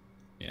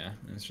 Yeah,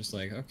 and it's just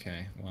like,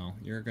 okay, well,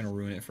 you're gonna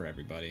ruin it for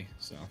everybody.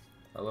 So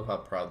I love how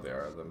proud they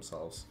are of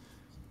themselves.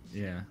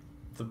 Yeah.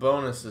 The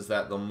bonus is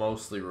that they'll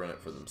mostly ruin it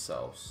for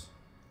themselves.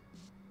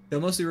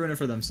 They'll mostly ruin it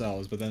for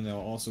themselves, but then they'll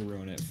also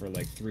ruin it for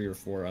like 3 or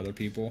 4 other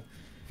people.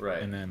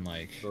 Right. And then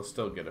like they'll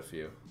still get a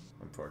few,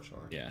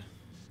 unfortunately. Yeah.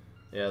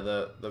 Yeah,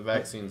 the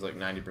vaccine's like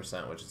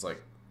 90%, which is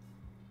like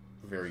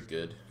very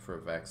good for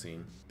a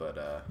vaccine,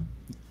 but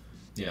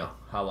you know,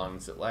 how long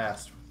does it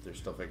last? They're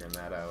still figuring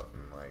that out,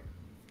 and like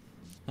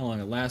how long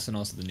it lasts, and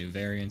also the new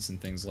variants and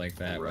things like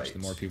that. Right. Which the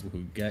more people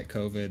who get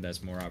COVID,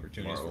 that's more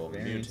opportunities for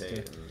variants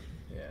to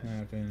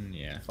happen.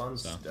 Yeah. Fun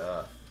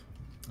stuff.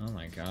 Oh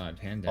my God,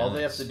 pandemics. All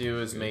they have to do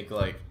is make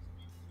like,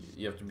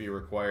 you have to be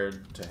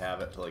required to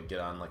have it to like get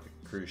on like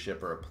a cruise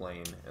ship or a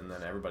plane, and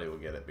then everybody will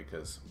get it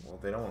because, well,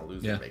 they don't want to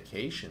lose their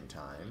vacation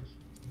time.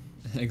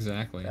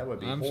 Exactly. That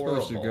would be I'm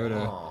horrible. Supposed to go to,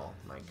 oh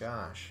my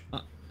gosh.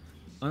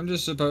 I'm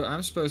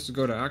supposed to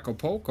go to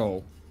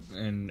Acapulco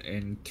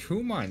in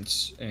 2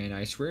 months, and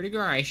I swear to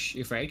gosh,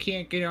 if I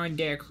can't get on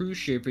that cruise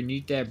ship and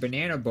eat that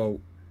banana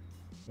boat,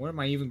 what am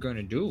I even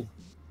gonna do?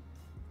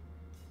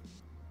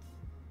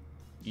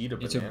 Eat a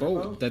banana It's a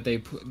boat that they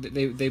put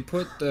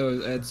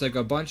the it's like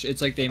a bunch.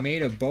 It's like they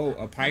made a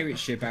pirate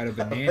ship out of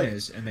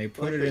bananas, and they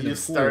put it in the pool. You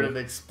started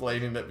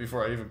explaining it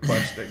before I even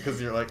questioned it, because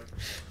you're like,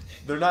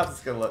 they're not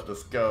just gonna let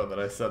this go that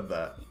I said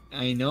that.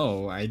 I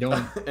know. I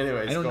don't.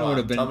 Anyways, I don't go know on.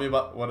 what Tell me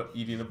about what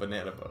eating a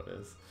banana boat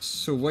is.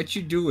 So what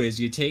you do is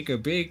you take a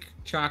big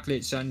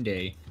chocolate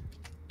sundae,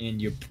 and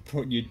you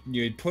put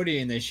it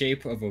in the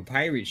shape of a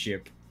pirate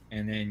ship,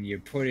 and then you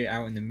put it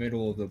out in the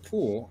middle of the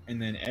pool, and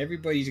then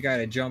everybody's got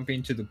to jump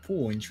into the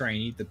pool and try and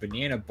eat the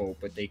banana boat,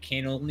 but they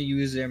can only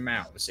use their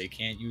mouths. They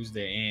can't use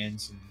their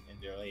hands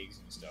and their legs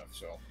and stuff.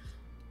 So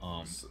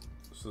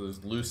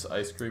there's loose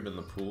ice cream in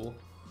the pool?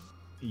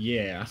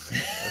 Yeah.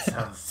 That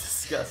sounds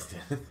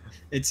disgusting.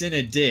 It's in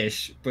a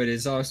dish, but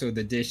it's also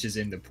the dish is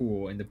in the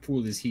pool, and the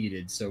pool is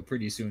heated, so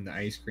pretty soon the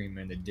ice cream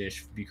and the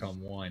dish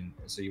become one.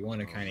 So you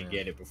want to kind of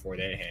get it before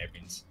that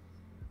happens.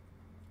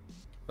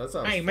 That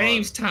sounds Hi, fun. my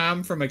name's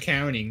Tom from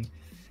accounting.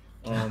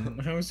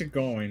 How's it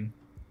going?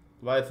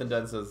 Leviathan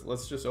Dead says,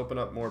 let's just open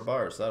up more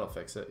bars. That'll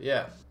fix it.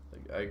 Yeah,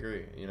 I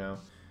agree, you know.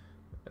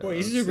 Boy,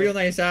 this is a real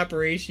nice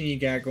operation you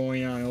got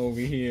going on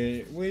over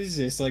here. What is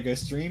this, like a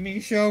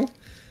streaming show?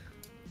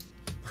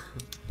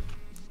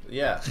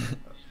 Yeah.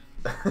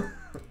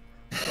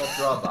 It's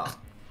called DrawBomb.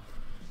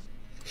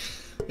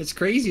 It's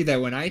crazy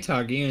that when I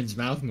talk, Ian's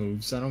mouth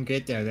moves. I don't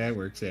get how that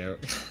works out.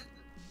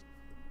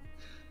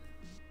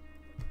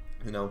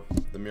 You know,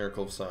 the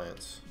miracle of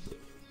science.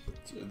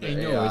 I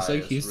know, it's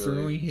like he's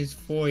throwing his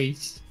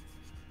voice.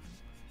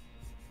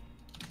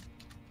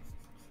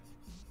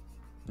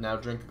 Now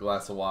drink a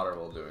glass of water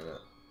while doing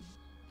it.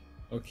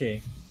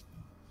 Okay.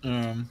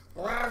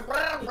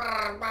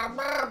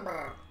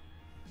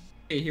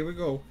 Okay, here we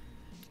go.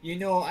 You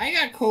know, I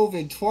got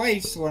COVID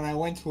twice when I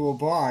went to a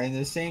bar in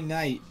the same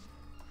night.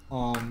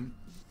 Wow.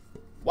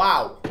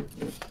 Wow.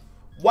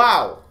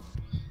 Wow.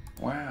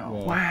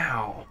 Whoa.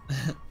 Wow.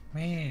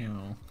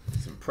 Wow.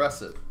 It's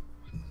impressive.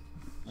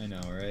 I know,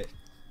 right?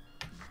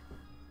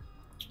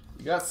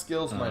 You got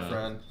skills, my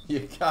friend.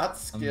 You got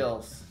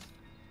skills.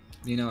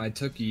 You know, I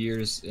took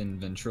years in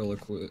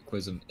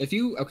ventriloquism. If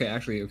you...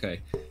 Okay.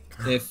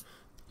 If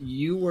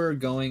you were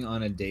going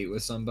on a date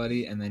with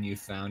somebody and then you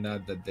found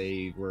out that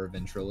they were a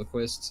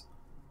ventriloquist,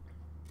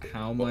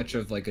 how much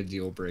of, like, a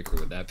deal breaker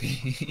would that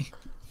be?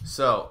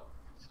 So,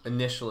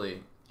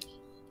 initially,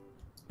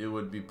 it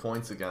would be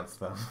points against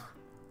them.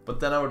 But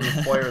then I would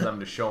require them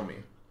to show me.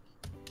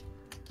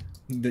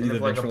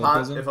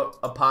 If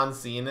upon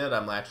seeing it,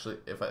 I'm actually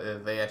if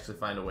they actually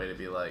find a way to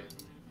be like,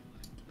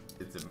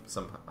 it's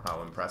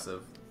somehow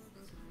impressive,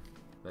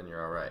 then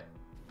you're all right.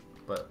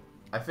 But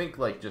I think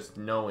like just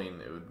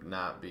knowing it would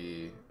not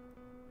be.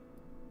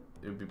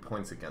 It would be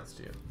points against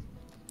you.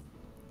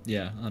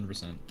 Yeah,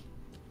 100%.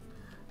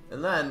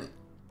 And then,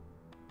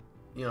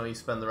 you know, you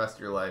spend the rest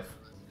of your life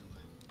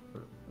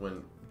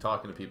when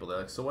talking to people. They're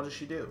like, "So what does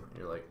she do?"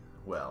 You're like,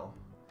 "Well,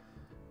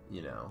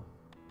 you know."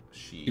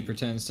 She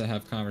pretends to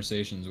have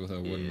conversations with a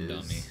wooden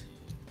dummy.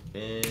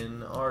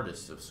 An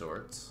artist of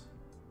sorts.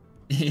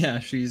 Yeah,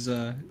 she's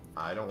I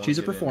don't want she's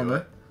to a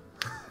performer.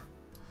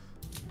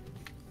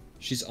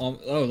 She's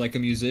like a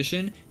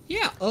musician?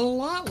 Yeah, a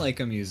lot like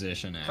a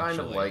musician, actually. Kind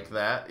of like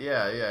that.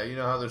 Yeah. You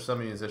know how there's some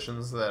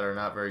musicians that are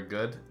not very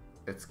good?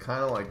 It's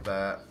kind of like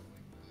that.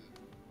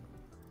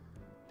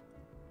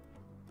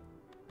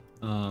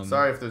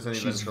 Sorry if there's any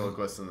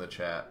ventriloquists in the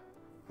chat.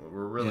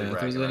 We're really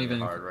ragging on you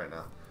hard right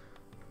now.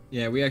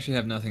 Yeah, we actually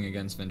have nothing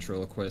against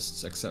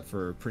ventriloquists except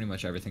for pretty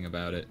much everything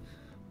about it.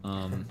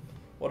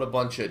 What a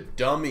bunch of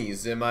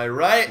dummies, am I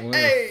right?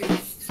 Hey!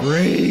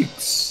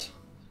 Freaks!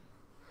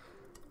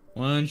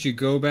 Why don't you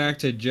go back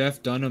to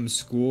Jeff Dunham's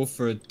school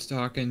for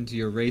talking to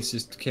your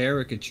racist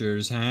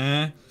caricatures,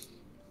 huh?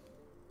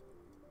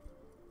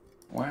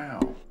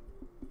 Wow.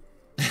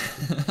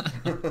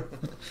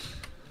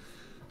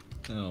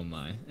 Oh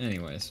my.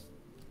 Anyways.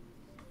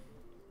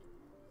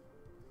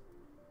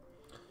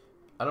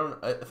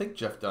 I think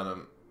Jeff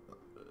Dunham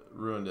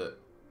ruined it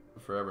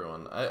for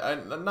everyone. I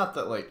not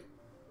that like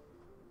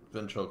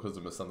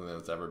ventriloquism is something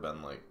that's ever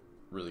been like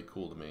really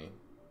cool to me,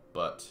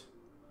 but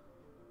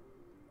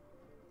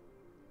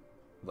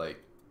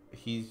like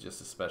he's just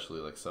especially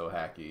like so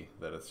hacky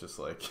that it's just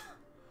like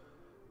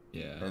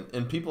Yeah.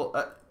 and people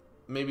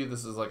maybe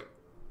this is like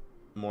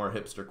more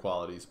hipster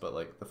qualities, but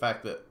like the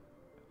fact that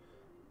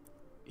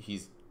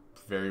he's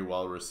very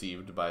well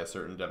received by a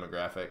certain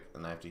demographic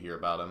and I have to hear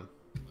about him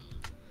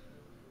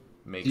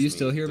makes Do you me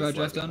still hear about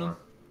dislike Jeff it Dunham? more.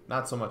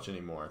 Not so much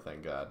anymore,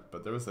 thank God,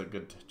 but there was a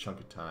good chunk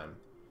of time.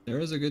 There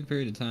was a good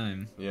period of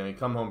time. You know, you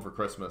come home for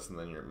Christmas and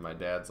then my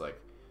dad's like,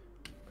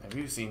 have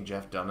you seen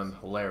Jeff Dunham?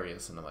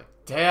 Hilarious. And I'm like,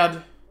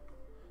 Dad,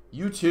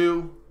 you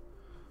too.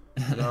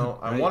 You know,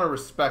 I Right? want to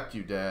respect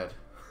you, Dad.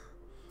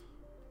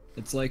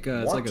 It's like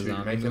a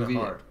zombie making movie. it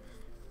hard.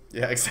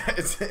 Yeah,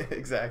 exactly.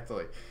 It's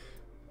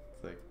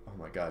like, oh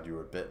my God, you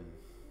were bitten.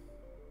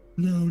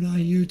 No, not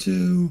you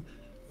too.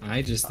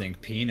 I just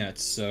think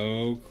Peanut's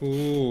so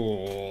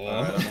cool.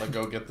 All right, I'm gonna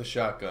go get the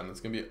shotgun.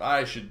 It's gonna be.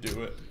 I should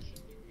do it.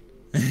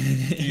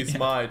 He's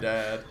my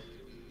dad.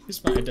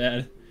 He's my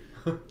dad.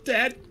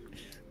 Dad,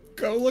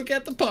 go look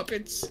at the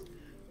puppets.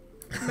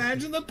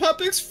 Imagine the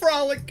puppets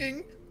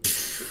frolicking.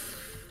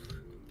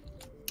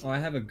 Oh, I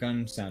have a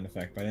gun sound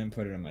effect, but I didn't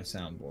put it on my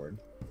soundboard.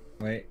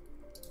 Wait.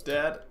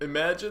 Dad,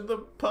 imagine the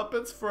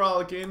puppets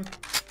frolicking.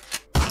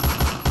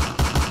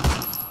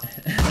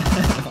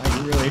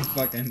 I really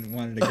fucking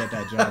wanted to get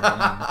that job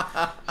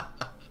done.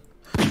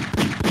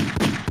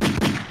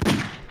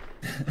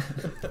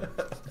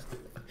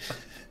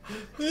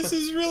 This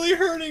is really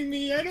hurting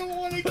me. I don't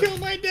want to kill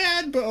my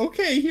dad, but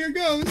okay, here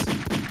goes.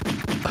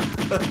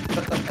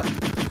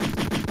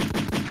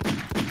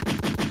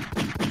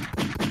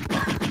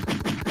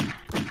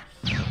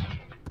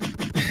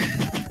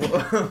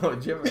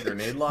 Did you have a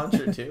grenade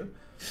launcher too?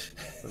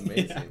 That's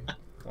amazing. Yeah.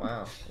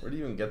 Wow. Where do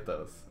you even get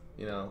those?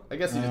 You know, I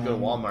guess you just go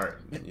to Walmart.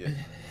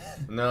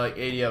 And they're like,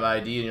 hey, do you have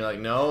ID? And you're like,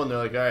 no. And they're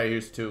like, all right,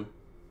 here's 2.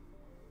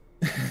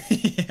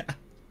 Yeah.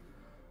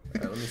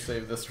 All right, let me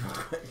save this real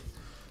quick.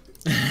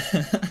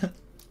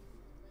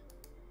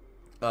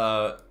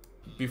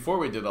 Before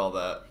we did all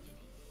that,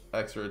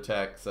 Extra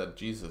Attack said,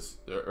 Jesus.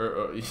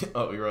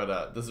 Oh, you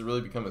wrote, this has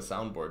really become a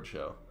soundboard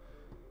show.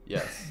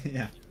 Yes.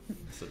 Yeah.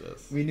 Yes, it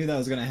is. We knew that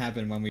was going to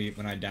happen when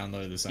I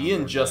downloaded the soundboard.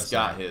 Ian just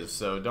got his,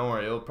 so don't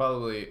worry. It'll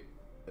probably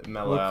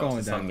mellow out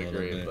to some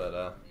degree,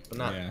 but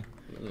not, yeah.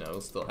 You know,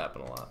 it'll still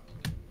happen a lot.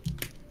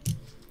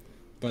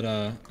 But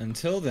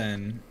until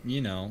then,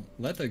 you know,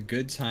 let the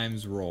good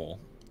times roll,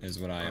 is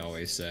what I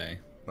always say.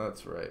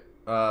 That's right.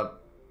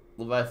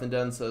 Leviathan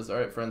Den says, all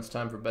right, friends,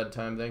 time for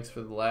bedtime. Thanks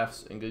for the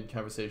laughs and good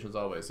conversations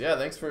always. Yeah,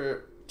 thanks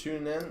for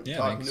tuning in,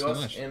 talking to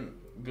us, and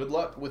good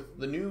luck with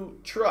the new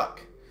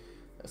truck.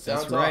 That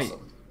sounds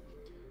awesome.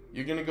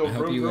 You're going to go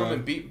vroom vroom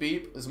and beep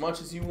beep as much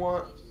as you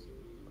want.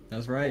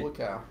 That's right. Holy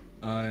cow.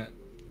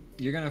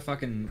 You're going to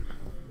fucking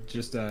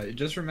just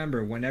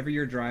remember, whenever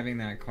you're driving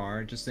that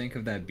car, just think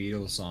of that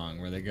Beatles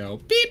song where they go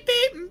beep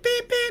beep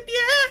beep beep,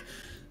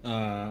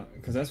 yeah.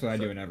 Because that's what I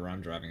do whenever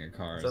I'm driving a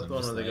car. Is that the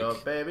one where they go,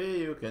 baby,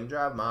 you can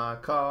drive my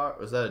car?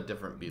 Or is that a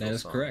different Beatles song? That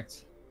is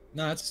correct.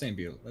 No, that's the same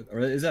Beatles. Or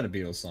is that a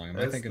Beatles song?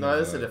 No,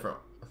 it's a different.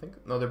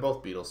 No, they're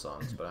both Beatles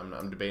songs, but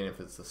I'm debating if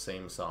it's the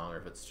same song or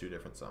if it's 2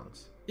 different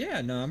songs.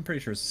 Yeah, no, I'm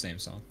pretty sure it's the same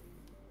song.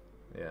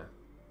 Yeah.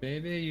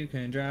 Baby, you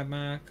can drive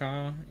my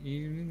car.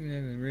 You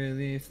never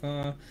really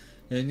far.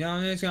 As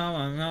long as you're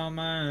on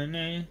my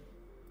name.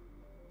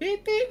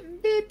 Beep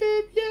beep beep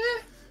beep,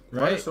 yeah.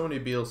 Right. Why are so many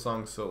Beatles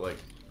songs so like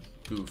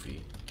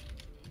goofy?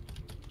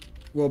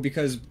 Well,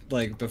 because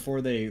like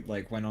before they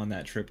like went on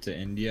that trip to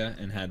India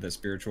and had the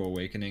spiritual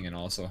awakening and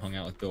also hung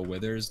out with Bill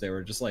Withers, they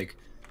were just like,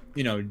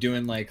 you know,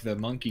 doing like the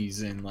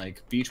Monkees and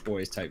like Beach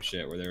Boys type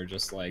shit, where they were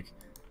just like,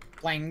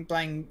 blang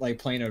blang, like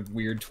playing a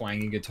weird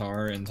twangy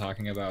guitar and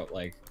talking about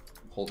like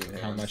holding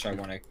hands. How much I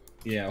want to,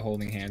 yeah,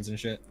 holding hands and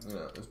shit.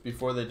 Yeah, it's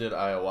before they did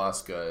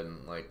ayahuasca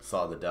and like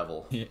saw the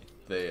devil. Yeah.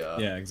 They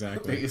yeah,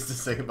 exactly. They used to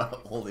sing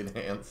about holding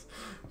hands.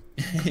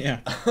 Yeah.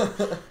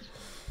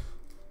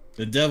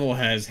 The devil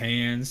has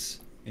hands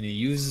and he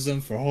uses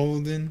them for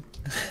holding.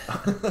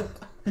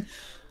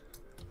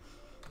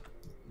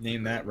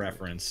 Name that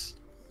reference.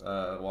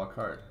 Walk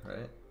Hard,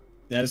 right?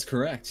 That is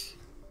correct.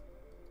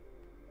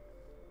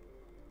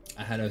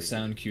 I had a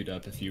sound queued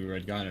up if you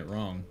had gotten it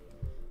wrong.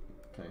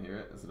 Can I hear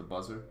it? Is it a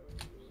buzzer?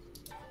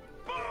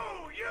 Boo!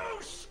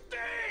 You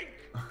stink!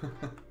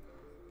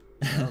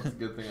 That's a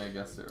good thing I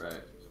guessed it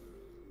right.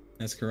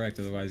 That's correct,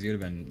 otherwise you'd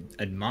have been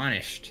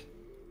admonished.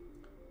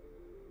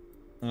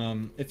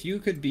 If you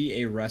could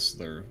be a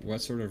wrestler,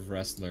 what sort of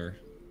wrestler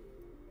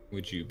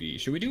would you be?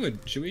 Should we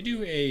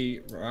do a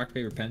rock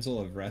paper pencil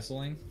of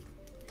wrestling?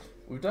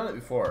 We've done it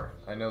before.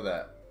 I know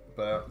that,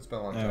 but it's been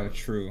a long time. Oh,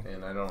 true.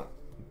 And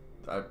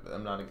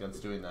I'm not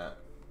against doing that.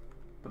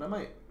 But it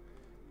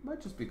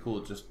might just be cool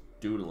just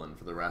doodling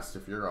for the rest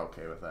if you're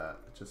okay with that.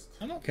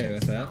 I'm okay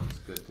with that. Sounds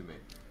good to me.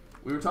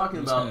 We were talking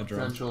about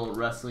potential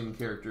wrestling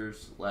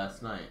characters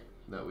last night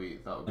that we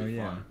thought would be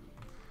fun.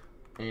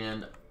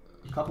 And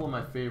a couple of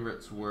my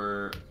favorites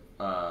were,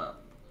 I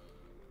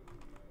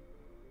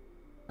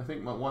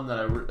think one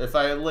that if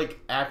I like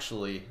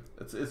actually,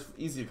 it's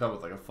easy to come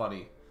up with like a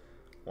funny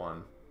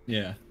one.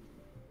 Yeah.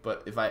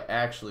 But if I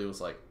actually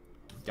was like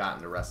got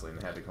into wrestling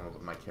and had to come up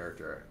with my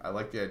character, I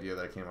like the idea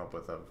that I came up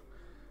with of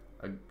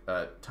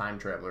a time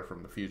traveler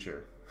from the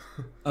future.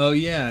 Oh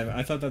yeah,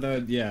 I thought that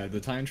would, the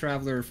time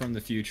traveler from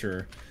the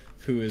future,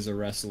 who is a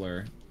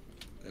wrestler,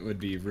 it would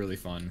be really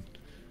fun.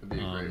 It'd be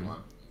a great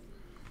one.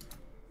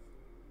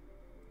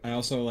 I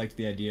also like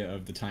the idea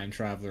of the time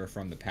traveler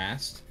from the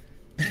past,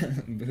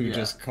 who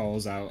just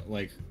calls out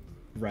like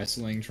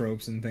wrestling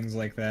tropes and things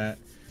like that.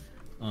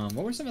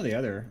 What were some of the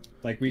other?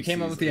 Like we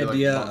came up with the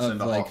idea of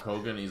like Hulk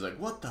Hogan. He's like,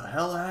 "What the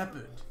hell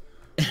happened?"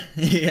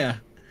 Yeah.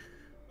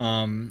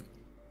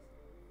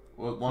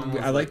 Well, one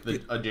was like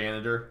a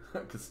janitor, a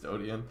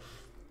custodian.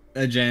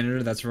 A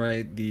janitor, that's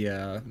right.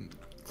 The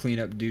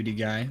cleanup duty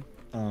guy.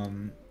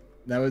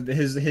 That was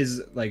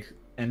his like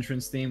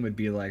entrance theme would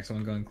be like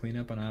someone going clean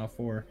up on aisle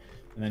 4,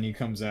 and then he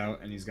comes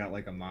out and he's got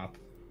like a mop.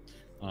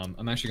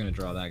 I'm actually gonna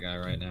draw that guy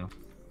right now.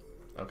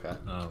 Okay.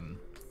 I'm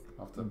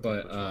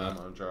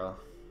gonna draw.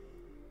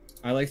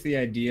 I like the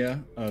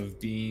idea of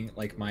being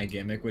like my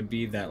gimmick would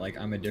be that like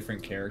I'm a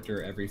different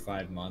character every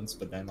 5 months,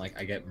 but then like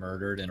I get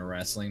murdered in a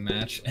wrestling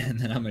match and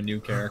then I'm a new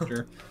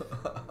character.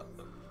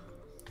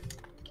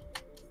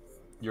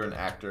 You're an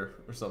actor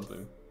or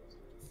something.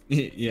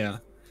 Yeah.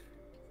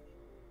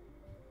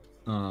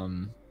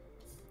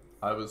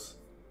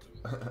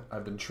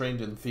 I've been trained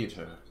in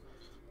theater,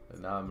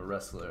 and now I'm a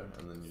wrestler,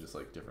 and then you just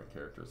like different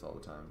characters all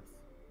the time.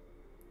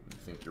 You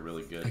think you're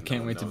really good. I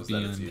can't wait to be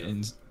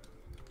on.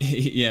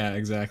 Yeah,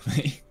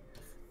 exactly.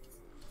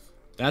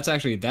 That's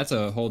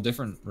a whole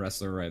different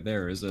wrestler right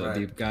there. Is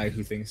the guy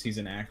who thinks he's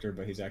an actor,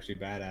 but he's actually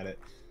bad at it.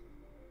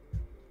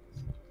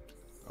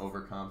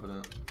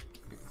 Overconfident.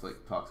 It's like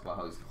talks about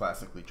how he's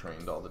classically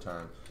trained all the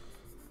time.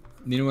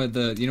 You know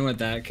what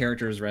that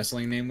character's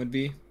wrestling name would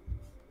be?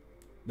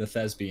 The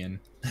Thespian.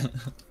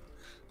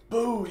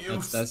 Boo!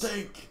 You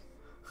stink.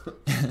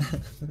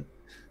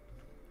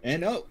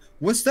 And oh,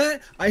 what's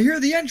that? I hear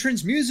the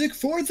entrance music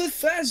for the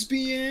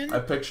Thespian. I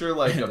picture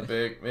like a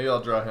big, maybe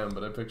I'll draw him,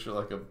 but I picture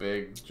like a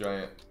big,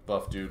 giant,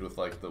 buff dude with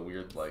like the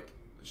weird like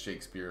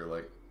Shakespeare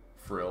like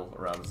frill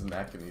around his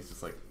neck, and he's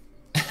just like,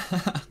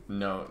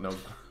 no,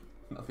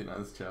 nothing on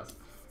his chest.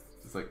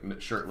 Just like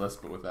shirtless,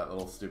 but with that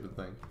little stupid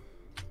thing.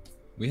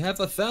 We have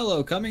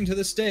Othello coming to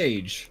the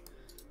stage.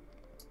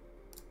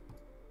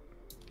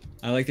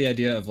 I like the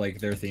idea of like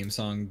their theme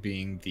song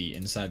being the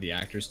Inside the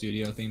Actor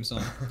Studio theme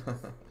song.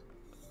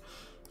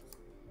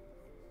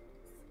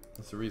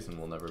 That's the reason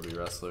we'll never be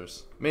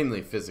wrestlers.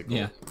 Mainly physical.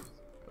 Yeah.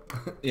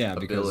 Yeah,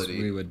 because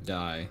we would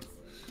die.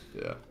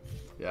 Yeah.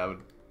 Yeah, I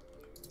would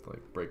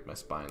like break my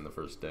spine the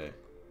first day.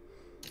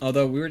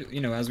 Although we were,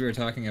 as we were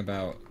talking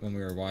about when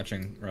we were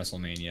watching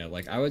Wrestlemania,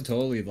 like I would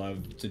totally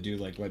love to do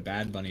like what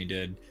Bad Bunny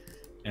did,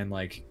 and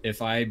like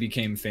if I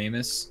became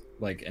famous,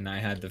 like and I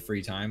had the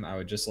free time, I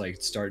would just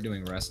like start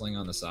doing wrestling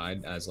on the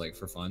side as like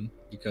for fun,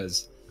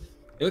 because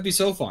it would be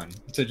so fun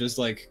to just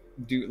like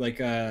do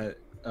like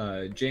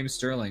James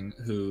Sterling,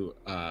 who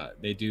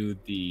they do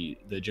the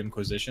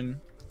Jimquisition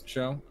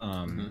show.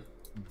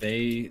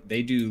 They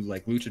do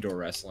like luchador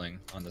wrestling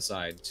on the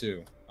side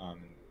too.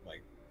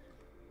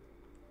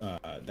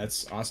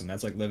 That's awesome.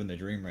 That's like living the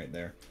dream right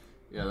there.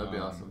 Yeah, that'd be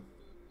awesome.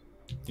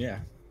 Yeah.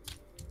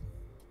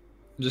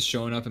 Just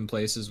showing up in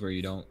places where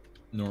you don't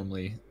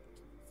normally,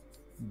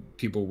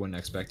 people wouldn't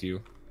expect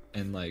you,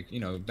 and like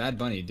Bad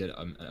Bunny did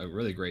a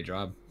really great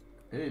job.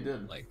 Yeah, he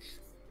did. Like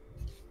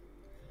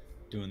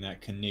doing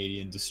that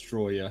Canadian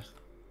destroyer.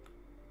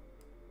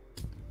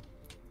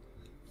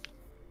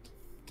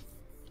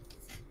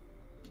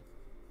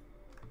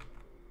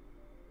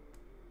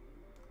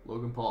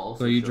 Logan Paul also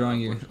so are you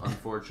drawing you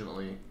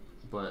unfortunately,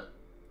 but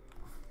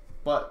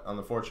on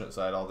the fortunate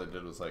side, all they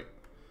did was like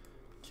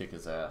kick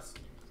his ass.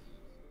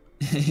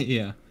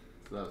 Yeah.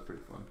 So that was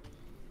pretty fun.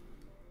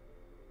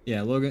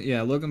 Yeah,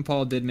 Logan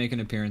Paul did make an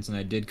appearance, and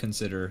I did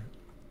consider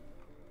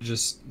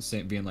just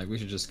being like, we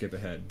should just skip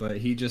ahead, but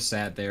he just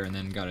sat there and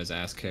then got his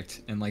ass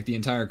kicked, and like the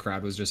entire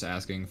crowd was just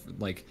asking for,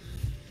 like,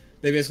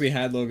 they basically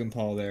had Logan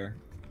Paul there,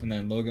 and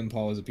then Logan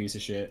Paul was a piece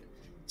of shit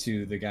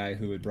to the guy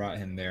who had brought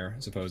him there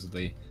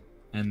supposedly,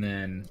 and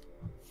then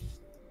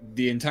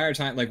the entire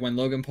time, like when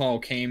Logan Paul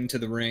came to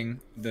the ring,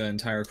 the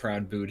entire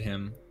crowd booed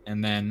him,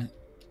 and then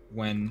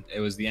when it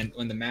was the end,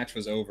 when the match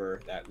was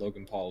over, that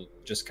Logan Paul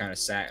just kind of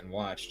sat and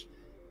watched,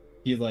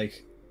 he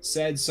like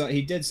said, so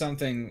he did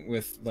something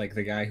with like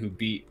the guy who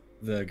beat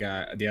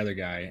the other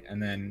guy,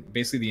 and then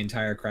basically the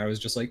entire crowd was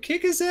just like,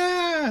 kick his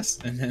ass,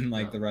 and then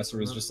like the wrestler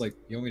was just like,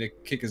 you want me to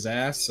kick his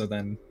ass? So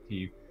then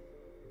he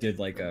did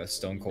like a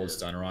Stone Cold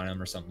Stunner on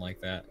him or something like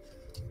that.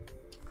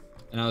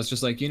 And I was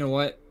just like, you know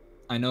what?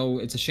 I know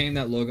it's a shame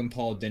that Logan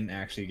Paul didn't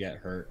actually get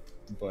hurt,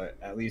 but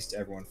at least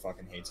everyone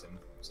fucking hates him.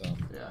 So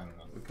yeah,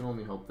 we can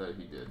only hope that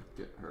he did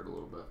get hurt a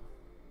little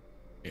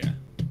bit. Yeah.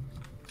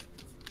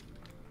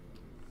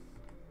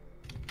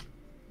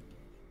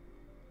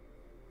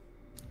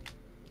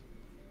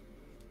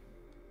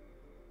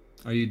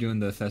 Are you doing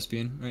the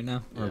thespian right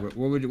now, or yeah.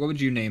 what would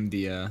you name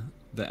the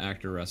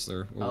actor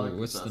wrestler?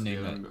 What's the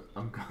name?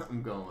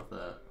 I'm going with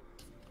that.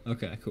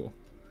 Okay, cool.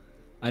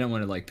 I don't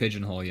want to like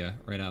pigeonhole you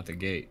right out the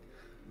gate.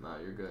 Nah,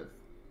 you're good.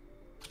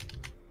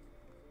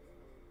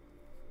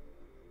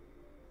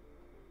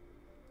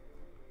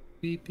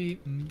 Beep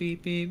beep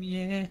beep beep,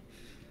 yeah.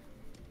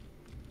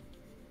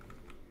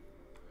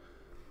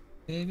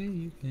 Baby,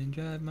 you can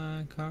drive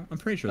my car. I'm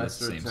pretty sure that's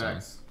the same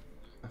song.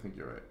 I think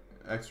you're right.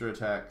 Extra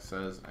Attack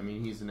says, I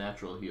mean, he's a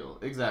natural heel.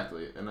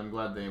 Exactly, and I'm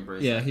glad they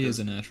embraced that. Yeah, he is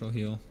a natural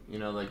heel. You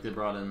know, like they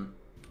brought in...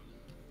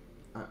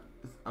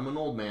 I'm an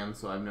old man,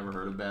 so I've never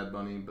heard of Bad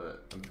Bunny,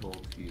 but I'm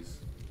told he's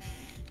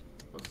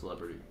a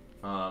celebrity.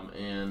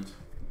 And...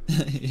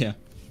 yeah.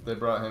 They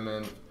brought him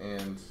in,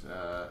 and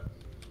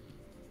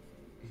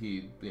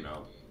he, you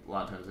know, a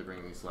lot of times they bring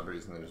in these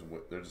celebrities, and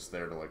they're just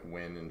there to, like,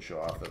 win and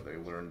show off that they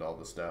learned all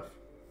the stuff.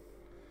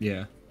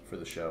 Yeah. For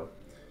the show.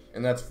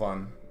 And that's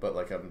fun, but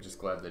like I'm just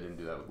glad they didn't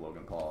do that with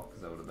Logan Paul,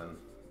 because that would have been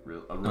a real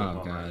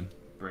bummer. God.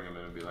 Bring him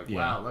in and be like,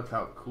 wow, look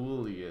how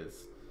cool he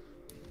is.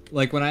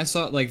 Like when I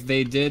saw, like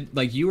they did,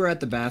 like you were at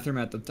the bathroom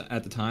at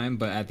the time,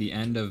 but at the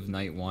end of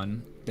night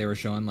 1, they were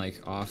showing like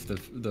off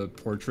the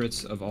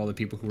portraits of all the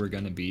people who were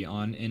gonna be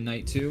on in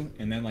night 2,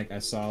 and then like I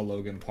saw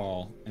Logan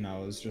Paul, and I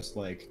was just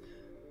like,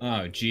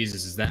 oh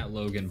Jesus, is that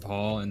Logan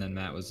Paul? And then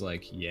Matt was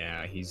like,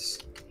 yeah, he's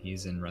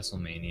in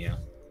WrestleMania.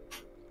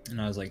 And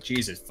I was like,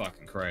 Jesus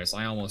fucking Christ,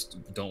 I almost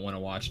don't want to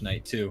watch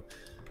night 2.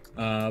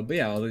 But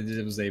yeah, all they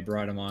did was they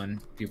brought him on,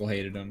 people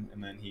hated him,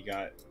 and then he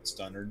got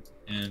stunnered,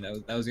 and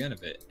that was the end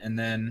of it. And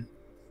then,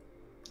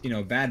 you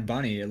know, Bad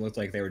Bunny, it looked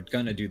like they were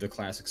gonna do the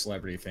classic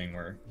celebrity thing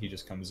where he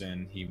just comes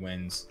in, he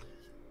wins.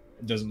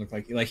 It doesn't look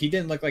like he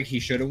didn't look like he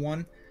should have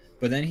won,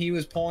 but then he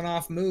was pulling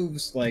off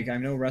moves. Like, I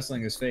know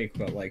wrestling is fake,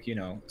 but like, you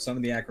know, some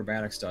of the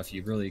acrobatic stuff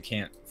you really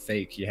can't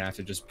fake. You have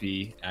to just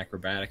be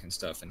acrobatic and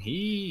stuff, and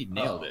he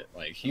nailed it.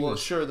 Like,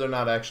 sure, they're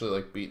not actually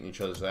like beating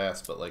each other's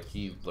ass, but like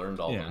he learned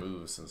all the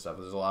moves and stuff.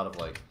 There's a lot of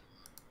like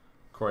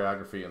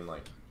choreography and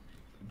like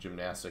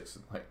gymnastics,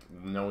 like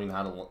knowing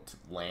how to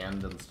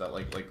land and stuff,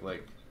 like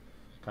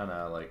kind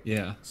of like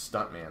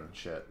stuntman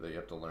shit that you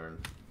have to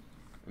learn.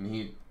 And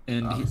he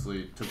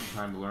obviously took the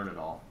time to learn it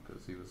all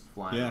because he was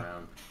flying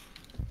around.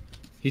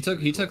 He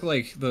took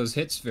like those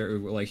hits very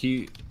like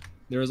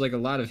there was like a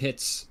lot of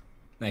hits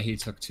that he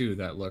took too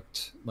that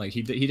looked like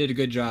he did a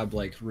good job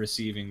like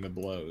receiving the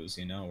blows,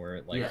 you know,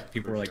 where like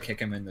people were like kick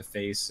him in the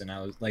face, and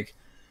I was like,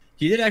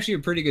 he did actually a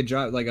pretty good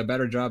job, like a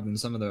better job than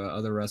some of the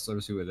other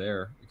wrestlers who were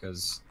there,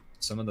 because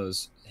some of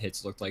those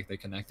hits looked like they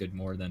connected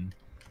more than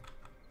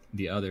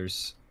the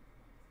others.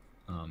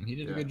 He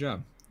did a good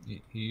job.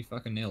 He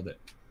fucking nailed it.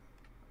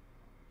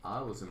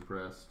 I was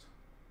impressed.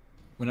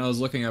 When I was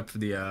looking up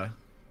the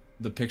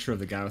picture of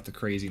the guy with the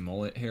crazy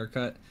mullet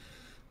haircut,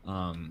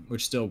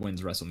 which still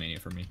wins WrestleMania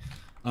for me.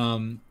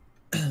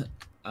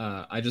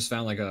 I just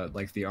found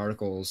like the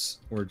articles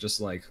were just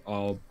like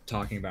all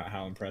talking about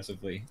how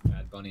impressively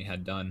Bad Bunny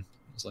had done.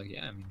 It's like,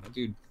 yeah, I mean, that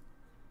dude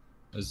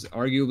was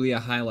arguably a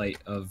highlight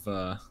of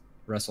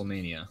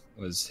WrestleMania,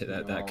 was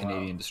that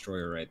Canadian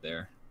Destroyer right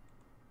there.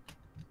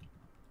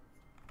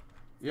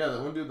 Yeah,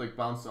 that one dude like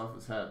bounced off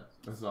his head.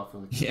 This is off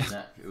of like, his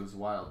neck. It was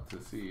wild to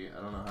see.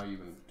 I don't know how you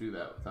even do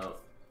that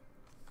without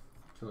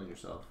killing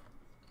yourself.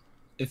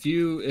 If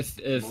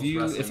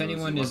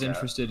anyone is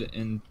interested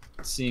in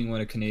seeing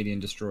what a Canadian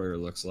Destroyer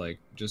looks like,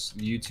 just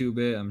YouTube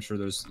it. I'm sure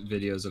there's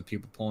videos of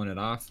people pulling it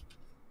off,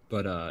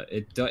 but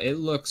it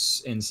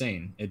looks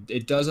insane.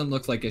 It doesn't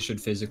look like it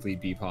should physically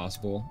be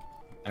possible,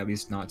 at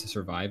least not to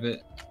survive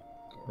it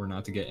or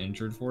not to get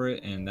injured for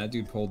it. And that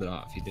dude pulled it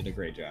off. He did a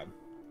great job.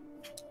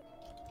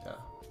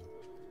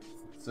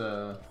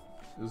 Yeah,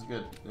 it was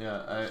good.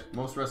 Yeah,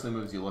 most wrestling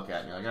moves you look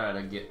at and you're like, all right,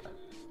 I get.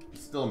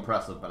 It's still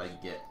impressive, but I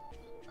get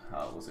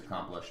how it was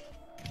accomplished.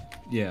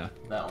 Yeah.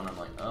 That one, I'm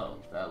like, oh,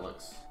 that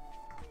looks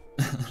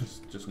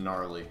just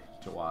gnarly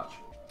to watch.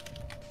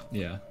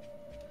 Yeah.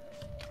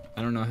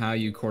 I don't know how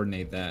you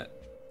coordinate that,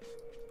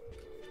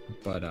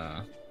 but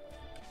yeah,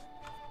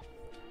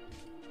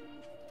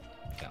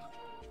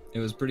 it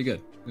was pretty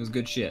good. It was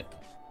good shit.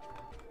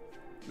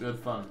 We had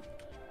fun.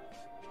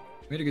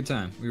 We had a good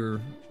time. We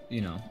were,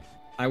 you know,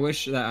 I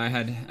wish that I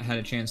had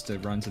a chance to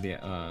run to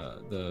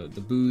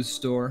the booze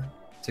store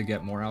to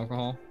get more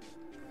alcohol,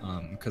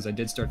 because I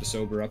did start to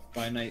sober up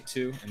by night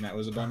 2, and that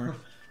was a bummer.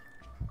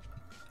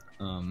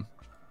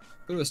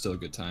 But it was still a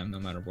good time, no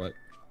matter what.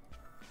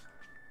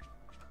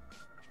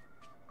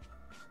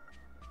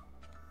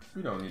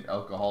 We don't need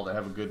alcohol to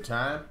have a good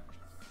time.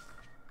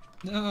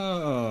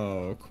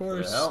 No, of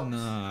course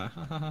not.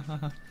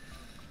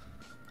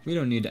 We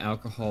don't need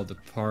alcohol to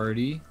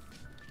party.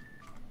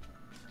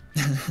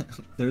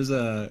 There's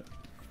a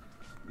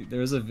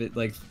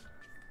like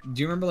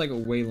Do you remember like a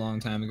way long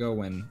time ago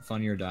when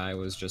Funny or Die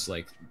was just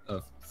like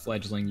a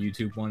fledgling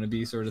YouTube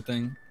wannabe sort of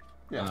thing?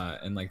 Yeah.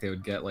 And like they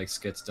would get like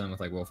skits done with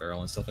like Will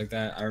Ferrell and stuff like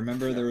that. I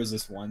remember there was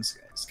this one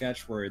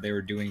sketch where they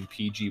were doing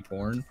PG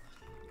porn,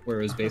 where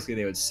it was basically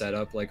they would set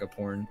up like a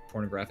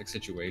pornographic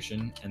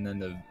situation, and then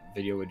the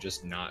video would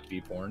just not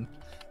be porn.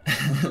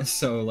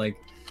 So like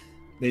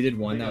they did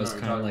one that was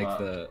kind of like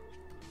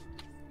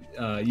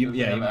about. you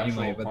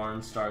might, but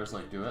porn stars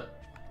like do it.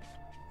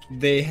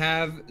 they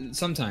have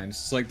sometimes.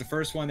 So, like the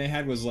first one they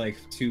had was like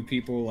two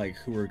people like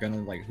who were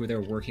gonna like who they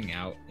were working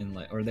out in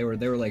like, or they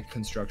were like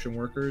construction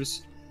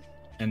workers,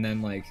 and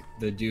then like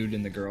the dude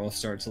and the girl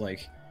start to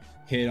like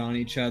hit on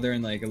each other,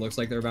 and like it looks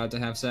like they're about to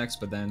have sex,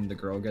 but then the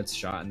girl gets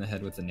shot in the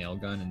head with a nail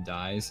gun and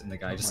dies, and the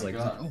guy just like,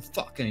 oh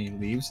fuck, and he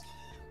leaves.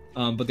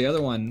 But the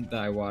other one that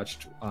I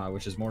watched,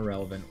 which is more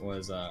relevant,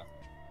 was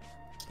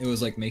it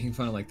was like making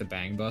fun of like the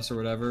Bang Bus or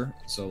whatever.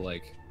 So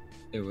like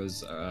it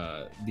was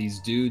these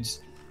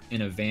dudes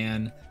in a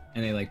van,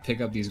 and they like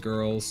pick up these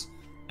girls,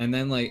 and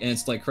then like, and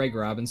it's like Craig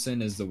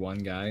Robinson is the one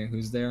guy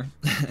who's there,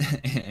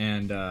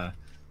 and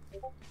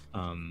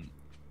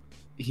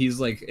he's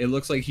like, it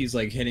looks like he's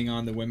like hitting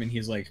on the women.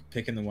 He's like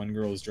picking the one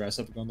girl's dress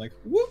up and going like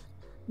whoop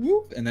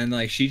whoop, and then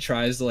like she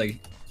tries to like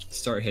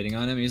start hitting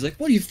on him, and he's like,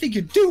 what do you think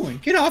you're doing,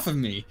 get off of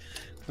me.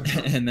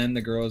 And then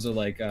the girls are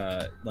like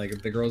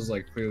the girls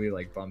like clearly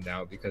like bummed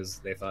out because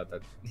they thought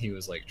that he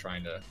was like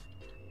trying to,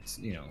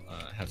 you know,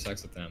 have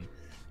sex with them.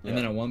 And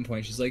then at one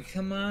point she's like,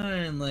 come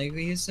on, like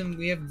we have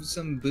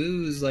some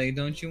booze, like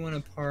don't you want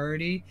to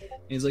party? And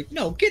he's like,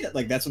 no, get it.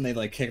 Like that's when they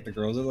like kick the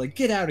girls. They're like,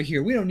 get out of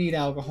here, we don't need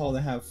alcohol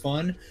to have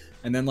fun.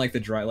 And then like the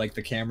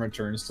camera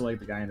turns to like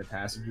the guy in the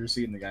passenger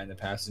seat, and the guy in the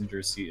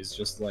passenger seat is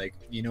just like,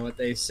 you know what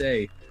they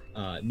say,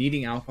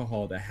 needing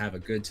alcohol to have a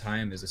good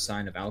time is a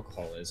sign of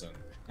alcoholism.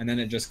 And then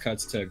it just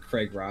cuts to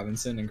Craig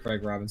Robinson, and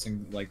Craig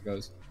Robinson like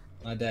goes,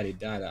 my daddy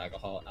died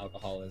of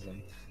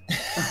alcoholism.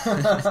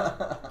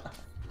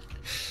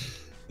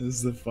 This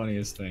is the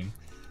funniest thing.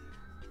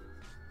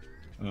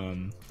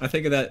 I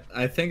think of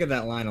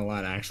that line a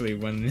lot actually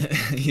when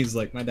he's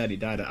like, my daddy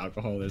died of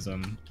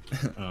alcoholism.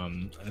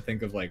 I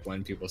think of like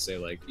when people say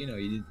like, you know,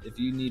 if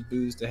you need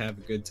booze to have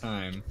a good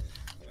time,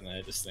 and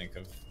I just think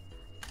of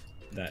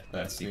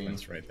that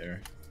sequence right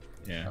there.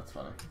 Yeah, that's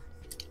funny.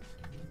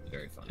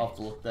 Very funny. I'll have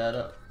to look that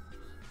up.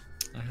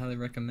 I highly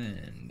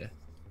recommend.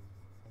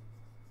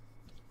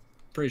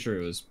 Pretty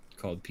sure it was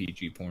called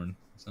PG porn.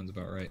 Sounds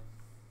about right.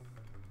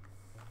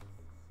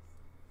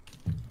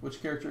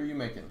 Which character are you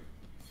making?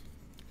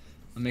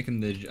 I'm making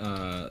the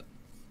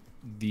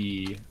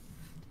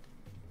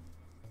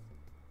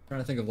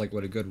trying to think of like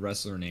what a good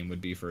wrestler name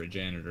would be for a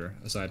janitor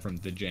aside from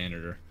the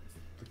janitor.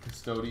 The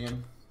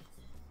custodian.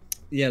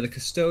 Yeah, the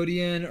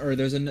custodian, or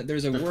there's a word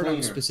cleaner.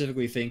 I'm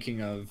specifically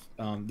thinking of.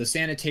 The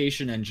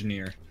sanitation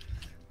engineer.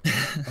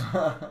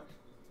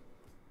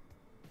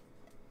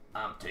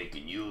 I'm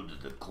taking you to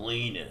the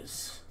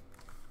cleaners.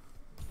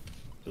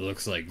 It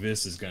looks like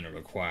this is gonna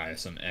require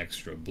some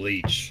extra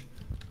bleach.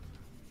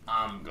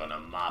 I'm gonna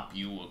mop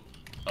you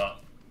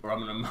up, or I'm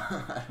gonna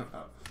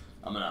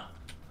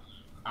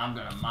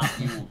mop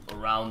you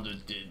around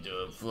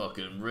the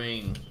fucking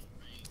ring.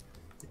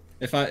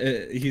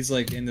 He's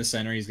like in the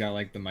center, he's got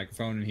like the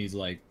microphone, and he's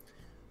like,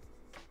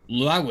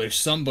 I wish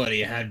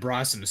somebody had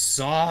brought some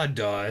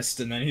sawdust,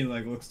 and then he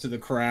like looks to the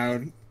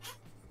crowd,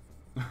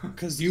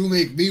 cause you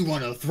make me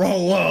want to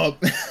throw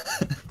up.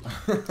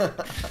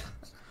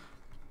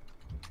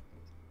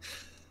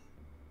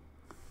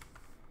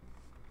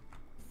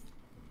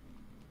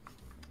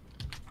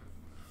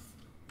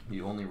 He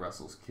only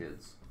wrestles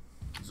kids.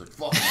 He's like,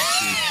 fuck this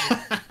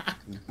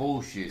shit.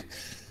 Bullshit.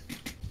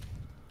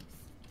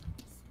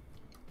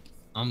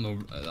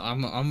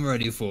 I'm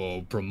ready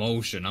for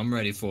promotion. I'm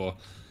ready for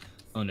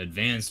an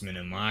advancement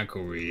in my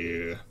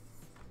career.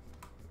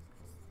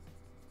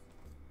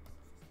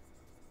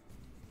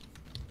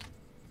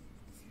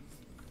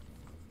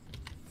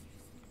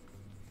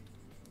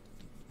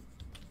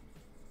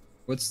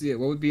 What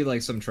would be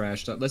like some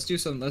trash stuff? Let's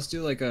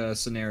do like a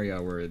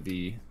scenario where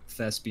the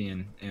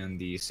thespian and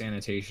the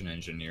sanitation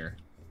engineer,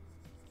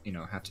 you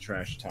know, have to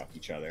trash talk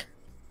each other.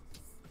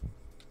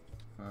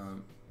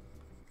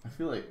 I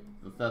feel like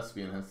the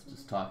thespian has to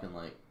just talk in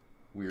like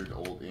weird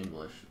old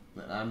English.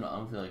 I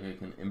don't feel like I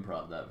can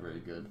improv that very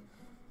good.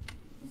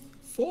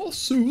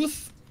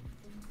 Forsooth.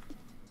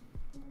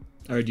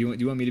 Alright, do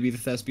you want me to be the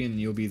thespian and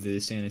you'll be the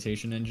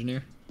sanitation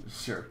engineer?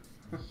 Sure.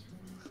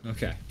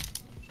 Okay.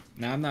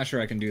 Now I'm not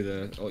sure I can do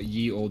the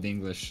ye old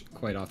English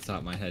quite off the top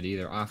of my head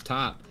either. Off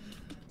top.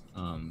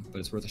 But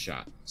it's worth a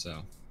shot,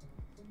 so.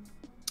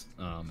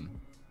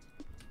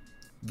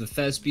 The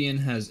thespian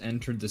has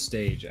entered the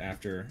stage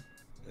after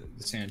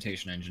the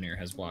sanitation engineer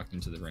has walked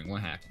into the ring.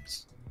 What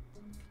happens?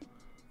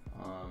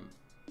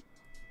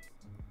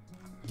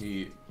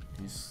 He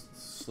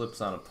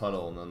slips on a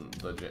puddle, and then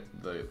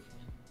the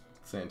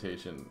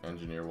sanitation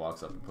engineer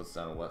walks up and puts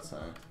down a wet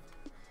sign.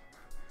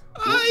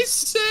 I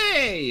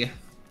say,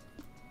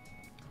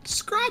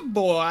 scrub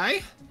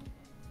boy,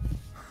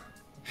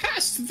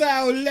 hast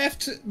thou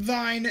left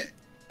thine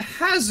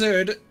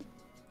hazard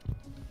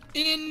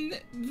in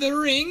the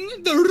ring.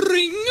 The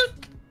ring.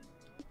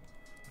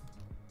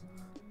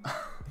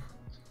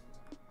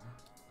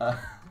 I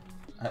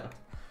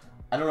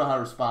don't know how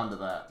to respond to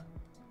that,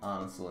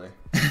 honestly.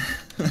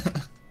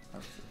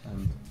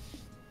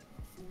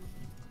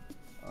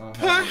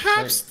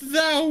 Perhaps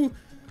thou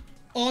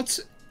art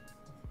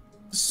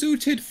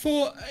suited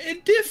for a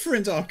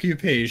different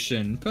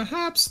occupation.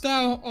 Perhaps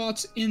thou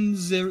art in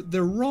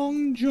the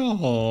wrong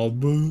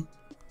job. I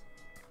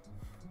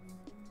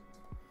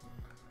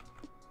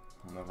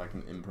don't know if I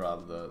can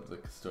improv the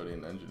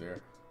custodian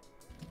engineer.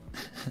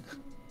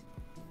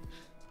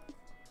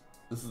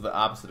 This is the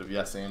opposite of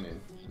yes anding.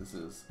 This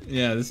is...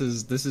 Yeah, this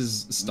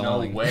is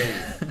stalling. No way.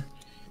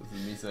 This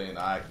is me saying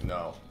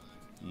no.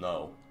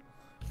 No.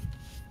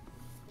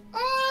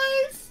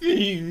 I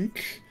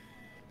think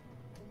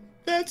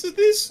that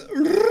this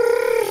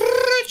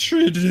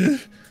wretched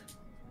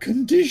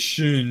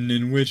condition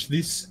in which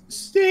this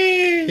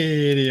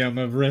stadium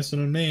of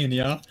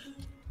Wrestlemania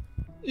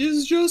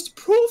is just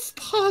proof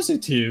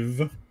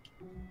positive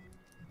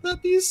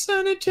that the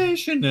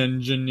sanitation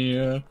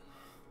engineer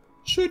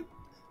should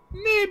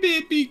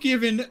maybe be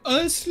given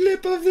a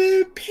slip of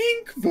the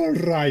pink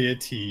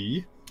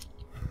variety.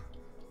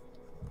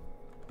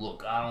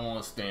 Look, I don't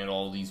want to stand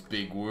all these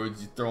big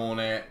words you're throwing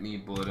at me,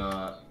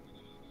 but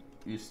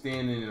you're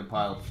standing in a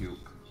pile of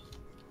puke.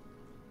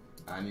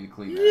 I need to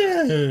clean that up.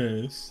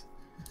 Yes.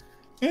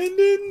 And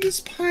in this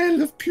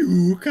pile of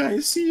puke, I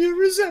see a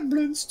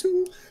resemblance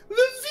to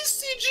the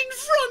visage in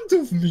front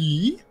of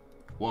me.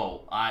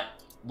 Whoa,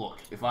 look,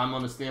 if I'm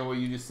understanding what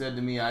you just said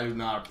to me, I do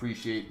not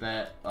appreciate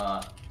that.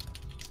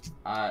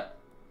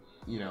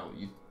 You know,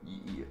 you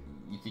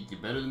think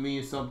you're better than me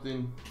or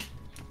something?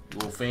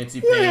 Little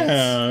fancy pants?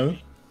 Yeah.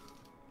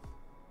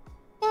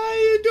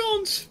 I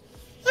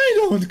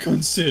don't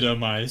consider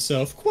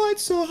myself quite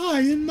so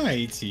high and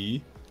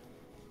mighty.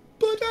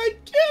 But I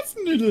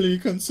definitely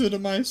consider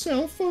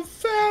myself a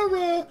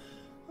fairer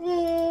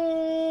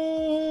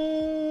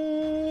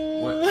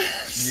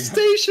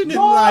station in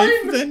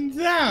life than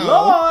thou.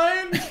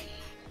 Line!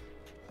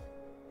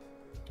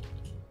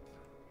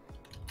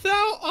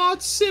 Thou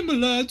art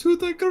similar to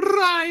the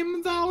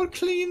grime thou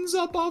cleans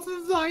up off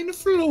of thine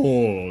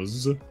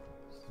floors.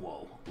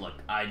 Whoa, look,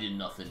 I did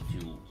nothing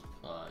to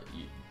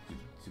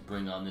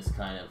bring on this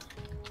kind of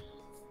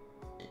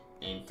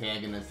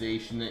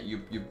antagonization that you're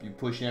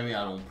pushing at me.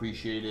 I don't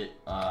appreciate it.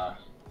 I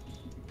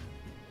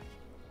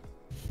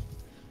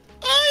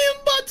am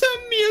but a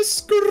mere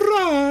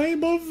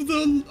scribe of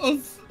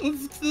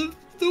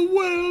the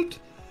world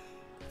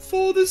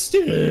for the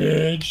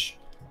stage.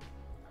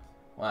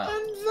 Wow.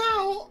 And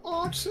thou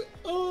art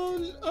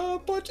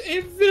but a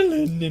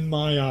villain in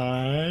my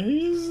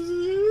eyes.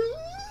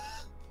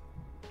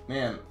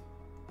 Man,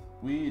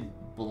 we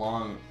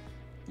belong,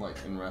 like,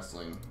 in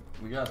wrestling.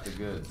 We got the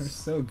goods. They're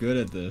so good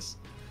at this.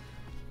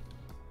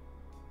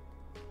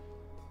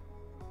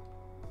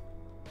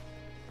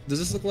 Does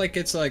this look like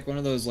it's like one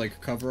of those like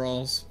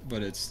coveralls,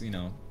 but it's, you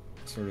know,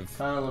 sort of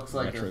kind of looks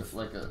like retro.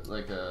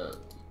 like a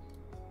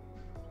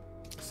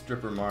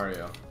stripper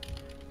Mario.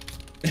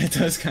 It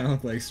does kind of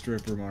look like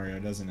Stripper Mario,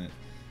 doesn't it?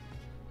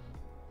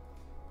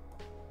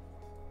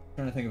 I'm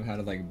trying to think of how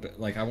to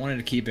like I wanted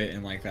to keep it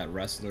in like that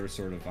wrestler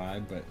sort of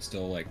vibe, but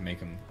still like make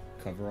them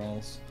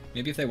coveralls.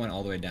 Maybe if they went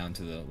all the way down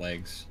to the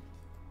legs.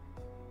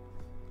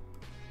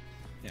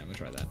 Yeah, I'm gonna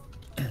try that.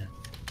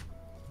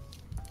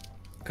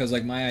 Because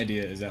like my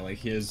idea is that like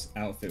his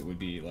outfit would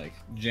be like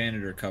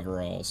janitor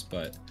coveralls,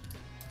 but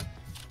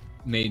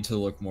made to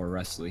look more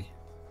wrestly.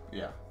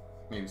 Yeah,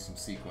 maybe some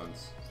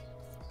sequins.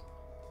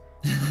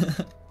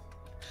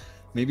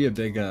 Maybe a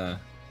big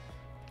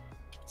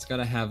it's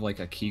gotta have like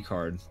a key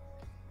card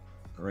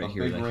right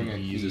here big that ring he of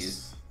uses.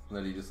 Keys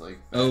that he just like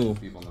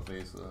people in the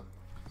face with.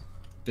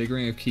 Big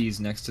ring of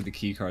keys next to the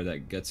key card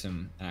that gets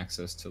him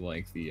access to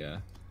like the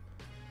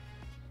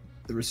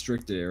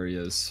restricted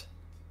areas.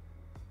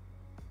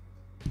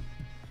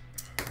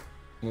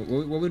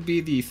 What would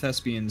be the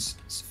thespian's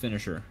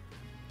finisher?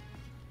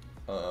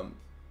 The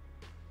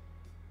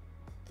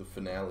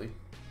finale.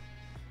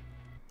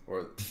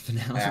 Or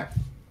finale?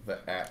 The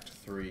act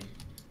 3.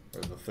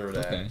 Or the third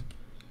Okay. act.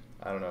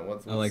 I don't know.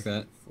 What's I like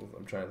that.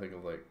 I'm trying to think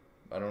of like,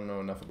 I don't know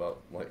enough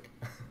about like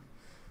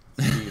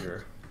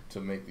theater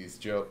to make these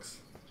jokes.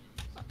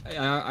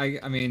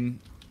 I mean,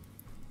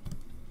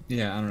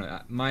 yeah, I don't know.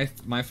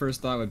 My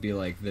first thought would be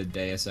like the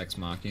Deus Ex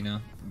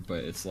Machina,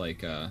 but it's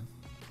like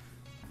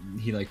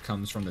he like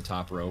comes from the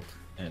top rope,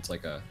 and it's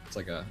like a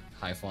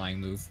high flying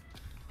move.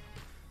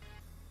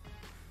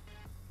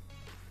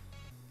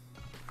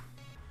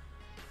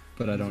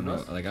 But I don't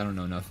know, like I don't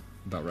know enough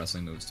about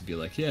wrestling moves to be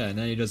like, yeah, and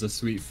then he does a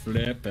sweet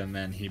flip, and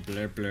then he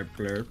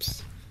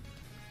blurps.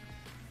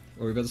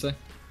 What were you about to say?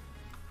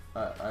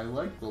 I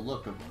like the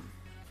look of him.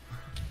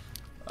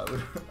 I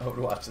would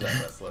watch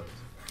that wrestler.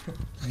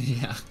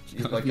 Yeah,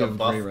 He's like a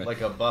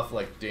buff,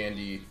 like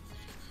dandy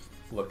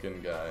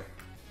looking guy.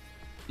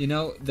 You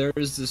know,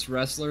 there's this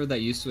wrestler that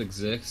used to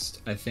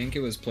exist. I think it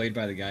was played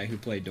by the guy who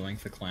played Doink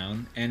the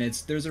Clown, and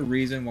there's a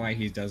reason why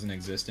he doesn't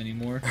exist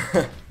anymore.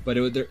 But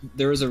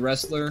there was a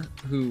wrestler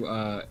who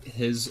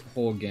his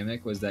whole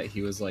gimmick was that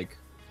he was like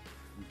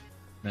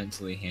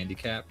mentally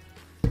handicapped,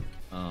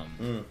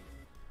 and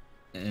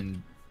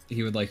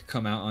he would like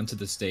come out onto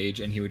the stage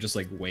and he would just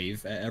like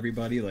wave at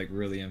everybody like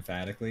really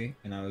emphatically,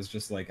 and I was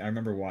just like, I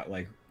remember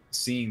like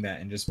seeing that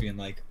and just being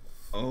like,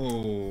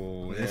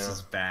 oh, this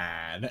is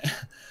bad.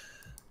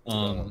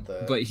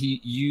 But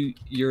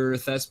your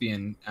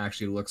thespian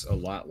actually looks a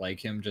lot like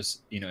him.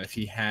 Just, you know, if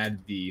he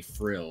had the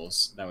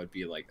frills, that would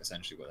be like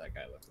essentially what that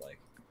guy looked like.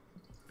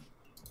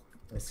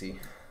 I see.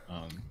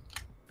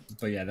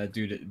 But yeah, that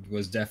dude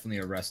was definitely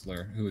a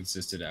wrestler who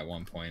existed at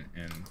one point,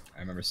 and I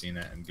remember seeing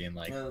that and being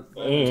like, yeah,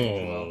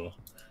 oh,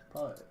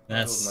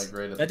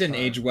 that didn't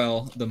age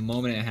well the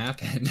moment it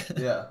happened.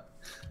 Yeah.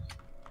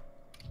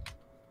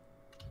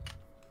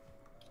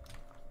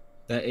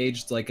 That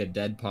aged like a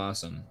dead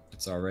possum.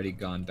 It's already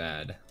gone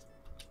bad.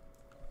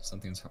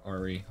 Something's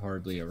already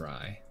hardly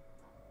awry.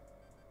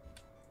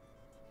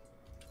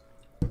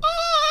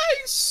 I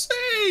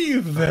say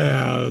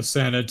there,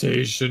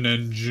 sanitation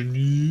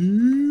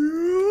engineer.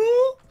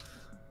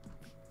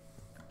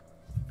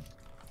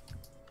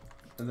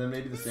 And then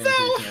maybe the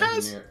sanitation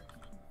engineer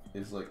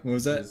is like, what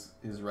was that?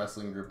 His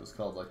wrestling group is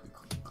called like the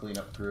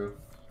cleanup crew.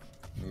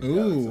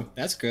 Ooh,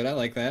 that's good. I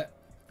like that.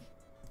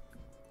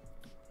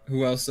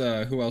 Who else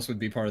would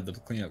be part of the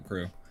cleanup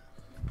crew?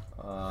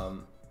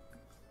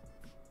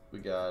 We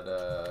got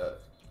the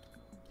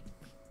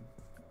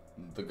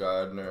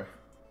gardener.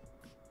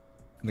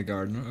 The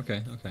gardener.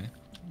 Okay, okay.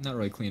 Not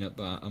really cleanup,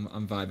 but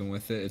I'm vibing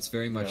with it. It's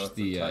very much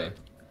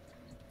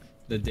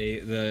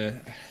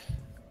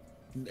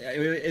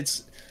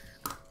it's.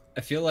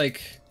 I feel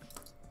like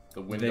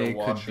the window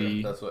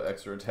washer. That's what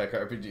Extra Attack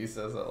RPG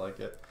says. I like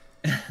it.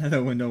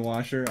 The window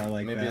washer. I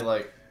like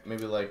that.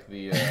 Maybe like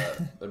the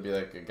there'd be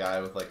like a guy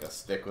with like a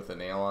stick with a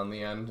nail on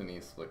the end, and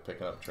he's like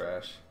picking up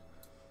trash.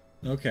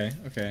 Okay,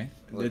 okay.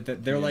 Like,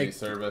 they're like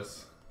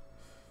service.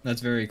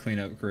 That's very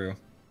cleanup crew.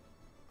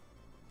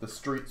 The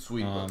street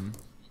sweeper.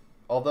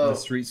 Although the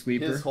street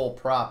sweeper, his whole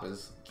prop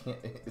is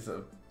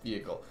a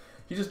vehicle.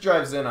 He just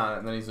drives in on it,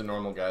 and then he's a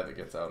normal guy that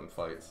gets out and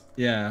fights.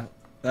 Yeah.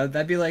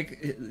 That'd be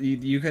like,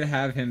 you could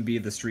have him be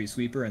the street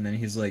sweeper, and then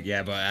he's like,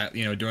 yeah, but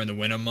you know, during the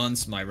winter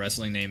months, my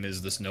wrestling name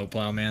is the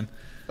Snowplow Man.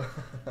 I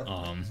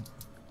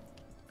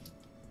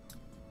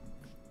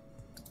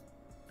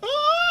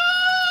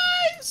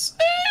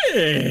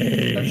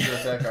say. Extra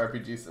Attack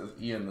RPG says,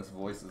 Ian, this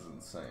voice is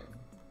insane.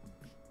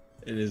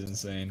 It is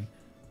insane.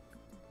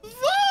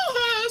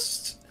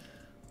 Vast.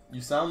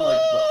 You sound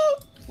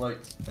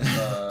like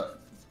the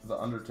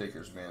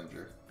Undertaker's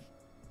manager.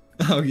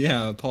 Oh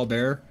yeah, Paul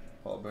Bearer.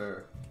 Paul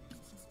Bearer.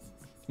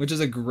 Which is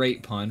a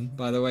great pun,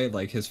 by the way.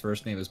 Like, his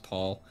first name is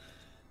Paul,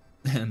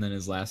 and then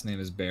his last name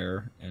is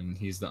Bear, and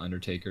he's the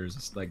Undertaker's.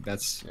 It's like,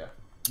 that's...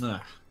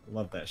 Yeah.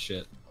 Love that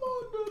shit.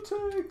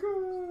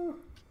 Undertaker!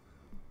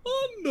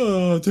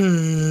 Undertaker!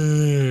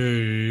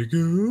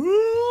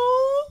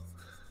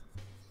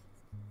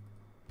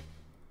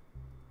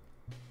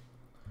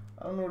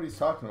 I don't know what he's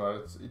talking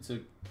about. It's a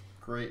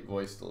great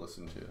voice to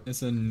listen to.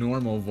 It's a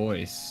normal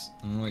voice.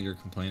 I don't know what you're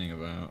complaining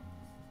about.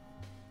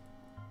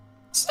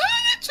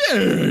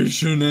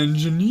 Sanitation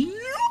engineer.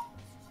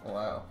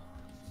 Wow.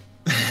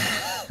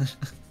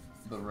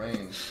 The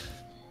range.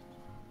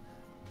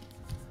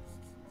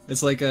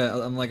 It's like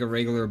I'm like a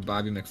regular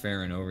Bobby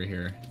McFerrin over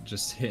here,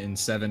 just hitting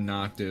 7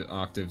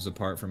 octaves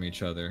apart from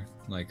each other,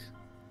 like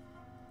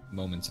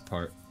moments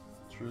apart.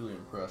 It's really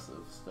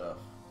impressive stuff.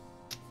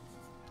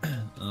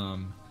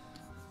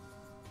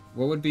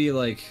 What would be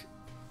like?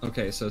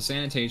 Okay, so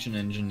sanitation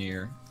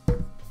engineer,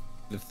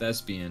 the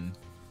thespian.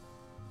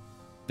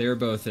 They're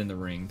both in the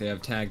ring. They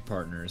have tag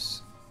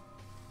partners.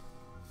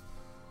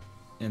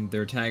 And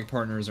their tag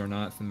partners are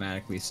not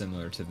thematically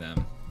similar to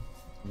them.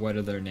 What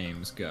do their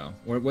names go?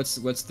 What's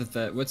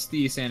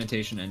the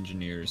sanitation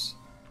engineers?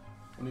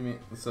 What do you mean?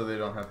 So they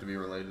don't have to be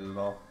related at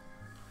all?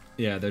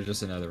 Yeah, they're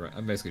just another...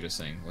 I'm basically just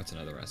saying, what's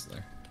another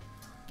wrestler?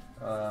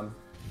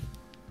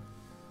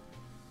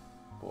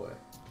 Boy,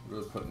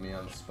 really putting me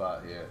on the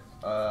spot here.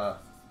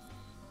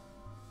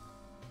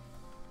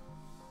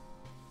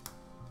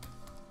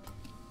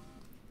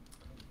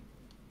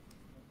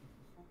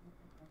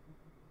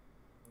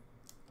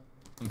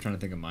 I'm trying to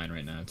think of mine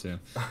right now, too.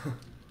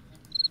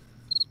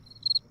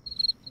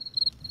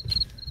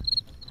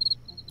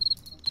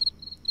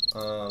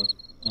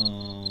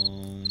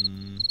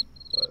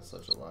 That's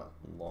such a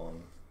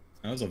long.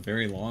 That was a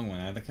very long one.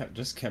 I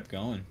just kept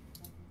going.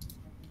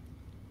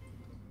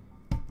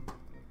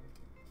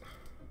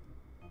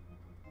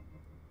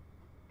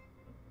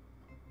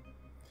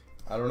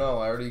 I don't know.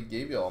 I already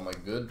gave you all my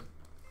good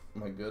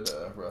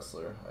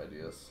wrestler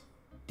ideas.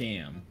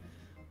 Damn.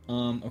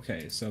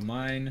 Okay, so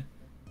mine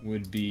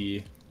would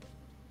be...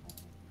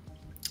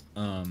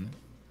 Oh,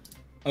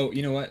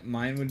 you know what?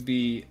 Mine would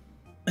be...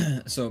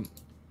 So,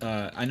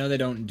 I know they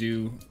don't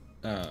do...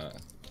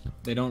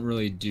 They don't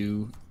really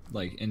do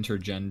like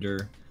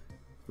intergender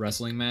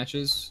wrestling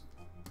matches,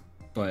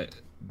 but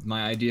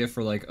my idea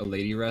for like a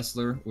lady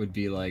wrestler would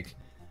be like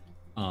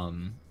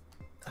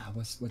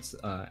what's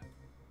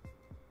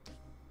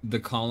the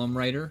column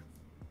writer,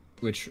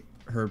 which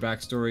her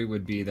backstory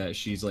would be that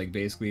she's like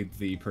basically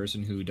the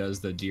person who does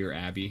the Dear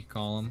Abby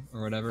column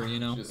or whatever, you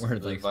know, just where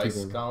the like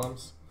advice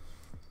columns.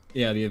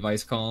 Yeah, the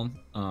advice column.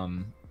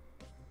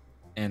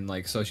 And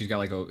like so she's got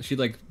like she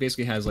like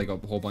basically has like a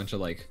whole bunch of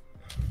like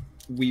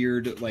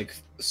weird like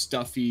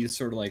stuffy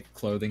sort of like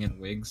clothing and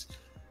wigs,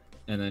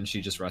 and then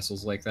she just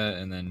wrestles like that,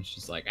 and then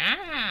she's like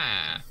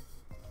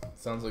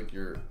Sounds like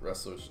your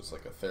wrestler's just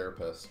like a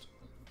therapist,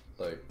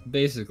 like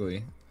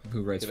basically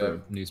who writes for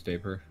a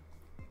newspaper.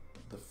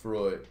 The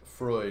Freud,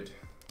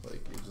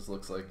 like it just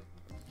looks like.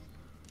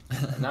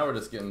 Now we're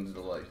just getting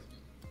into like.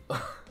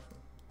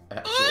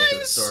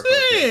 I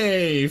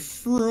say,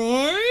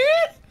 Freud.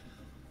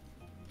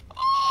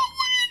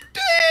 Would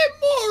a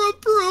more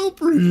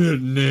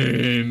appropriate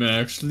name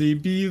actually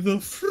be the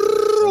Freud?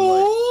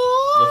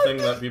 The thing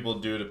that people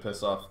do to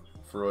piss off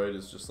Freud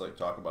is just like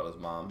talk about his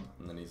mom,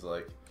 and then he's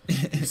like,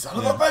 "You son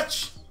of a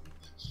bitch!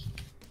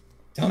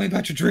 Tell me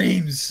about your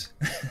dreams."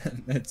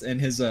 That's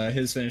and his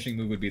finishing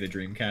move would be the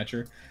dream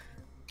catcher.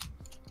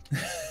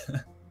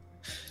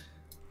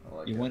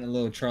 You went a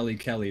little Charlie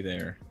Kelly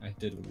there. I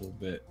did a little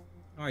bit.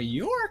 Are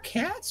your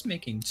cats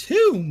making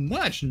too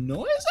much noise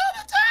all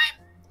the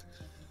time?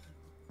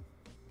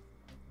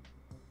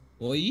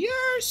 Well,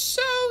 you're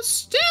so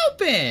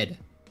stupid.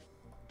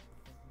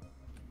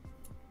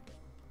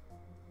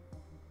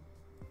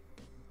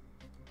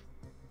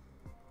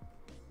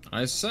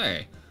 I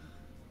say,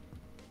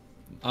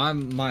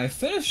 my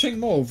finishing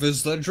move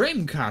is the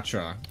dream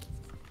catcher,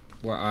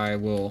 where I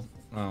will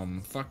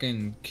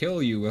fucking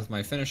kill you with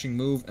my finishing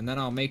move, and then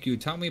I'll make you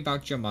tell me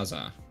about your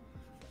mother.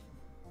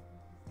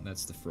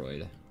 That's the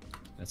Freud.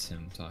 That's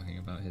him talking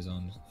about his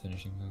own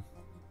finishing move.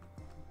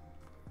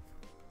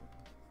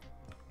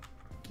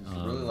 He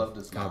really loved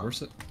his mom.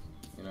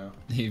 You know?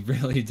 He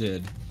really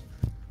did.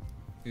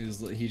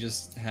 He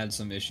just had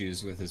some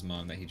issues with his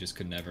mom that he just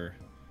could never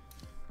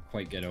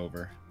quite get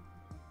over.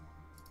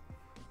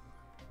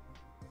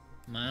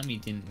 Mommy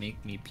didn't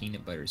make me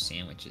peanut butter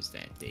sandwiches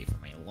that day for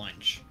my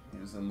lunch. He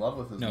was in love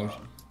with his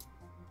mom.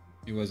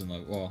 He was in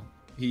love. Well,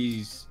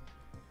 he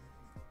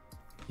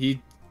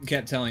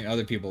kept telling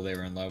other people they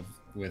were in love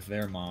with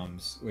their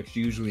moms, which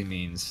usually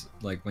means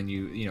like when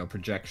you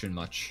projection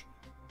much.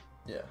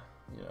 Yeah,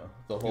 you know,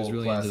 the whole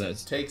really classic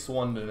takes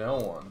one to know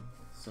one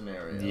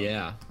scenario.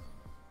 Yeah.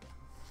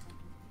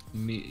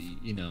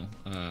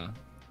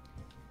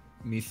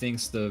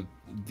 Methinks the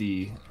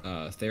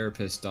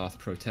therapist doth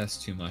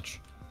protest too much.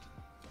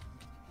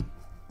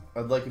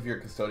 I'd like if you're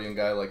a custodian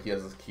guy, like he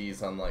has his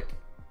keys on like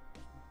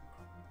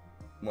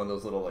one of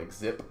those little like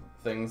zip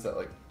things that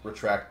like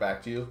retract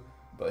back to you,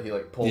 but he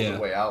like pulls it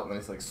way out and then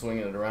he's like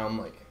swinging it around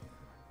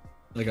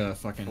like a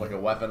fucking like a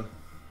weapon.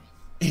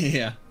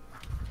 Yeah.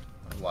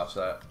 I'd watch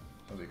that.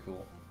 That'd be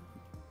cool.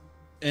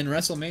 In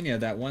Wrestlemania,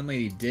 that one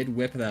lady did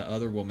whip that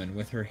other woman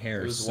with her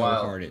hair so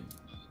hard it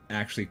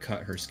actually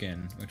cut her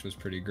skin, which was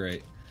pretty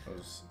great. It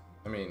was,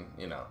 I mean,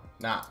 you know,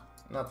 not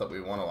that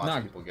we want to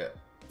watch people get.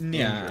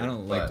 Yeah, injured, I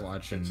don't like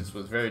watching. It just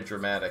was very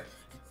dramatic.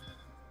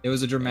 It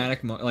was a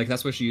dramatic, like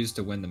that's what she used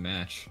to win the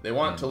match. They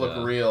want it to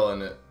look real,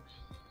 and it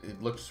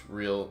looks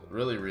real,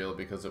 really real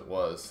because it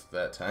was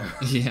that time.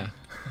 Yeah,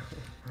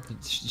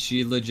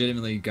 she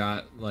legitimately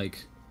got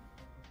like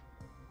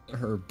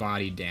her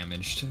body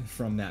damaged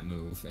from that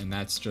move, and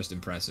that's just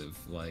impressive.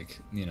 Like,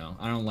 you know,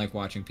 I don't like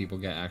watching people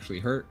get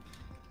actually hurt,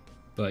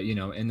 but you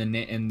know,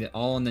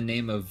 all in the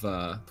name of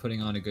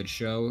putting on a good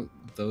show,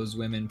 those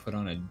women put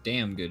on a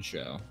damn good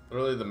show.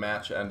 Literally, the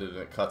match ended and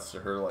it cuts to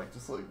her like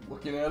just like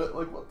looking at it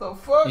like, what the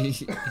fuck?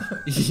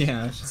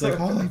 Yeah, she's like,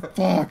 holy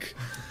fuck.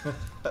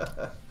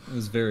 It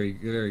was very,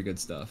 very good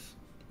stuff.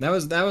 That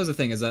was the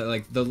thing, is that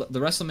like the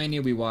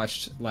WrestleMania we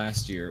watched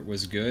last year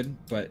was good,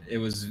 but it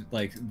was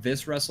like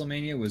this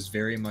WrestleMania was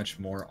very much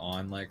more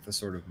on like the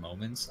sort of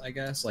moments, I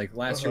guess. Like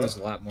last year was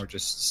a lot more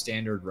just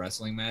standard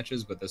wrestling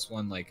matches, but this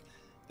one, like,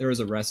 there was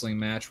a wrestling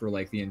match where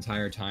like the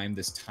entire time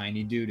this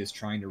tiny dude is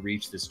trying to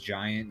reach this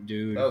giant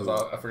dude. That was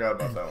I forgot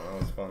about that one.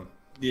 That was fun.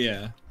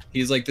 Yeah,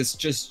 he's like this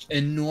just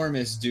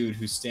enormous dude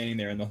who's standing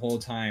there, and the whole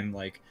time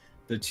like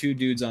the two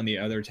dudes on the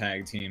other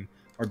tag team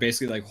are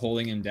basically like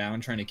holding him down,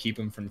 trying to keep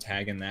him from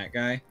tagging that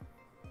guy.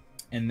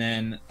 And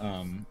then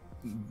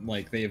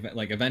like they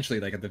like eventually,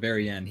 like at the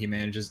very end, he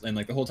manages, and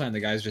like the whole time the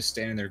guy's just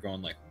standing there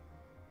going like,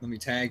 let me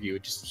tag you.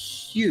 It's just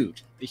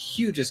huge, the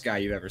hugest guy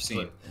you've ever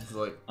seen. He's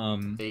like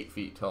 8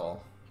 feet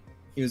tall.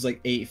 He was like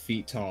 8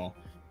 feet tall,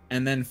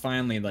 and then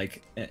finally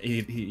like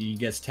he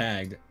gets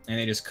tagged, and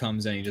he just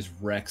comes in, he just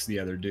wrecks the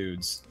other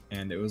dudes.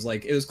 And it was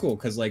cool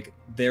because like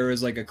there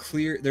was like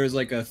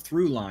a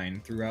through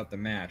line throughout the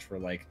match where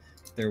like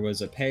there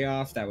was a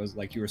payoff that was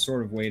like you were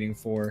sort of waiting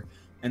for,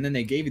 and then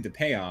they gave you the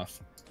payoff,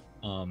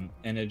 and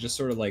it just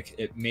sort of like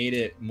it made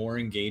it more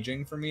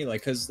engaging for me,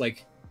 like because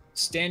like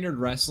standard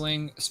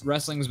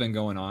wrestling's been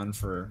going on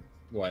for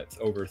what,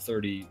 over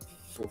 30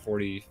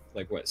 40,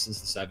 like what, since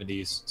the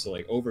 70s, so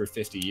like over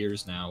 50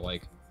 years now,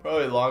 like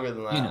probably longer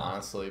than that,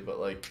 honestly, but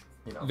like,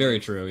 you know, very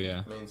true,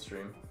 yeah,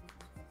 mainstream.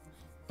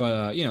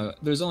 But you know,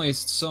 there's only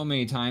so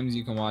many times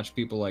you can watch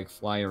people like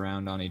fly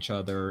around on each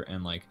other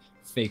and like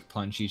fake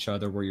punch each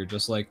other, where you're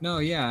just like, no,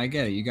 yeah, I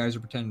get it, you guys are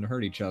pretending to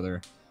hurt each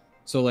other.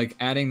 So like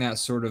adding that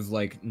sort of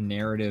like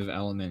narrative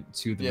element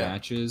to the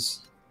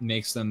matches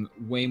makes them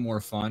way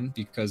more fun,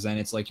 because then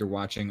it's like you're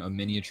watching a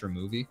miniature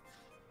movie,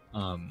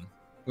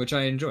 which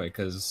I enjoy,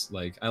 because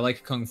like I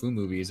like kung fu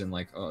movies, and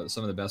like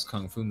some of the best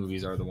kung fu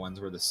movies are the ones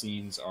where the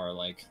scenes are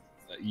like,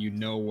 you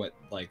know what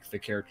like the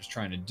character's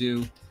trying to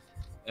do,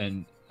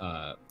 and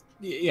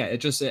yeah,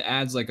 it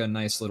adds like a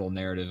nice little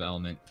narrative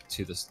element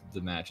to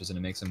the matches, and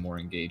it makes them more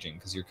engaging,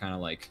 because you're kind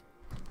of like,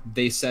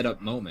 they set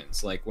up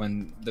moments like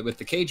with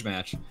the cage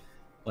match,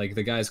 like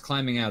the guy's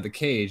climbing out of the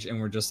cage and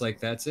we're just like,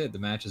 that's it, the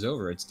match is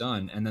over, it's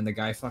done, and then the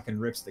guy fucking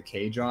rips the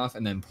cage off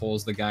and then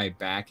pulls the guy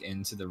back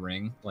into the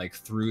ring, like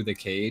through the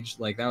cage.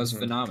 Like that was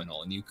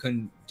phenomenal, and you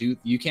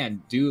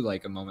can't do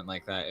like a moment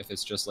like that if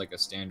it's just like a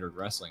standard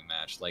wrestling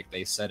match. Like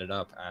they set it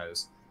up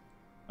as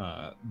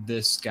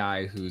this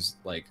guy who's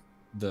like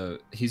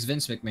he's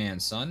Vince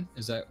McMahon's son.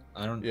 Is that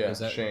is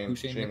that who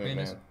Shane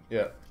McMahon is?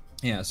 Yeah.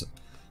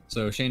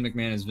 So Shane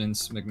McMahon is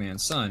Vince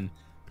McMahon's son,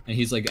 and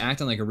he's like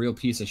acting like a real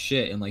piece of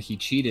shit, and like he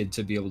cheated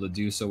to be able to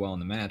do so well in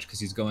the match, because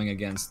he's going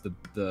against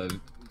the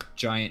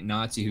giant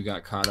Nazi who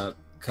got cut up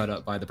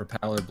by the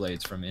propeller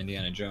blades from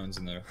Indiana Jones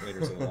and the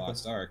Raiders of the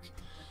Lost Ark.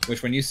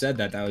 Which, when you said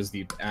that was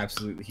the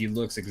absolute, he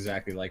looks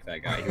exactly like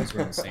that guy. He was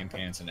wearing the same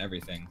pants and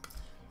everything.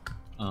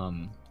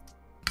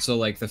 So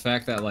like the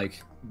fact that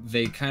like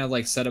they kind of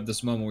like set up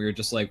this moment where you're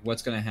just like,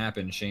 what's gonna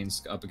happen?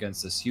 Shane's up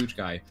against this huge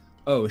guy.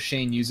 Oh,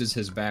 Shane uses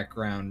his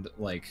background,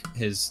 like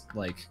his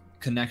like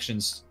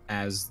connections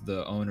as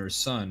the owner's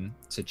son,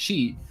 to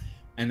cheat,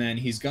 and then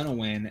he's gonna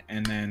win,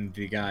 and then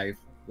the guy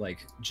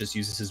like just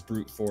uses his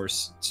brute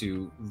force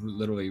to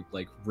literally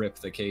like rip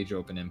the cage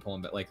open and pull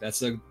him back. Like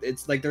it's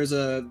like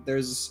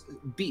there's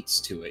beats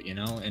to it, you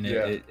know, and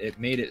it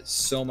made it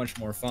so much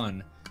more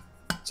fun.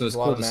 So it's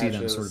cool to see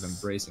them sort of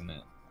embracing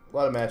that. A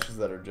lot of matches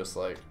that are just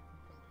like,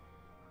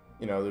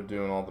 you know, they're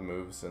doing all the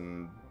moves,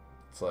 and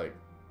it's like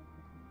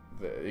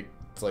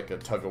it's like a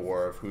tug of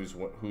war of who's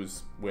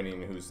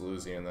winning and who's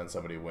losing, and then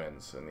somebody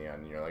wins in the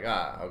end, and you're like,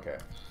 okay.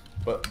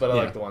 But I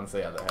like the ones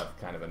that have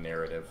kind of a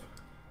narrative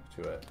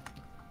to it.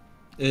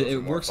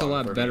 It works a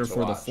lot better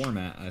for the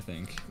format, I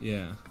think.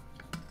 Yeah.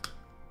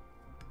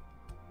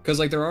 Because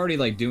like they're already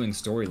like doing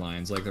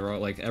storylines, like they're all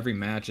like, every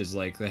match is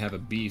like they have a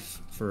beef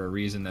for a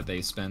reason that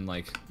they spend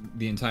like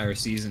the entire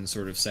season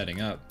sort of setting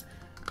up,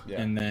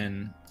 and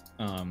then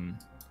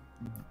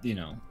you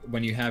know,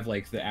 when you have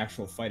like the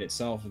actual fight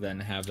itself, then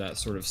have that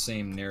sort of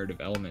same narrative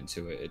element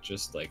to it. It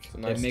just like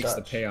it makes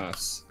the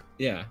payoffs.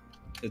 Yeah,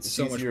 it's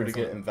so much easier to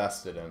get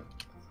invested in.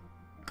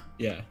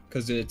 Yeah,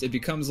 because it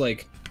becomes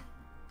like.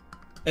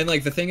 And,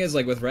 like, the thing is,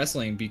 like, with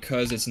wrestling,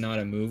 because it's not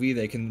a movie,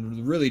 they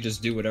can really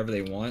just do whatever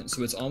they want.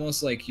 So it's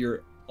almost like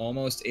you're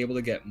almost able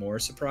to get more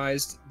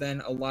surprised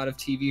than a lot of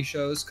TV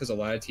shows. Because a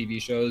lot of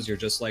TV shows, you're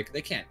just like,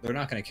 they're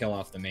not going to kill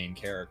off the main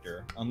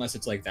character. Unless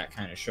it's, like, that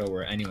kind of show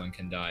where anyone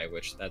can die,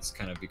 which that's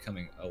kind of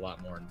becoming a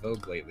lot more in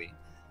vogue lately.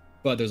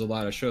 But there's a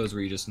lot of shows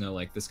where you just know,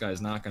 like, this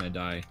guy's not going to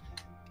die.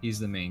 He's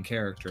the main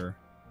character.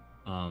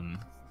 And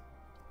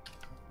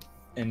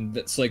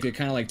that's, like, it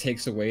kind of, like,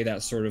 takes away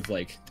that sort of,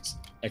 like,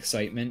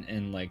 excitement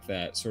and like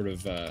that sort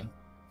of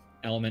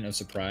element of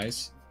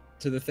surprise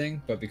to the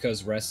thing. But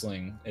because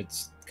wrestling,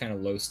 it's kind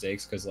of low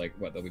stakes, because like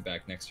they'll be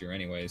back next year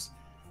anyways,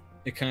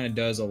 it kind of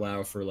does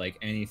allow for like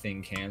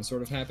anything can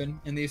sort of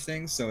happen in these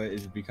things, so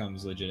it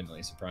becomes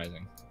legitimately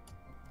surprising.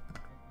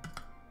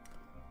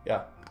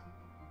 So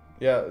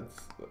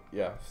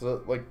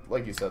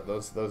like you said,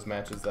 those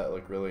matches that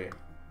like really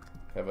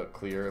have a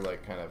clear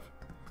like kind of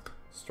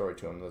story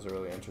to them, those are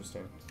really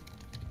interesting.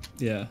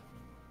 I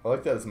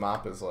like that his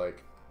mop is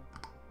like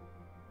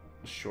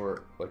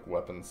short, like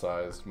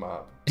weapon-sized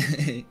mop.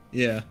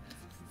 Yeah.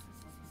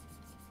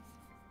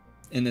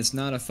 And it's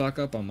not a fuck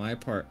up on my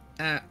part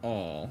at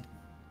all.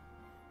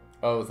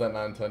 Oh, was that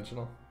not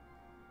intentional?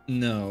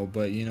 No,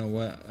 but you know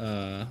what?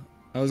 I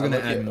was gonna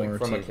add more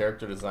from a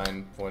character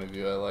design point of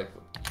view. I like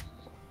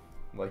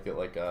it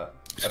like a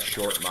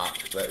short mop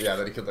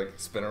that he could like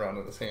spin around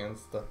with his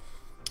hands.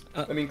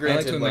 I mean,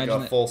 granted, like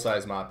a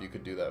full-size mop you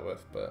could do that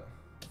with, but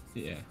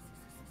yeah.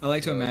 I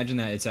like to imagine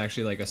that it's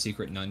actually like a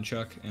secret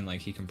nunchuck, and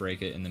like he can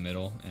break it in the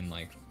middle and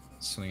like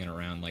swing it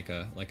around like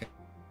a.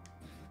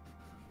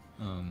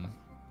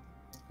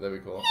 That'd be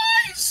cool.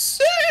 I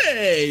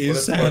say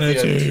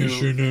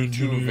sanitation.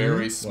 Two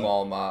very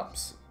small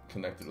mops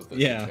connected with a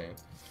chain.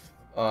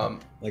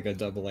 Like a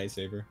double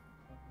lightsaber.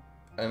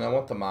 And I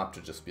want the mop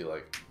to just be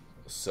like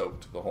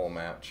soaked the whole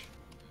match.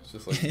 It's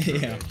just like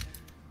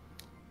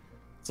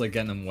It's like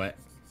getting them wet.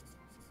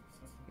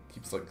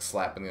 Keeps like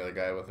slapping the other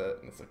guy with it,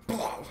 and it's like,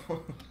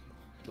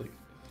 like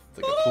it's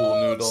like a pool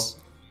noodle.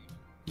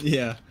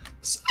 Yeah.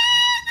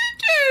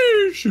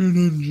 Sanitation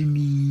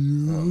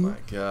engineer. Oh my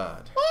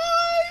god.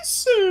 I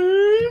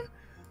say.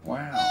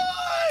 Wow.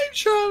 I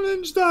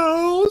challenge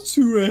thou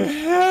to a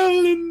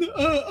hell in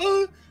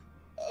the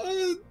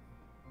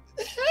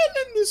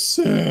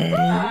cell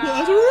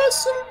at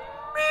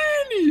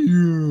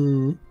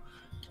Wrestlemania.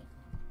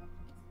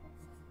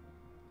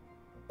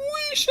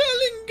 We shall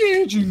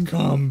engage in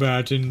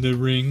combat in the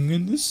ring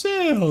in the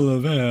cell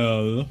of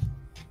hell.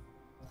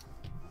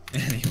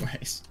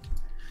 Anyways.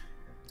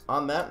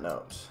 On that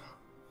note,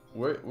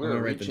 we're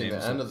reaching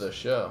the end of the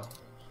show.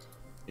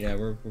 Yeah,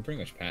 we're pretty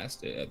much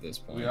past it at this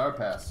point. We are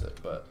past it,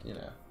 but you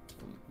know,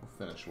 we'll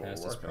finish what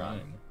we're working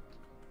on.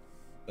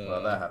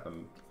 Well, that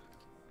happened,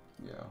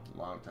 you know, a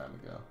long time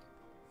ago.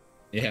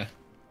 Yeah.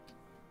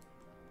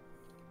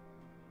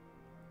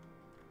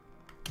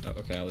 Oh,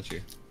 okay, I'll let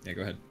you. Yeah,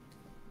 go ahead.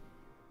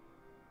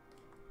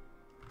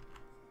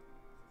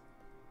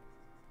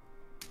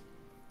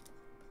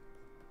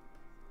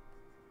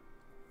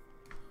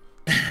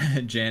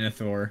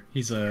 Janitor.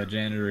 He's a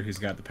janitor who's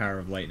got the power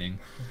of lightning.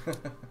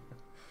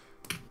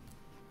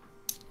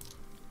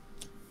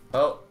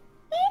 Oh.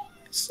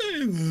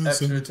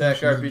 Extra Attack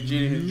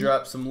RPG who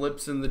dropped some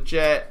lips in the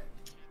chat.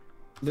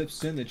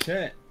 Lips in the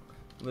chat.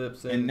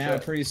 Lips in the chat. And now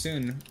pretty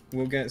soon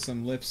we'll get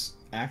some lips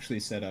actually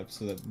set up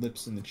so that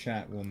lips in the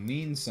chat will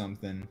mean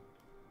something.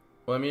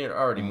 Well, I mean, it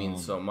already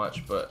means so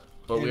much, but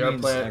we are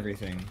planning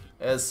everything.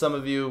 As some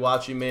of you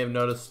watching may have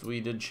noticed, we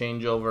did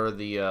change over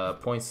the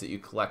points that you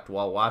collect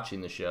while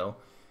watching the show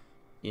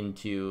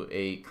into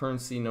a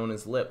currency known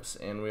as lips,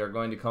 and we are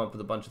going to come up with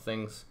a bunch of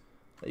things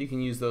that you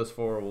can use those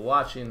for while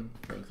watching.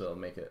 I think that'll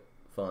make it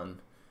fun.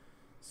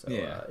 So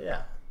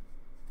yeah,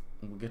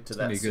 we'll get to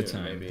that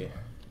soon, maybe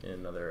in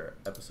another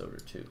episode or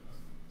two.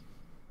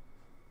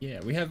 Yeah,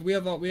 we've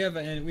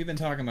been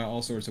talking about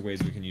all sorts of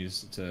ways we can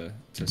use to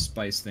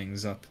spice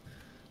things up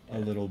a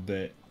little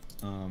bit.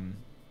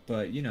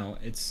 But you know,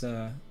 it's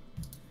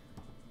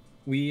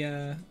we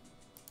have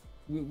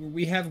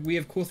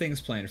cool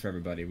things planned for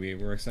everybody.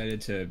 We're excited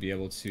to be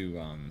able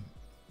to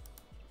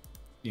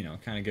you know,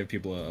 kind of give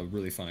people a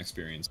really fun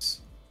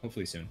experience,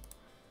 hopefully soon.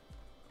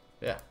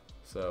 Yeah,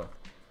 so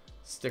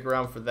stick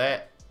around for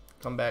that.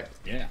 Come back,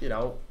 you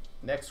know,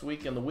 next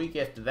week and the week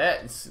after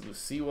that, and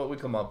see what we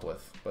come up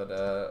with.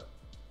 But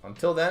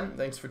until then,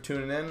 thanks for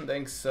tuning in.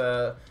 Thanks,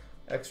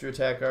 Extra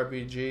Attack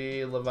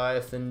RPG,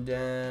 Leviathan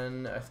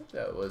Den. I think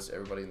that was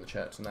everybody in the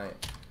chat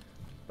tonight.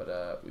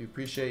 But we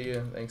appreciate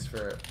you. Thanks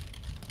for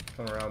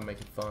coming around and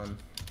making fun.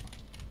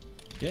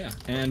 Yeah,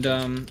 and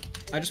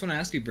I just want to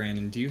ask you,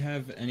 Brandon, do you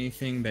have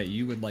anything that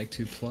you would like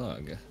to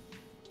plug?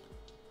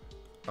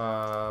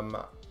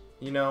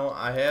 You know,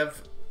 I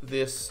have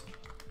this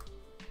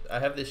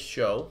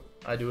show.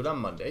 I do it on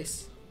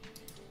Mondays.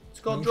 It's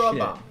called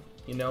DrawBomb.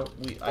 You know,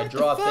 I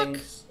draw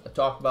things. I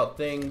talk about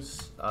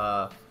things.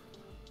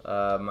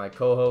 My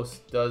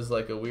co-host does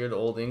like a weird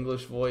old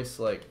English voice,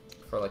 like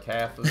for like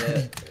half of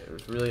it. It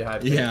was really high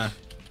pitched. Yeah.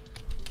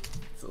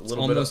 It's a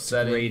little bit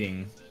upsetting.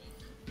 Grating.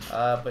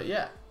 But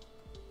yeah.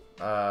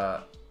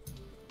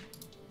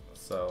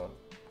 So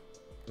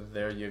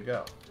there you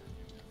go.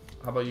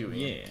 How about you,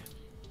 Ian?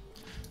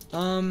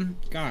 Yeah.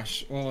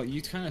 Gosh. Well,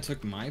 you kind of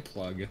took my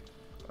plug.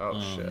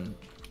 Oh shit.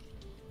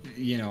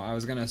 You know, I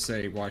was gonna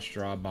say watch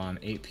DrawBomb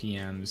 8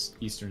 p.m.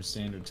 Eastern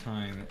Standard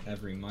Time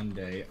every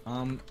Monday.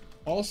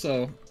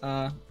 Also,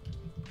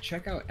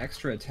 check out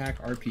Extra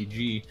Attack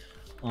RPG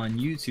on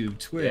YouTube,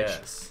 Twitch,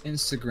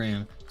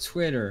 Instagram,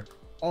 Twitter,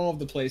 all of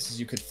the places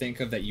you could think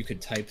of that you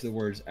could type the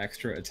words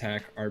Extra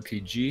Attack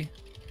RPG.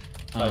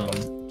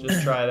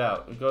 Just try it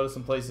out. Go to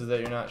some places that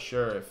you're not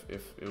sure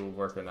if it will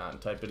work or not,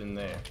 and type it in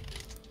there.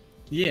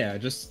 Yeah,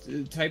 just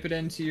type it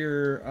into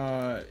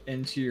your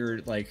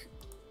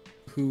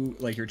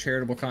your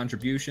charitable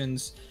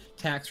contributions,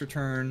 tax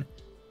return.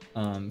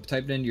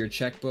 Type it into your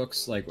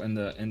checkbooks, like in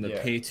the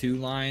pay to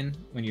line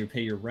when you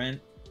pay your rent.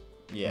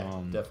 Yeah,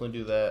 definitely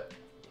do that.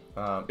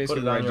 Put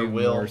it on your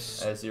will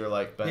as your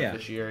like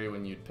beneficiary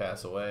when you'd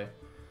pass away.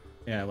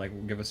 Yeah,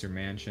 like give us your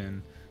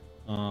mansion.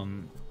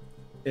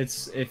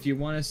 It's if you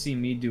want to see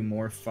me do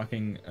more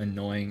fucking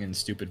annoying and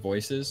stupid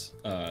voices,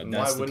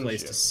 that's the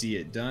place to see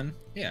it done.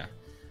 Yeah.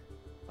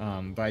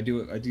 But I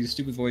do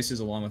stupid voices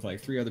along with like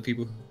 3 other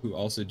people who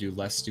also do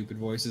less stupid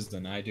voices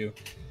than I do.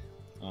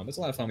 It's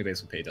a lot of fun. We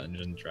basically play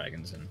Dungeons and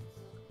Dragons, and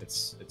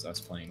it's us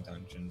playing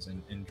Dungeons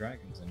and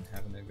Dragons and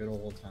having a good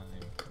old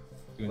time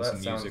doing some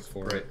music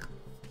for it.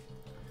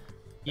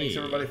 Thanks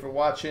everybody for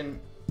watching,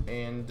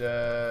 and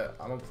I'm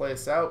gonna play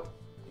us out,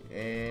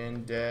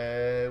 and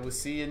we'll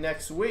see you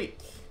next week.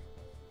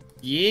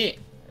 Yeah.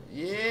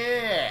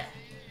 Yeah.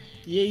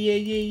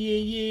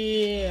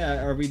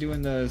 Yeah. Are we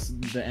doing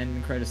the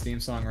end credits theme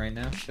song right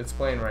now? It's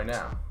playing right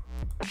now.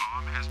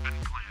 Bomb has been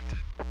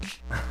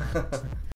planted.